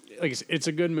like it's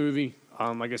a good movie.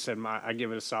 Like I said, I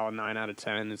give it a solid 9 out of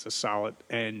 10. It's a solid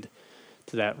end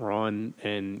to that run,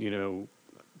 and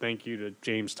thank you to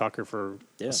James Tucker for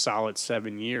a solid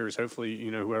 7 years. Hopefully,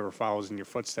 whoever follows in your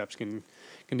footsteps can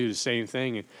do the same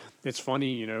thing. And it's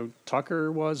funny,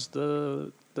 Tucker was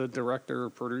the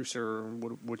director, producer,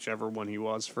 whichever one he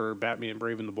was for Batman: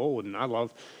 Brave and the Bold, and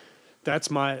that's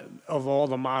of all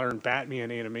the modern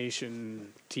Batman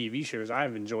animation TV shows,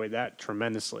 I've enjoyed that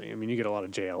tremendously. I mean, you get a lot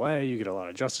of JLA, you get a lot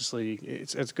of Justice League.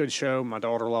 It's a good show. My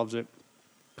daughter loves it.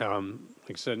 Like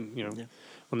I said,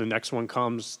 when the next one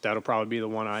comes, that'll probably be the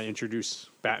one I introduce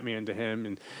Batman to him.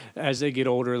 And as they get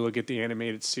older, they'll get the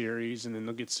animated series, and then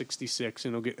they'll get 66,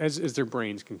 and they'll get as their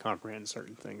brains can comprehend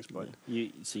certain things. But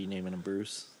you naming him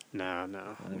Bruce?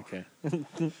 No. Okay.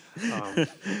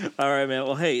 All right, man.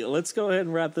 Well, hey, let's go ahead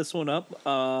and wrap this one up.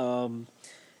 I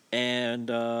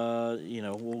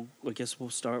guess we'll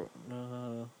start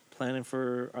planning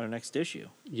for our next issue.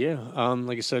 Yeah.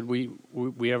 Like I said, we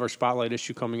have our spotlight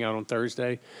issue coming out on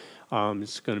Thursday.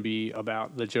 It's going to be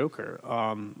about the Joker.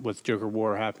 With Joker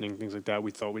War happening, things like that,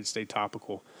 we thought we'd stay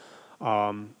topical.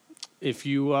 If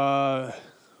you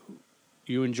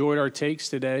you enjoyed our takes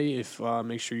today,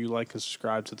 make sure you like and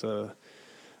subscribe to the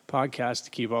podcast to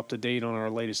keep up to date on our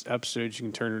latest episodes. You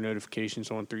can turn your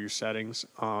notifications on through your settings.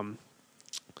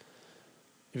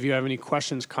 If you have any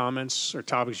questions, comments, or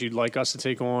topics you'd like us to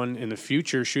take on in the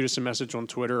future, shoot us a message on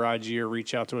Twitter, IG, or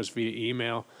reach out to us via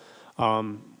email.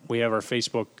 We have our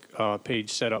Facebook page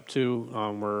set up too.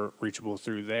 We're reachable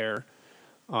through there.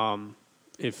 Well,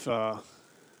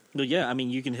 yeah, I mean,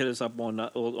 you can hit us up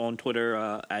on Twitter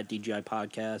at DGI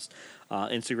Podcast.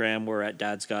 Instagram, we're at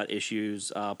Dad's Got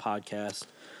Issues Podcast.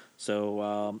 So,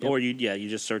 or you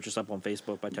just search us up on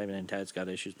Facebook by typing in Dad's Got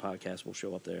Issues Podcast. We'll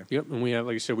show up there. Yep, and we have,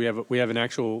 like I said, we have an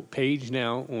actual page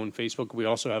now on Facebook. We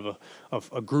also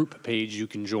have a group page you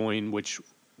can join, which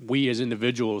we as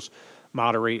individuals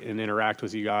moderate and interact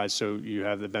with you guys, so you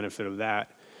have the benefit of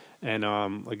that. And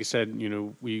like I said,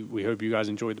 we hope you guys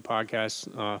enjoyed the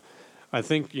podcast. I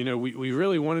think, we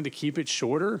really wanted to keep it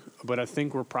shorter, but I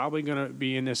think we're probably going to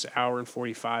be in this hour and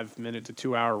 45 minute to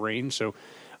 2 hour range. So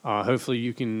hopefully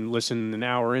you can listen an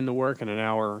hour into work and an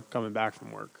hour coming back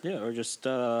from work. Yeah, or just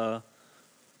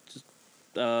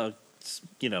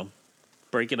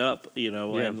break it up,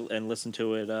 and listen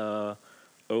to it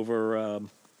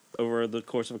over the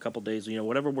course of a couple days,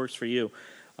 whatever works for you.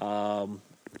 But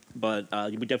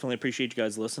we definitely appreciate you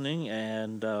guys listening,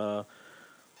 and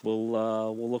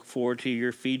we'll look forward to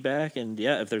your feedback. And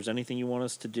if there's anything you want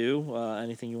us to do,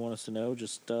 anything you want us to know,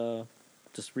 just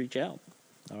reach out.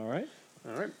 All right.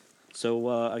 So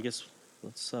I guess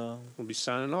let's we'll be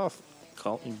signing off.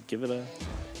 Give it a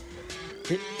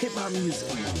hit my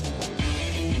music.